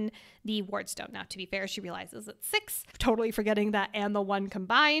on the ward stone. Now, to be fair, she realizes it's 6, totally forgetting that and the 1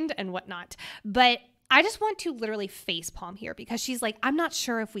 combined and whatnot. But I just want to literally facepalm here because she's like, I'm not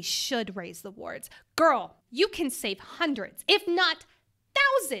sure if we should raise the wards. Girl, you can save hundreds, if not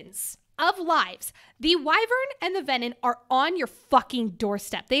thousands of lives. The Wyvern and the Venom are on your fucking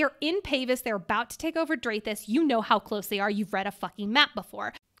doorstep. They are in Pavis. They're about to take over Drathis. You know how close they are. You've read a fucking map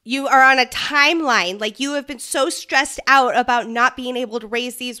before. You are on a timeline. Like, you have been so stressed out about not being able to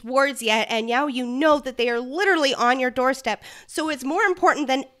raise these wards yet, and now you know that they are literally on your doorstep. So it's more important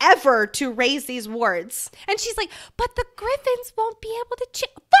than ever to raise these wards. And she's like, but the Griffins won't be able to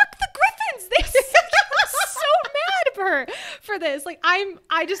fuck the Griffins. I'm so mad at her for this. Like,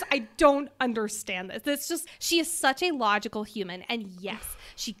 I don't understand this. It's just, she is such a logical human. And yes,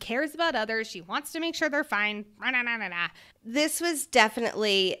 she cares about others. She wants to make sure they're fine. This was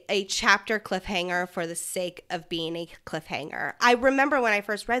definitely a chapter cliffhanger for the sake of being a cliffhanger. I remember when I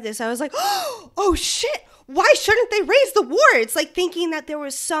first read this, I was like, oh shit, why shouldn't they raise the wards? Like, thinking that there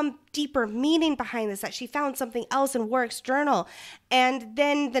was some deeper meaning behind this, that she found something else in Warwick's journal. And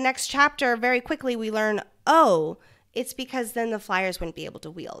then the next chapter, very quickly, we learn, oh, it's because then the Flyers wouldn't be able to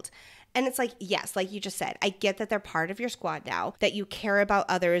wield. And it's like, yes, like you just said, I get that they're part of your squad now, that you care about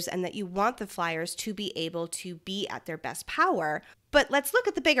others and that you want the Flyers to be able to be at their best power. But let's look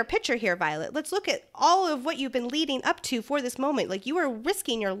at the bigger picture here, Violet. Let's look at all of what you've been leading up to for this moment. Like, you were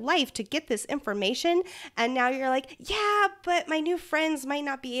risking your life to get this information, and now you're like, yeah, but my new friends might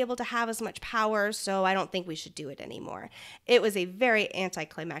not be able to have as much power, so I don't think we should do it anymore. It was a very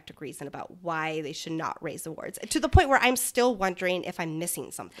anticlimactic reason about why they should not raise the wards, to the point where I'm still wondering if I'm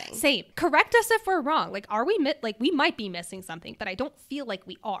missing something. Same. Correct us if we're wrong. Like, are we we might be missing something, but I don't feel like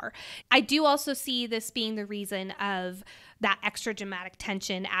we are. I do also see this being the reason of that extra dramatic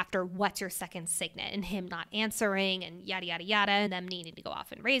tension after what's your second signet and him not answering and yada, yada, yada, and them needing to go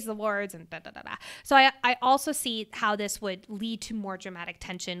off and raise the wards and da-da-da-da. So I also see how this would lead to more dramatic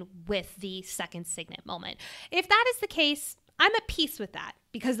tension with the second signet moment. If that is the case, I'm at peace with that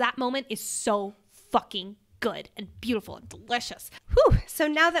because that moment is so fucking good and beautiful and delicious. Whew. So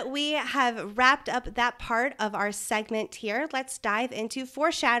now that we have wrapped up that part of our segment here, let's dive into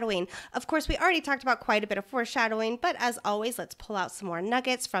foreshadowing. Of course, we already talked about quite a bit of foreshadowing, but as always, let's pull out some more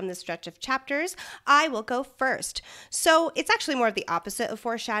nuggets from this stretch of chapters. I will go first. So it's actually more of the opposite of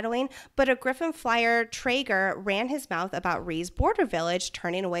foreshadowing, but a Griffin flyer, Traeger, ran his mouth about Rhee's border village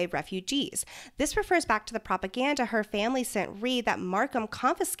turning away refugees. This refers back to the propaganda her family sent Rhee that Markham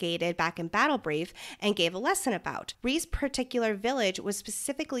confiscated back in Battle Brief and gave a lesson about. Rhee's particular village was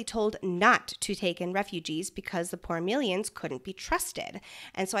specifically told not to take in refugees because the Pormelians couldn't be trusted.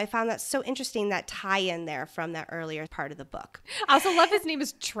 And so I found that so interesting, that tie-in there from that earlier part of the book. I also love his name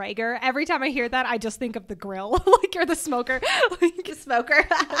is Traeger. Every time I hear that, I just think of the grill, like, or the smoker. The smoker.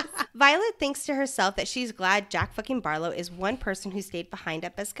 Violet thinks to herself that she's glad Jack fucking Barlow is one person who stayed behind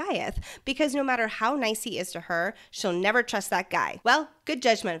at Basgiath, because no matter how nice he is to her, she'll never trust that guy. Well, good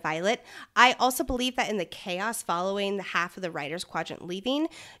judgment, Violet. I also believe that in the chaos following the half of the Writers' Quadrant leaving,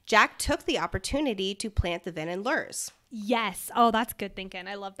 Jack took the opportunity to plant the venom lures. Yes. Oh, that's good thinking.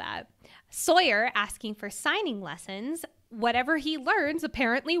 I love that. Sawyer asking for signing lessons. Whatever he learns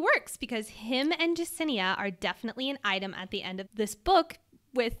apparently works, because him and Jacinia are definitely an item at the end of this book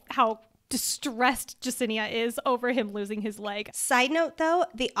with how distressed Jacinia is over him losing his leg. Side note though,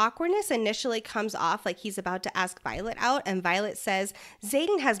 the awkwardness initially comes off like he's about to ask Violet out, and Violet says,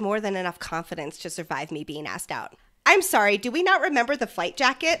 Xaden has more than enough confidence to survive me being asked out. I'm sorry, do we not remember the flight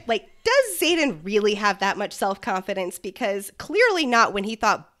jacket? Like, does Xaden really have that much self-confidence? Because clearly not when he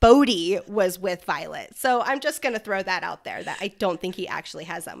thought Bodhi was with Violet. So I'm just going to throw that out there, that I don't think he actually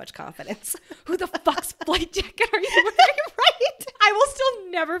has that much confidence. Who the fuck's flight jacket are you wearing? Right? I will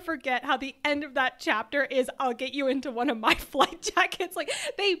still never forget how the end of that chapter is, I'll get you into one of my flight jackets. Like,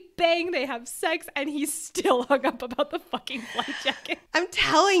 they bang, they have sex, and he's still hung up about the fucking flight jacket. I'm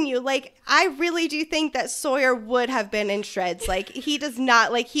telling you, like, I really do think that Sawyer would have been in shreds. Like, he does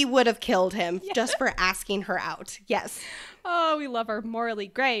not, like, he would have killed him just for asking her out. Yes. Oh, we love her. Morally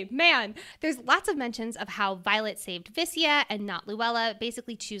gray. Man, there's lots of mentions of how Violet saved Viscia and not Luella,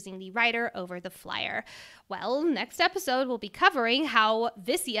 basically choosing the writer over the flyer. Well, next episode we'll be covering how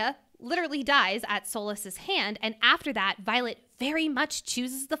Viscia literally dies at Solas's hand, and after that, Violet very much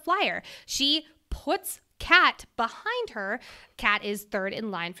chooses the flyer. She puts Kat behind her. Kat is third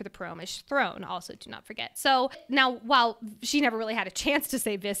in line for the Paromish throne, also, do not forget. So now, while she never really had a chance to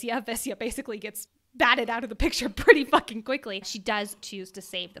save Viscia, Viscia basically gets batted out of the picture pretty fucking quickly. She does choose to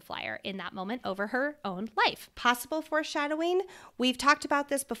save the flyer in that moment over her own life. Possible foreshadowing? We've talked about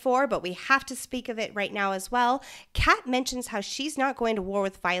this before, but we have to speak of it right now as well. Kat mentions how she's not going to war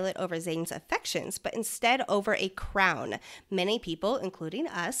with Violet over Xaden's affections, but instead over a crown. Many people, including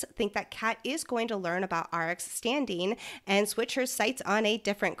us, think that Kat is going to learn about Arak's standing and switch her sights on a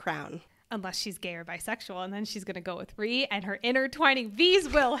different crown. Unless she's gay or bisexual, and then she's going to go with Ree, and her intertwining V's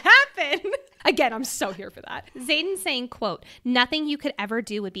will happen. Again, I'm so here for that. Xaden saying, quote, "Nothing you could ever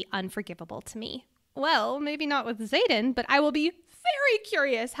do would be unforgivable to me." Well, maybe not with Xaden, but I will be very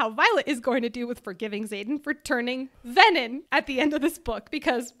curious how Violet is going to do with forgiving Xaden for turning Venin at the end of this book,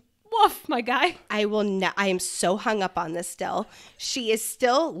 because woof, my guy. I am so hung up on this still. She is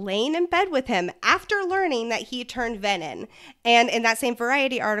still laying in bed with him after learning that he turned Venin. And in that same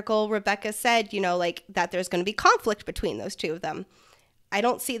Variety article, Rebecca said, that there's going to be conflict between those two of them. I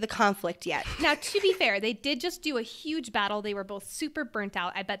don't see the conflict yet. Now, to be fair, they did just do a huge battle. They were both super burnt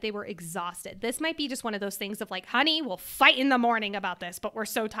out. I bet they were exhausted. This might be just one of those things of like, honey, we'll fight in the morning about this, but we're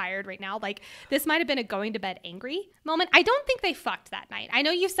so tired right now. Like, this might have been a going to bed angry moment. I don't think they fucked that night. I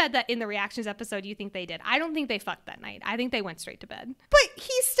know you said that in the reactions episode you think they did. I don't think they fucked that night. I think they went straight to bed. But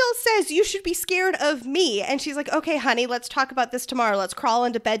he still says, you should be scared of me. And she's like, okay, honey, let's talk about this tomorrow. Let's crawl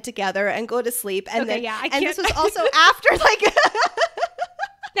into bed together and go to sleep. And this was also after like...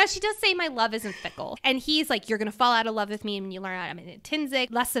 Now, she does say my love isn't fickle. And he's like, you're going to fall out of love with me when you learn I'm an Tinsic.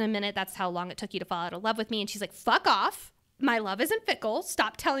 Less than a minute, that's how long it took you to fall out of love with me. And she's like, fuck off. My love isn't fickle.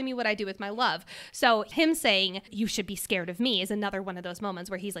 Stop telling me what I do with my love. So him saying, you should be scared of me is another one of those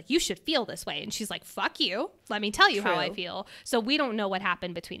moments where he's like, you should feel this way. And she's like, fuck you. Let me tell you how I feel. So we don't know what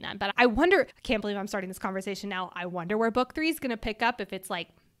happened between them. But I wonder, I can't believe I'm starting this conversation now. I wonder where book 3 is going to pick up, if it's like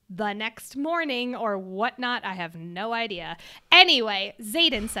the next morning or whatnot. I have no idea. Anyway,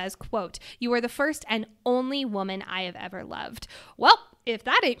 Xaden says, quote, "You are the first and only woman I have ever loved." Well, if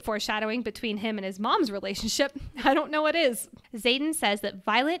that ain't foreshadowing between him and his mom's relationship, I don't know what is. Xaden says that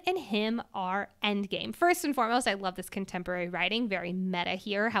Violet and him are endgame. First and foremost, I love this contemporary writing, very meta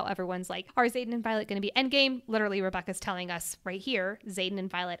here, how everyone's like, are Xaden and Violet going to be endgame? Literally, Rebecca's telling us right here, Xaden and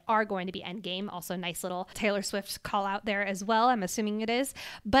Violet are going to be endgame. Also, nice little Taylor Swift call out there as well. I'm assuming it is.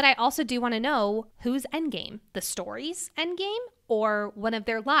 But I also do want to know who's endgame? The story's endgame or one of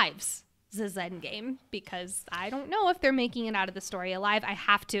their lives? This endgame, because I don't know if they're making it out of the story alive. I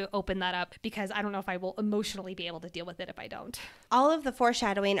have to open that up because I don't know if I will emotionally be able to deal with it if I don't. All of the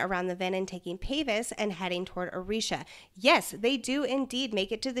foreshadowing around the Venin taking Pavis and heading toward Orisha. Yes, they do indeed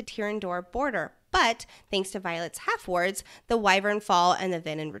make it to the Tyrandor border, but thanks to Violet's half-words, the Wyvern fall and the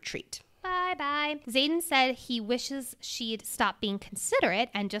Venin retreat. Bye-bye. Xaden said he wishes she'd stop being considerate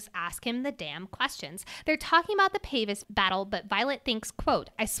and just ask him the damn questions. They're talking about the Pavis battle, but Violet thinks,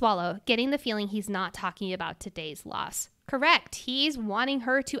 quote, I swallow, getting the feeling he's not talking about today's loss. Correct. He's wanting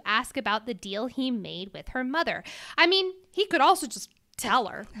her to ask about the deal he made with her mother. I mean, he could also just tell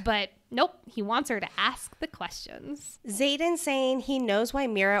her, but nope, he wants her to ask the questions. Xaden saying he knows why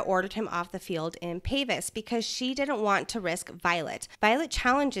Mira ordered him off the field in Pavis, because she didn't want to risk Violet. Violet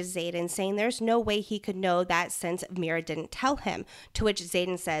challenges Xaden, saying there's no way he could know that since Mira didn't tell him, to which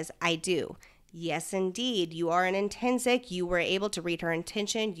Xaden says, I do. Yes, indeed. You are an Intensic. You were able to read her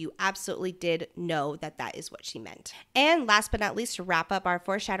intention. You absolutely did know that that is what she meant. And last but not least, to wrap up our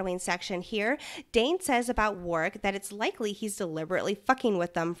foreshadowing section here, Dane says about Warwick that it's likely he's deliberately fucking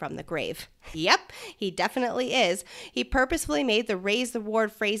with them from the grave. Yep, he definitely is. He purposefully made the raise the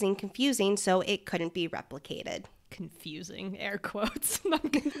ward phrasing confusing so it couldn't be replicated. Confusing, air quotes.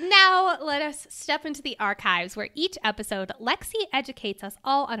 Now, let us step into the archives where each episode, Lexi educates us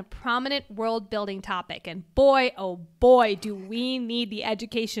all on a prominent world-building topic. And boy, oh boy, do we need the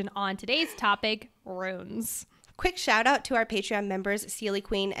education on today's topic, runes. Quick shout out to our Patreon members, Sealy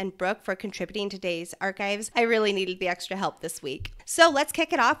Queen and Brooke, for contributing to today's archives. I really needed the extra help this week. So let's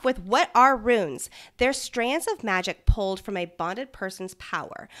kick it off with, what are runes? They're strands of magic pulled from a bonded person's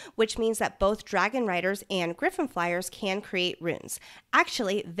power, which means that both dragon riders and griffin flyers can create runes.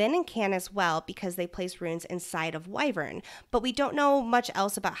 Actually, Venin can as well, because they place runes inside of Wyvern, but we don't know much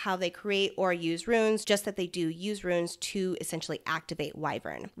else about how they create or use runes, just that they do use runes to essentially activate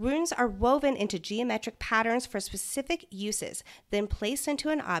Wyvern. Runes are woven into geometric patterns for specific uses, then placed into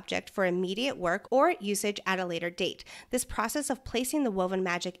an object for immediate work or usage at a later date. This process of placing placing the woven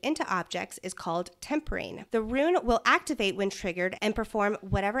magic into objects is called tempering. The rune will activate when triggered and perform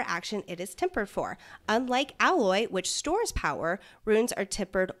whatever action it is tempered for. Unlike alloy, which stores power, runes are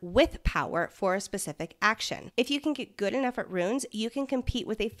tempered with power for a specific action. If you can get good enough at runes, you can compete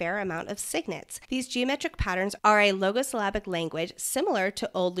with a fair amount of signets. These geometric patterns are a logosyllabic language similar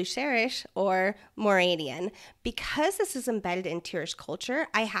to Old Lucerish or Moranian. Because this is embedded in Tirish culture,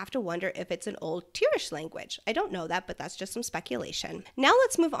 I have to wonder if it's an old Tirish language. I don't know that, but that's just some speculation. Now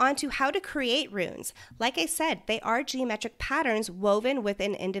let's move on to how to create runes. Like I said, they are geometric patterns woven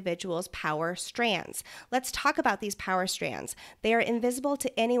within individuals' power strands. Let's talk about these power strands. They are invisible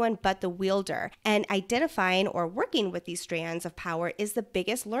to anyone but the wielder, and identifying or working with these strands of power is the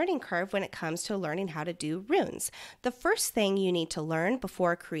biggest learning curve when it comes to learning how to do runes. The first thing you need to learn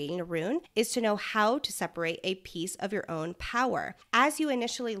before creating a rune is to know how to separate a piece of your own power. As you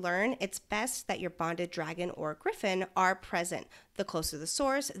initially learn, it's best that your bonded dragon or griffin are present. The closer the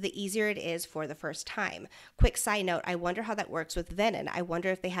source, the easier it is for the first time. Quick side note, I wonder how that works with Venin. I wonder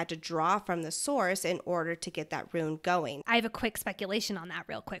if they had to draw from the source in order to get that rune going. I have a quick speculation on that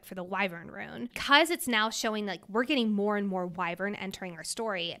real quick for the Wyvern rune. Because it's now showing like we're getting more and more Wyvern entering our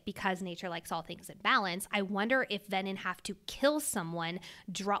story because nature likes all things in balance, I wonder if Venin have to kill someone,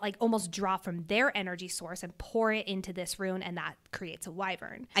 almost draw from their energy source and pour it into this rune, and that creates a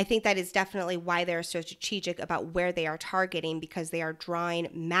Wyvern. I think that is definitely why they're so strategic about where they are targeting, because they are drawing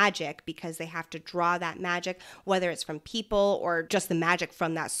magic, because they have to draw that magic, whether it's from people or just the magic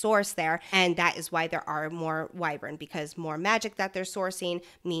from that source there. And that is why there are more Wyvern, because more magic that they're sourcing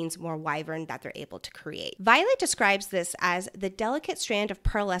means more Wyvern that they're able to create. Violet describes this as the delicate strand of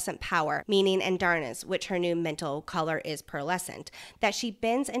pearlescent power, meaning Andarna's, which her new mental color is pearlescent, that she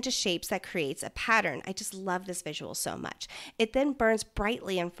bends into shapes that creates a pattern. I just love this visual so much. It then burns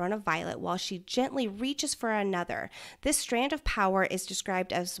brightly in front of Violet while she gently reaches for another. This strand of power is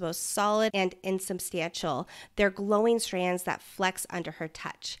described as both solid and insubstantial. They're glowing strands that flex under her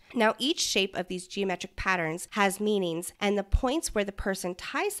touch. Now, each shape of these geometric patterns has meanings, and the points where the person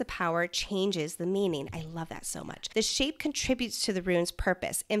ties the power changes the meaning. I love that so much. The shape contributes to the rune's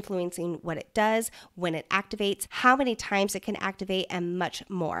purpose, influencing what it does, when it activates, how many times it can activate, and much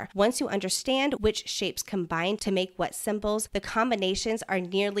more. Once you understand which shapes combine to make what symbols, the combinations are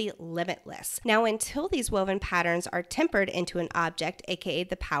nearly limitless. Now, until these woven patterns are tempered into an object, aka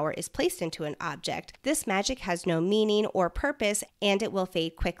the power is placed into an object, this magic has no meaning or purpose, and it will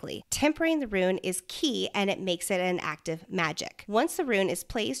fade quickly. Tempering the rune is key, and it makes it an active magic. Once the rune is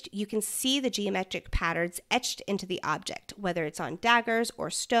placed, you can see the geometric patterns etched into the object, whether it's on daggers or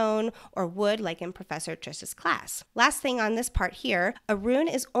stone or wood like in Professor Trish's class. Last thing on this part here, a rune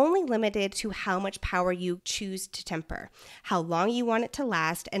is only limited to how much power you choose to temper, how long you want it to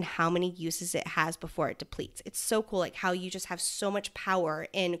last, and how many uses it has before it depletes. It's so cool, like how you just have so much power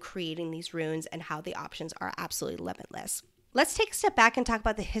in creating these runes and how the options are absolutely limitless. Let's take a step back and talk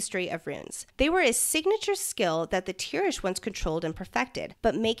about the history of runes. They were a signature skill that the Tirish once controlled and perfected,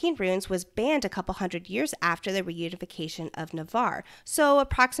 but making runes was banned a couple hundred years after the reunification of Navarre, so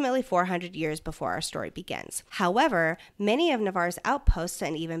approximately 400 years before our story begins. However, many of Navarre's outposts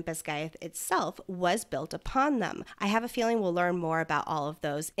and even Biscayeth itself was built upon them. I have a feeling we'll learn more about all of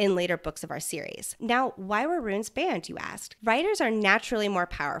those in later books of our series. Now, why were runes banned, you asked? Writers are naturally more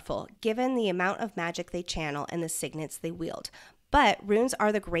powerful, given the amount of magic they channel and the signets they wield. But runes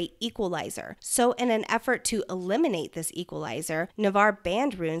are the great equalizer. So in an effort to eliminate this equalizer, Navarre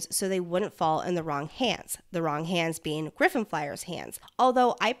banned runes so they wouldn't fall in the wrong hands. The wrong hands being Gryffindor's hands.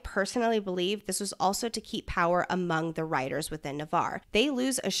 Although I personally believe this was also to keep power among the writers within Navarre. They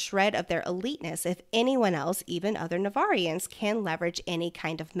lose a shred of their eliteness if anyone else, even other Navarrians, can leverage any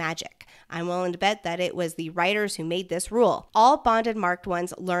kind of magic. I'm willing to bet that it was the writers who made this rule. All bonded marked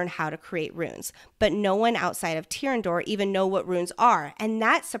ones learn how to create runes, but no one outside of Tyrrendor even know what runes are, and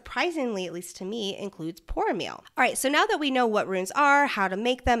that, surprisingly, at least to me, includes Boromir. All right, so now that we know what runes are, how to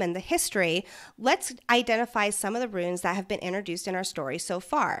make them, and the history, let's identify some of the runes that have been introduced in our story so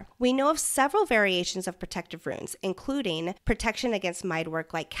far. We know of several variations of protective runes, including protection against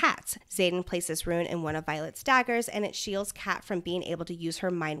minework like cats. Xaden placed this rune in one of Violet's daggers, and it shields Cat from being able to use her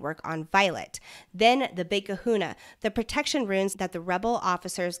minework on Violet. Then the Big Kahuna, the protection runes that the rebel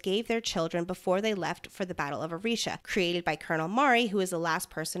officers gave their children before they left for the Battle of Arisha, created by Colonel Mari, who is the last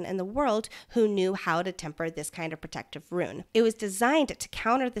person in the world who knew how to temper this kind of protective rune. It was designed to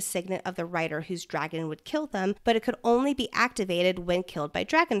counter the signet of the rider whose dragon would kill them, but it could only be activated when killed by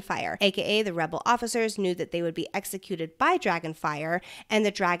dragonfire, aka the rebel officers knew that they would be executed by dragonfire, and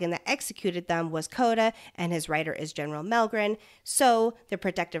the dragon that executed them was Coda, and his rider is General Melgren. So the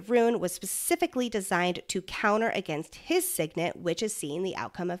protective rune was specifically designed to counter against his signet, which is seeing the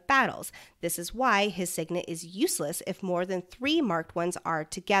outcome of battles. This is why his signet is useless if more than 3 marked ones are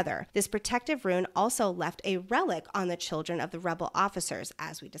together. This protective rune also left a relic on the children of the rebel officers,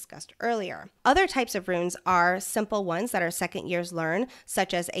 as we discussed earlier. Other types of runes are simple ones that our second years learn,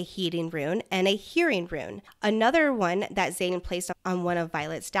 such as a heeding rune and a hearing rune. Another one that Xaden placed on one of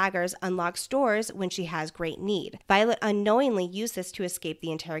Violet's daggers unlocks doors when she has great need. Violet unknowingly used this to escape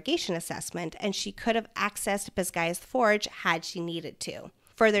the interrogation assessment, and she could have accessed Bisgai's forge had she needed to.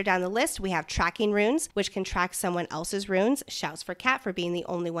 Further down the list, we have tracking runes, which can track someone else's runes. Shouts for Kat for being the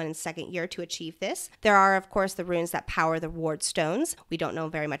only one in second year to achieve this. There are, of course, the runes that power the ward stones. We don't know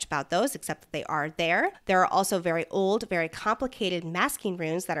very much about those, except that they are there. There are also very old, very complicated masking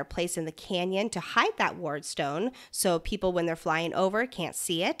runes that are placed in the canyon to hide that ward stone, so people, when they're flying over, can't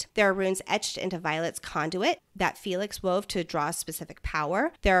see it. There are runes etched into Violet's conduit that Felix wove to draw a specific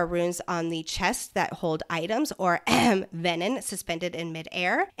power. There are runes on the chest that hold items, or venom, suspended in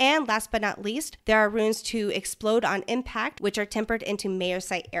midair. And last but not least, there are runes to explode on impact, which are tempered into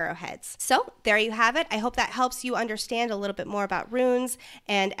Mayorsight arrowheads. So there you have it. I hope that helps you understand a little bit more about runes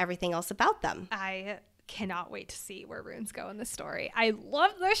and everything else about them. I cannot wait to see where runes go in the story. I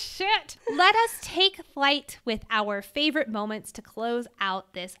love this shit. Let us take flight with our favorite moments to close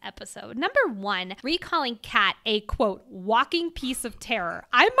out this episode. Number 1, recalling Kat a, quote, walking piece of terror.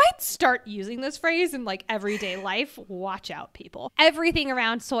 I might start using this phrase in like everyday life. Watch out, people. Everything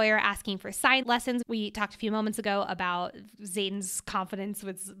around Sawyer asking for sign lessons. We talked a few moments ago about Xaden's confidence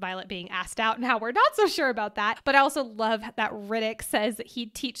with Violet being asked out and how we're not so sure about that. But I also love that Riddick says that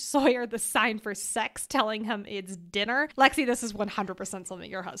he'd teach Sawyer the sign for sex, telling him it's dinner. Lexi, this is 100% something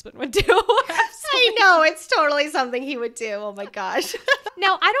your husband would do. I know, it's totally something he would do. Oh my gosh.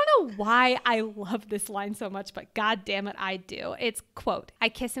 Now, I don't know why I love this line so much, but god damn it, I do. It's, quote, I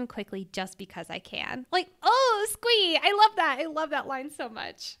kiss him quickly just because I can. Like, oh, squee. I love that. I love that line so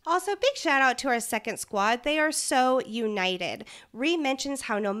much. Also, big shout out to our second squad. They are so united. Ree mentions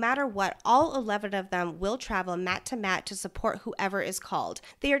how no matter what, all 11 of them will travel mat to mat to support whoever is called.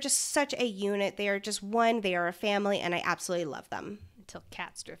 They are just such a unit. They are just one. They are a family, and I absolutely love them. Until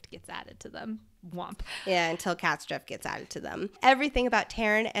Cat's Drift gets added to them. Womp. Yeah, until Cat's Drift gets added to them. Everything about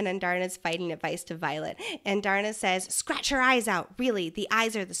Taryn and Andarna's fighting advice to Violet. Andarna says, scratch your eyes out. Really, the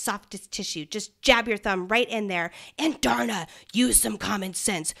eyes are the softest tissue. Just jab your thumb right in there. Andarna, use some common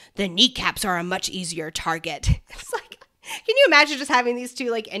sense. The kneecaps are a much easier target. It's like, can you imagine just having these two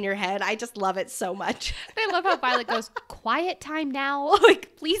like in your head? I just love it so much. I love how Violet goes, quiet time now.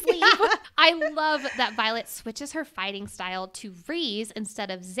 Like, please leave. Yeah. I love that Violet switches her fighting style to Ree's instead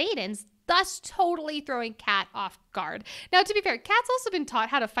of Xaden's, thus totally throwing Kat off guard. Now, to be fair, Kat's also been taught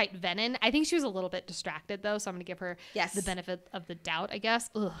how to fight Venom. I think she was a little bit distracted, though, so I'm going to give her the benefit of the doubt, I guess.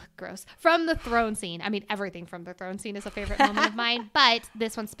 Ugh, gross. From the throne scene. I mean, everything from the throne scene is a favorite moment of mine, but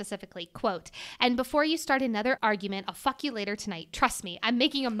this one specifically, quote, and before you start another argument, I'll fuck you later tonight. Trust me, I'm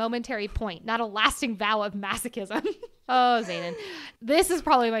making a momentary point, not a lasting vow of masochism. Oh, Xaden. This is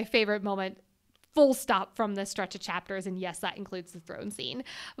probably my favorite moment, full stop, from this stretch of chapters, and yes, that includes the throne scene.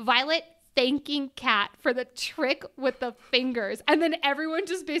 Violet thanking Kat for the trick with the fingers, and then everyone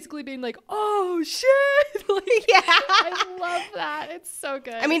just basically being like, oh shit. Like, yeah, I love that. It's so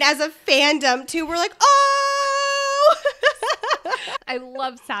good. I mean, as a fandom too, we're like, oh. I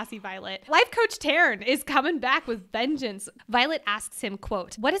love sassy Violet. Life coach Taryn is coming back with vengeance. Violet asks him,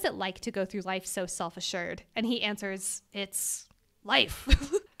 quote, what is it like to go through life so self-assured? And he answers, it's life.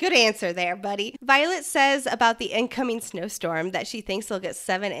 Good answer there, buddy. Violet says about the incoming snowstorm that she thinks they'll get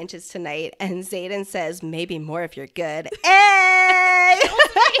 7 inches tonight, and Xaden says maybe more if you're good. Hey!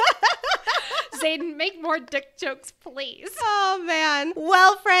 Xaden, make more dick jokes, please. Oh, man.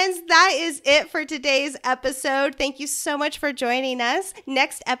 Well, friends, that is it for today's episode. Thank you so much for joining us.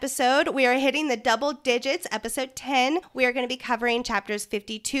 Next episode, we are hitting the double digits, episode 10. We are going to be covering chapters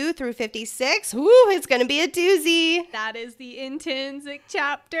 52 through 56. Ooh, it's going to be a doozy. That is the intrinsic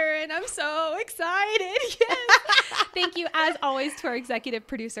chapter, and I'm so excited. Yes. Thank you, as always, to our executive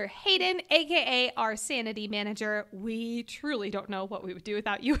producer, Hayden, aka our sanity manager. We truly don't know what we would do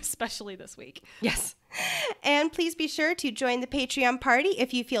without you, especially this week. Yes. And please be sure to join the Patreon party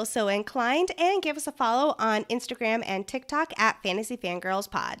if you feel so inclined, and give us a follow on Instagram and TikTok at Fantasy Fangirls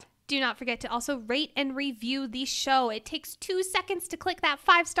Pod. Do not forget to also rate and review the show. It takes 2 seconds to click that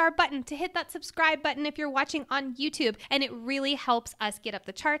 5-star button, to hit that subscribe button if you're watching on YouTube, and it really helps us get up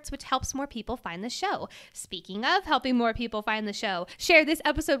the charts, which helps more people find the show. Speaking of helping more people find the show, share this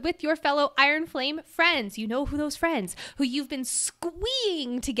episode with your fellow Iron Flame friends. You know who those friends, who you've been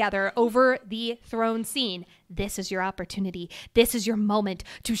squeeing together over the throne scene. This is your opportunity. This is your moment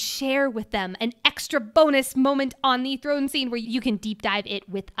to share with them an extra bonus moment on the throne scene where you can deep dive it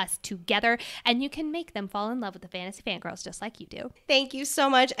with us together, and you can make them fall in love with the Fantasy Fangirls just like you do. Thank you so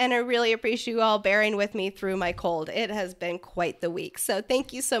much, and I really appreciate you all bearing with me through my cold. It has been quite the week. So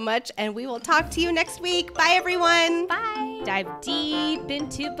thank you so much, and we will talk to you next week. Bye, everyone. Bye. Dive deep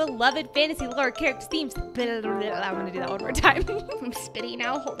into beloved fantasy lore, characters, themes. I'm going to do that one more time. I'm spitty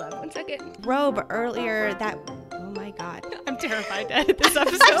now. Hold on 1 second. Robe earlier that... Oh my God. I'm terrified to edit this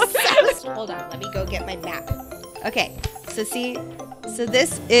episode. Hold on. Let me go get my map. Okay. So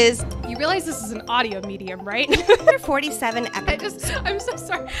this is... You realize this is an audio medium, right? 47 episodes. I'm so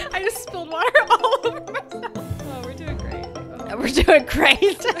sorry. I just spilled water all over myself. Oh, we're doing great. Oh. We're doing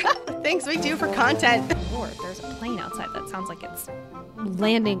great. Things we do for content. Lord, there's a plane outside that sounds like it's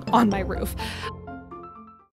landing on my roof.